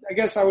some, I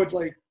guess I would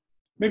like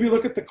maybe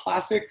look at the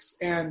classics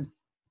and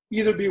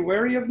either be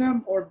wary of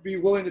them or be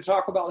willing to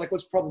talk about like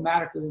what's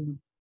problematic within them.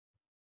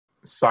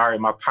 Sorry,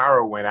 my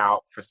power went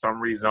out for some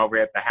reason over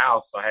at the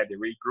house, so I had to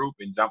regroup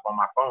and jump on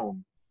my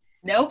phone.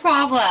 No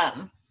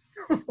problem.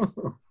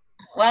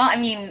 Well, I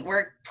mean,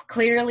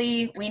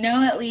 we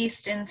know at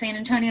least in San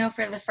Antonio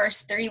for the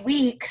first 3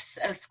 weeks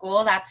of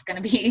school, that's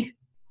going to be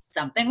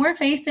something we're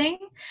facing.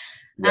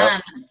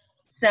 Yep.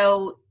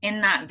 So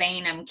in that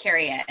vein, I'm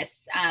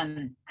curious,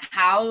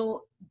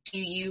 how do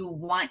you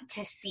want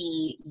to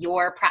see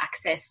your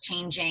praxis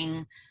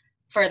changing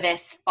for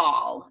this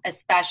fall,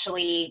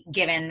 especially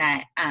given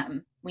that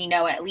we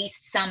know at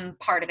least some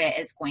part of it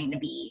is going to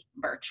be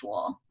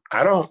virtual?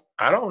 I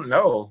don't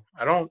know.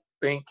 I don't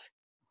think,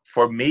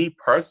 for me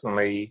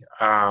personally,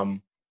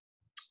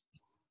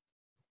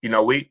 you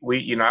know, we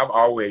I've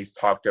always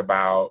talked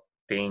about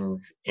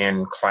things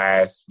in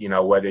class, you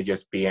know, whether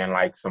just being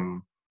like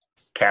some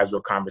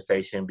casual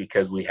conversation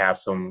because we have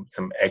some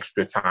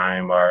extra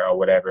time or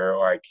whatever,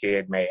 or a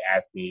kid may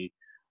ask me,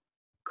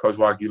 Coach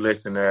Walk, you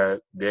listen to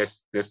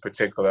this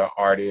particular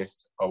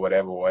artist or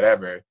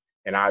whatever.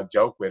 And I'll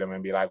joke with them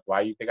and be like,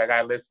 why you think I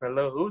got to listen to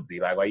Lil Uzi?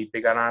 Like, why you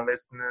think I'm not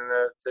listening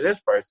to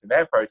this person,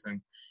 that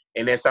person?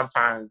 And then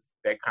sometimes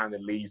that kind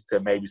of leads to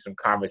maybe some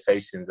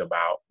conversations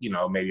about, you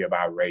know, maybe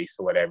about race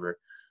or whatever.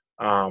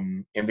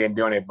 And then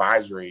during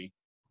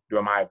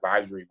my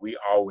advisory, we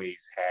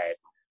always had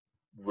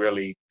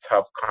really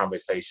tough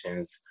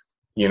conversations,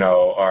 you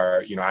know,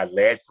 or, you know, I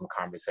led some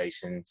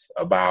conversations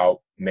about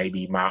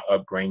maybe my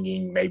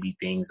upbringing, maybe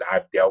things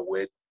I've dealt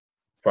with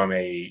from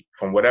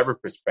whatever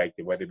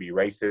perspective, whether it be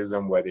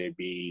racism, whether it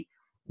be,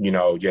 you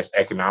know, just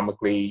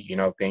economically, you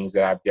know, things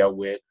that I've dealt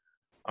with.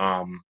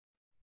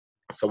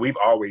 So we've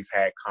always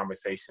had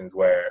conversations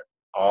where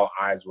all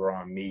eyes were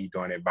on me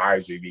during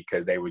advisory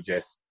because they were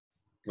just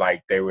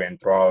like, they were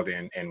enthralled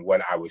in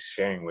what I was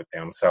sharing with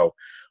them. So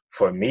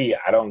for me,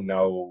 I don't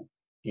know,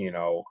 you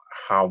know,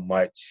 how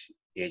much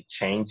it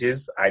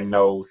changes. I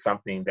know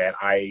something that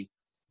I,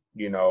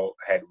 you know,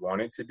 had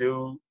wanted to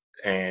do,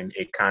 and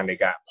it kind of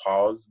got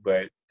paused,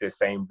 but the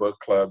same book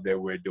club that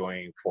we're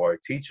doing for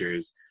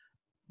teachers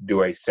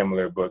do a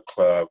similar book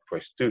club for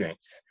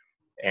students.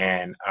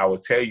 And I will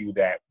tell you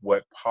that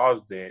what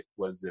paused it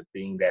was the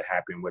thing that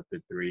happened with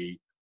the 3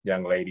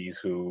 young ladies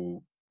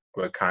who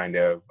were kind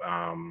of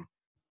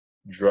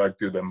dragged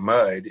through the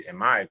mud, in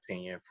my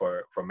opinion,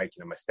 for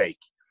making a mistake.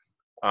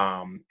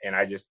 And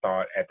I just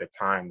thought at the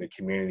time the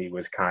community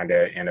was kind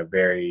of in a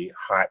very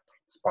hot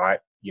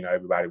spot. You know,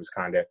 everybody was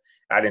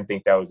I didn't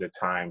think that was the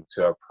time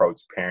to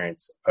approach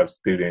parents of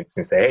students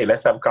and say, hey,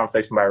 let's have a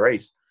conversation about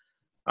race.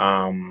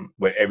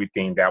 With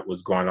everything that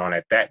was going on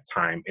at that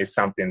time. It's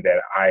something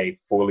that I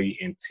fully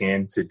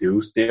intend to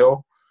do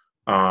still.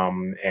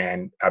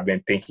 And I've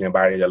been thinking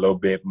about it a little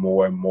bit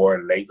more and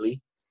more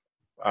lately.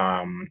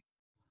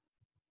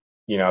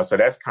 You know, so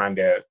that's kind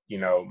of, you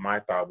know,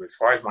 my thought. But as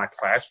far as my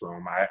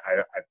classroom, I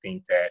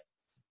think that,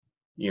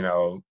 you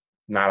know,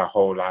 not a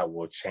whole lot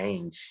will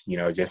change, you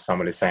know, just some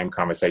of the same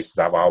conversations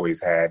I've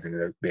always had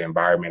and the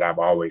environment I've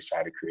always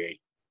tried to create.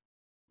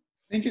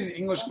 I think in an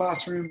English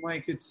classroom,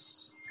 like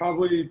it's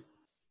probably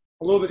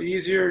a little bit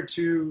easier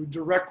to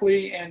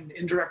directly and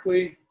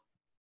indirectly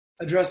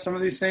address some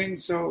of these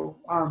things. So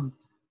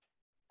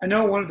I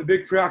know one of the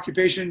big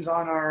preoccupations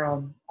on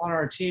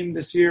our team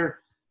this year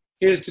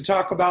is to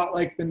talk about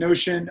like the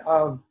notion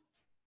of,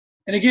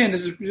 and again,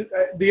 this is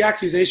the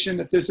accusation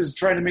that this is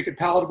trying to make it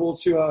palatable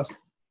to a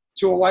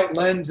white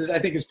lens I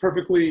think is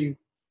perfectly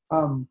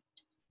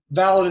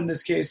valid in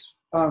this case.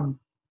 And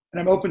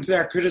I'm open to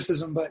that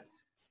criticism, but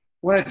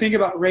when I think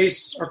about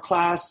race or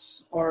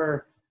class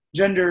or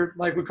gender,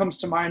 like what comes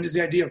to mind is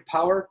the idea of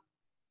power.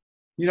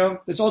 You know,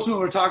 that's ultimately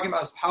what we're talking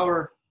about is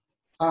power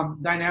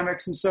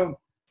dynamics. And so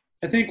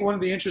I think one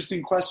of the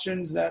interesting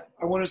questions that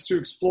I want us to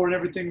explore in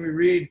everything we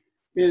read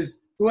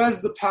is who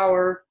has the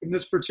power in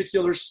this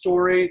particular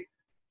story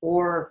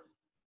or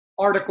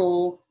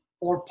article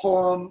or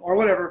poem or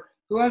whatever,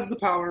 who has the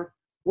power,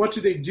 what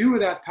do they do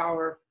with that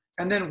power,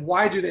 and then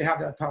why do they have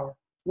that power?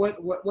 What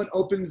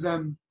opens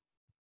them,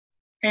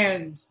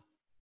 and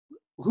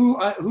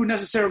who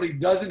necessarily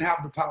doesn't have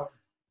the power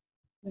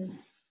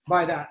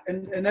by that.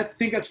 And I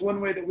think that's one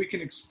way that we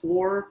can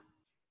explore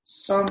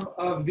some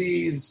of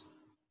these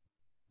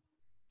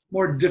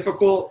more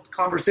difficult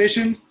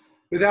conversations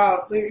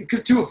without,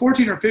 because to a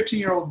 14 or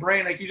 15-year-old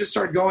brain, like you just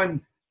start going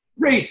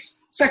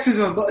race,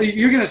 sexism,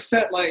 you're going to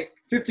set like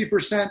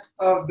 50%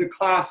 of the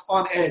class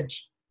on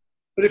edge.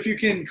 But if you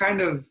can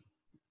kind of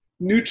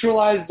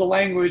neutralize the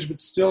language but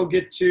still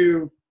get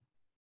to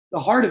the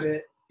heart of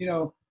it, you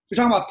know, if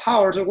you're talking about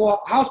power, it's like,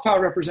 well, how's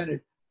power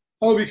represented?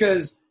 Oh,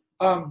 because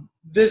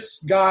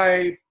this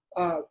guy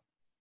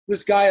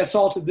this guy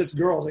assaulted this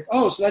girl. Like,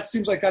 oh, so that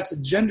seems like that's a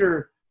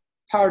gender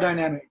power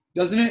dynamic,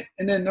 doesn't it?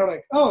 And then they're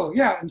like, oh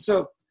yeah. And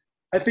so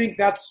I think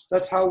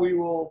that's how we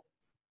will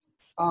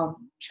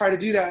try to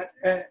do that.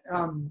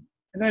 And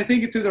then I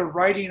think through the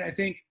writing, I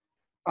think,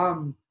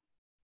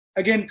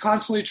 again,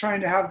 constantly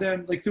trying to have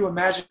them, like, through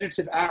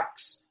imaginative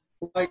acts,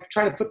 like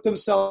try to put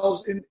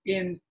themselves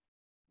in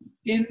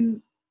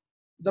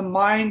the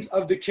minds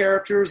of the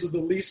characters with the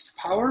least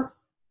power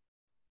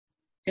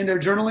in their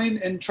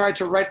journaling, and try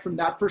to write from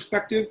that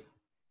perspective,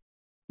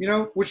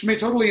 which may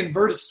totally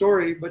invert a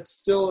story, but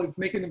still, like,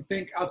 making them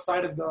think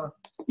outside of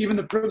even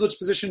the privileged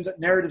positions that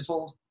narratives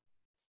hold.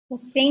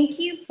 Well, thank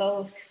you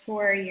both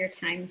for your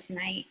time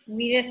tonight.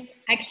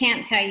 I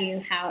can't tell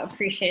you how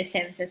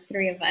appreciative the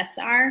three of us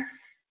are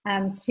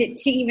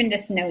to even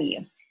just know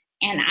you.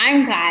 And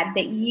I'm glad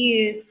that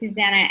you,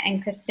 Susanna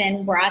and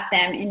Kristen, brought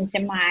them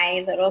into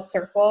my little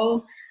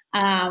circle.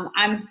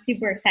 I'm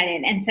super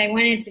excited. And so I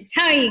wanted to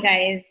tell you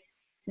guys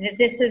that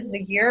this is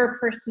your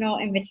personal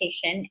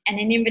invitation, and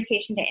an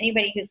invitation to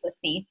anybody who's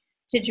listening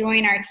to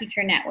join our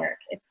teacher network.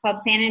 It's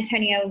called San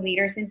Antonio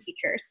Leaders and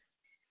Teachers.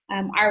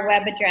 Our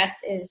web address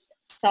is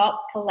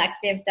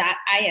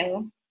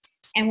saltcollective.io,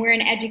 and we're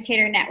an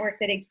educator network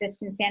that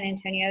exists in San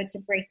Antonio to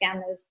break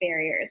down those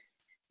barriers.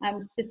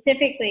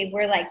 Specifically,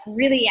 we're like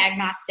really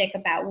agnostic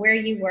about where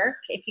you work.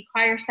 If you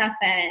call yourself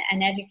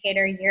an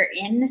educator, you're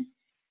in.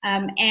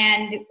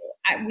 And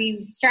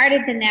we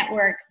started the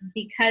network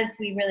because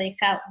we really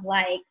felt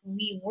like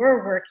we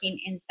were working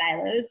in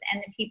silos,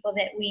 and the people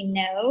that we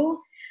know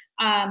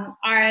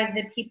are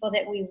the people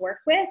that we work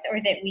with or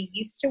that we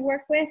used to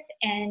work with,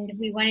 and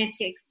we wanted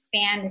to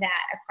expand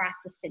that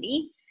across the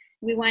city.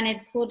 We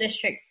wanted school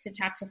districts to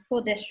talk to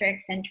school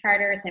districts and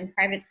charters and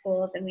private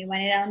schools, and we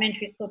wanted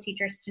elementary school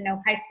teachers to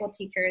know high school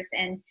teachers,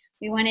 and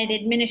we wanted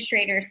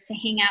administrators to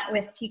hang out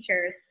with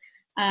teachers.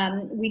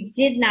 We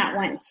did not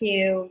want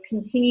to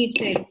continue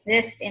to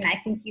exist in, I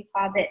think you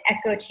called it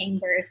echo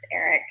chambers,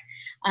 Eric,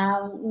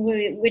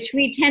 which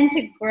we tend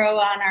to grow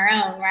on our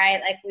own, right?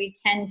 Like, we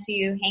tend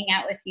to hang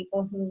out with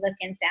people who look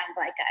and sound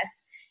like us.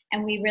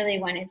 And we really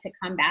wanted to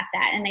combat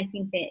that. And I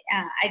think that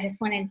I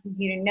just wanted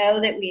you to know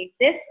that we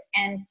exist,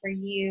 and for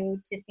you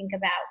to think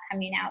about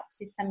coming out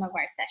to some of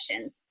our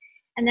sessions.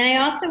 And then I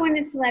also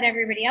wanted to let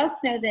everybody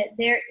else know that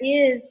there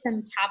is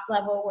some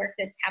top-level work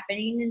that's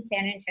happening in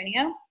San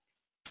Antonio.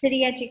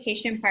 City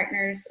Education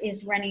Partners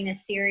is running a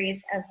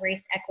series of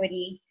race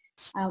equity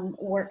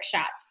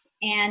workshops,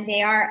 and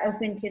they are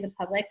open to the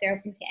public. They're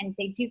open to, and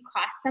they do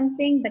cost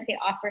something, but they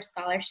offer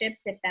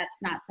scholarships if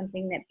that's not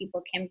something that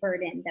people can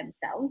burden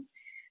themselves.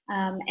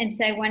 And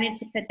so I wanted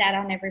to put that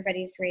on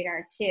everybody's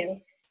radar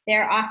too.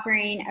 They're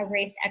offering a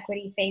race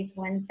equity phase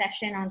 1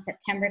 session on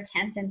September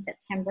 10th and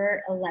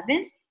September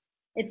 11th.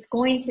 It's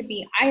going to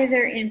be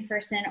either in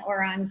person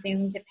or on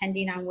Zoom,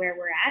 depending on where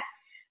we're at.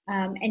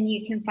 And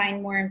you can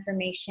find more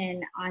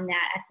information on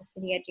that at the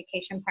City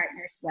Education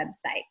Partners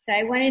website. So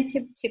I wanted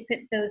to put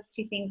those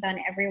two things on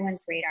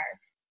everyone's radar: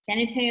 San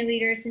Antonio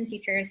Leaders and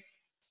Teachers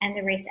and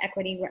the race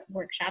equity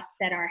workshops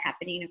that are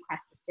happening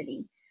across the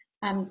city.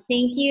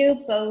 Thank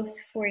you both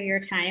for your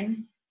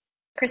time.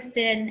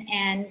 Kristen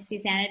and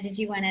Susanna, did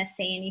you want to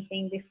say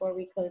anything before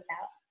we close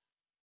out?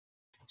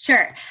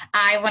 Sure.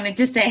 I wanted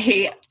to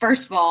say,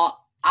 first of all,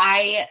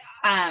 I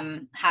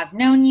have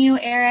known you,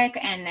 Eric,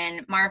 and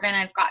then Marvin,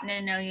 I've gotten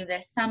to know you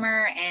this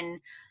summer, and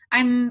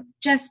I'm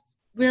just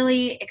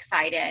really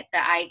excited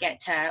that I get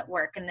to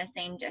work in the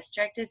same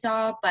district as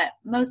y'all, but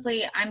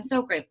mostly I'm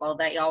so grateful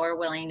that y'all were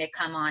willing to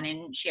come on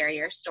and share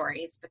your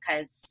stories,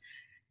 because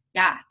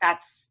yeah,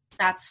 that's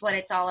what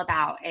it's all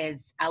about,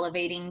 is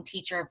elevating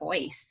teacher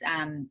voice,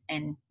 and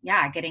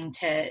yeah, getting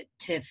to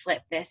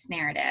flip this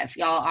narrative.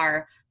 Y'all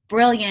are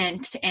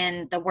brilliant,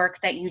 and the work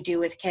that you do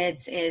with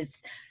kids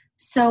is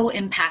so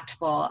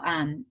impactful.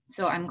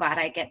 So I'm glad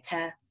I get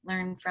to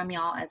learn from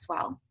y'all as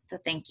well. So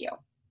thank you.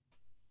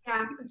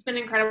 Yeah, it's been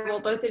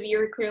incredible. Both of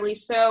you are clearly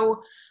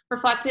so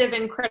reflective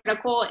and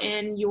critical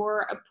in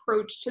your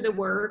approach to the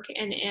work,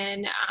 and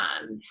in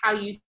how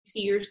you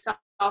see yourself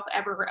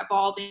ever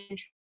evolving,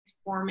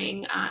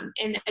 transforming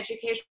in the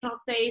educational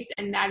space.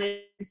 And that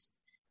is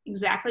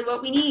exactly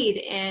what we need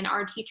in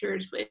our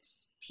teachers, with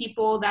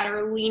people that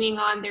are leaning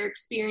on their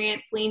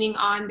experience, leaning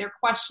on their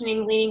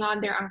questioning, leaning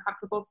on their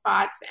uncomfortable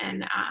spots,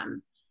 and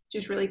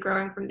just really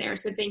growing from there.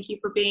 So thank you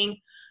for being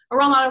a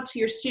role model to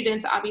your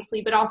students,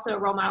 obviously, but also a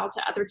role model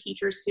to other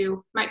teachers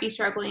who might be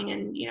struggling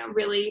and,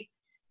 really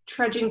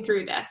trudging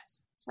through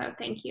this. So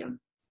thank you.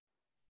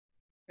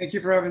 Thank you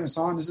for having us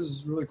on. This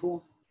is really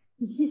cool.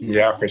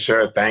 Yeah, for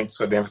sure. Thanks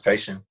for the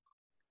invitation.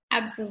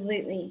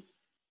 Absolutely.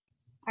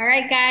 All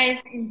right, guys,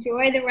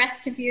 enjoy the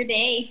rest of your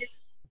day.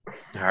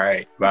 All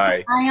right.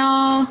 Bye. Bye,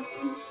 y'all.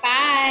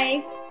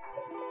 Bye.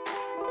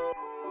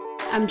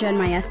 I'm Jen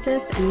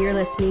Maestas, and you're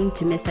listening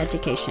to Miss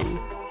Education.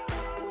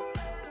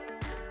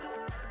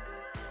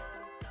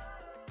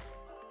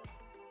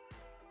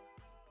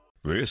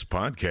 This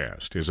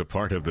podcast is a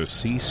part of the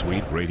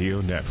C-Suite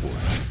Radio Network.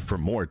 For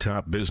more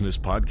top business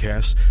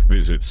podcasts,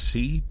 visit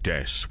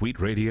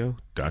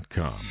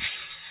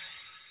c-suiteradio.com.